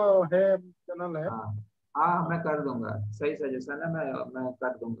 हमारा जो है चैनल है। हाँ, मैं कर दूंगा, सही सजेशन है, मैं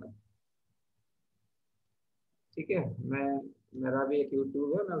कर दूंगा, ठीक है। मैं मेरा भी एक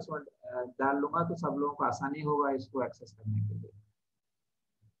यूट्यूब है, मैं उसमें डाल लूंगा तो सब लोगों को आसानी होगा इसको एक्सेस करने के लिए।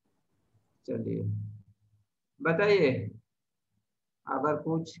 चलिए बताइए अगर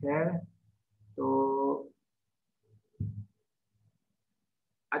कुछ है तो।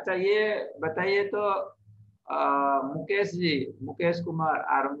 अच्छा ये बताइए तो मुकेश जी, मुकेश कुमार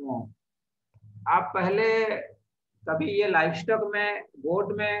आर्मो, आप पहले कभी ये लाइफ स्टॉक में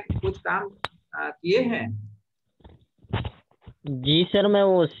बोर्ड में कुछ काम किए हैं? जी सर, मैं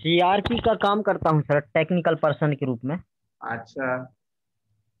वो सीआरपी का काम करता हूँ सर, टेक्निकल पर्सन के रूप में। अच्छा,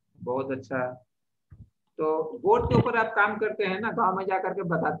 बहुत अच्छा। तो बोर्ड के ऊपर आप काम करते हैं ना, गांव में जाकर के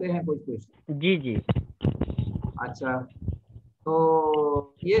बताते हैं कुछ कुछ? जी जी। अच्छा,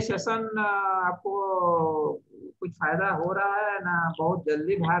 तो ये सेशन आपको कुछ फायदा हो रहा है ना? बहुत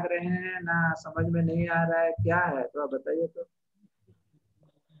जल्दी भाग रहे हैं ना, समझ में नहीं आ रहा है, क्या है तो आप बताइए तो।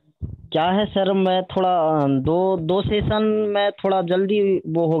 क्या है सर, मैं थोड़ा दो सेशन में थोड़ा जल्दी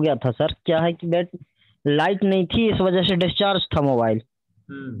वो हो गया था सर। क्या है कि लाइट नहीं थी, इस वजह से डिस्चार्ज था मोबाइल,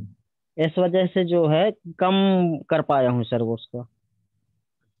 इस वजह से जो है कम कर पाया हूँ सर वो उसका।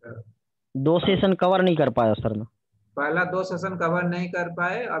 दो सेशन कवर नहीं कर पाया सर मैं। पहला 2 सेशन कवर नहीं कर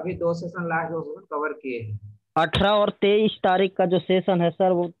पाए, अभी 2 सेशन, लास्ट 2 सेशन कवर किए हैं। 18 और 23 तारीख का जो सेशन है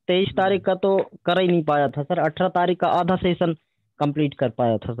सर, वो 23 तारीख का तो कर ही नहीं पाया था सर। 18 तारीख का आधा सेशन कंप्लीट कर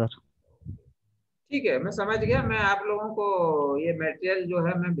पाया था सर। ठीक है, मैं समझ गया। मैं आप लोगों को ये मटेरियल जो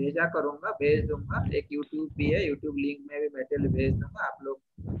है मैं भेजा करूंगा, भेज दूंगा। एक यूट्यूब भी है, यूट्यूब लिंक में भी मटेरियल भेज दूंगा, आप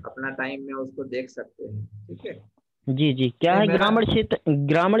लोग अपना टाइम में उसको देख सकते हैं। ठीक है जी जी। क्या है,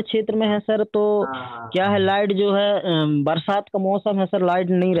 ग्रामीण क्षेत्र में है सर, तो क्या है लाइट जो है बरसात का मौसम है सर, लाइट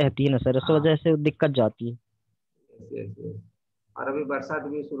नहीं रहती है ना सर, इस वजह से दिक्कत जाती है। और अभी बरसात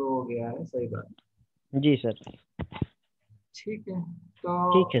भी शुरू हो गया है, सही बात। जी सर। ठीक है, तो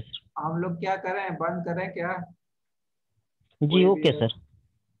ठीक है सर। हम लोग क्या करें, बंद करें क्या? जी ओके सर।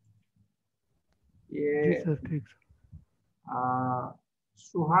 ये जी सर, ठीक सर।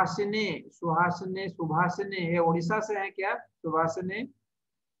 सुहासिनी, सुभाषिनी ये उड़ीसा से है क्या? सुभाषिनी,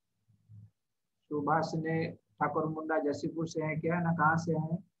 सुभाषिनी ठाकुर मुंडा जसीपुर से है क्या ना, कहाँ से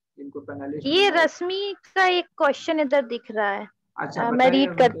है? इनको पैनलिस्ट ये रश्मि का एक क्वेश्चन इधर दिख रहा है। अच्छा, मैं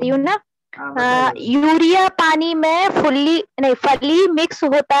रीड करती हूँ ना। बताइए। यूरिया पानी में फली मिक्स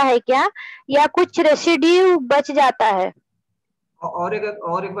होता है क्या, या कुछ रेसिड्यू बच जाता है? और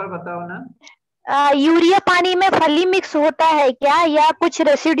एक बार बताओ ना। यूरिया पानी में फली मिक्स होता है क्या, या कुछ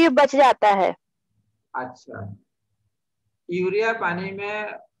रेसिड्यू बच जाता है? अच्छा, यूरिया पानी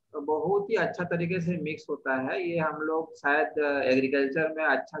में बहुत ही अच्छा तरीके से मिक्स होता है। ये हम लोग शायद एग्रीकल्चर में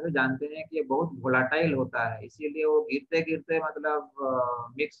अच्छा से जानते हैं कि ये बहुत वोलाटाइल होता है, इसीलिए वो गिरते गिरते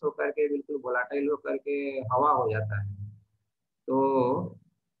मतलब मिक्स होकर के बिल्कुल वोलाटाइल होकर के हवा हो जाता है। तो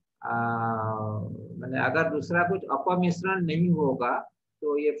मैंने अगर दूसरा कुछ अपमिश्रण नहीं होगा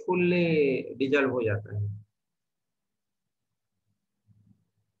तो ये फुल्ली डिजल्व हो जाता है।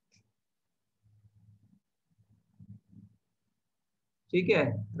 ठीक है,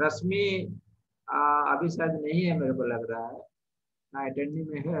 रश्मि अभी शायद नहीं है, मेरे को लग रहा है ना, अटेंडिंग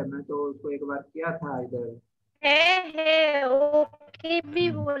में है। मैं तो उसको एक बार किया था इधर। है ओके भी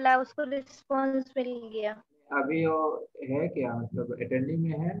बोला, उसको रिस्पांस मिल गया। अभी वो है क्या, मतलब अटेंडिंग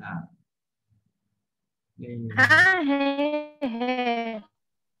में है ना? नहीं है। हाँ है।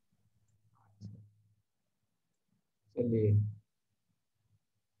 चलिए,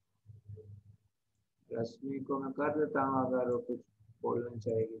 रश्मि को मैं कर देता हूँ अगर वो कुछ बोलना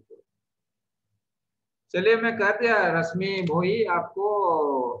चाहेगी तो। चलिए, मैं कर दिया रश्मि भोई, आपको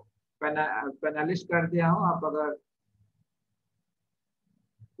पैनलिस्ट कर दिया हूँ। आप अगर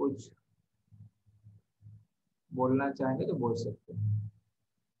कुछ बोलना चाहेंगे तो बोल सकते हैं।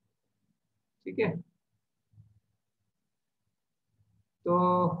 ठीक है,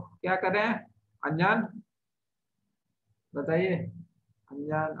 तो क्या करें? अंजान बताइए,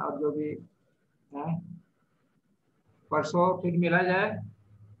 अंजान और जो भी है, परसों फिर मिला जाए।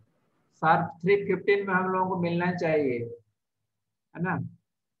 शार्प 3:15 में हम लोगों को मिलना चाहिए, है ना?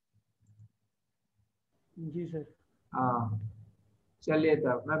 जी सर। हाँ, चलिए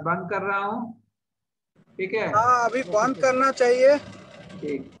तब मैं बंद कर रहा हूँ। ठीक है, हाँ अभी बंद करना चाहिए।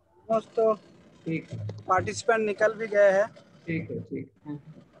 ठीक, तो ठीक है, पार्टिसिपेंट निकल भी गए हैं। ठीक है, ठीक,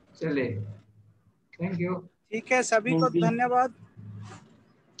 चलिए, थैंक यू। ठीक है, सभी को धन्यवाद।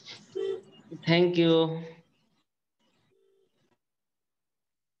 Thank you.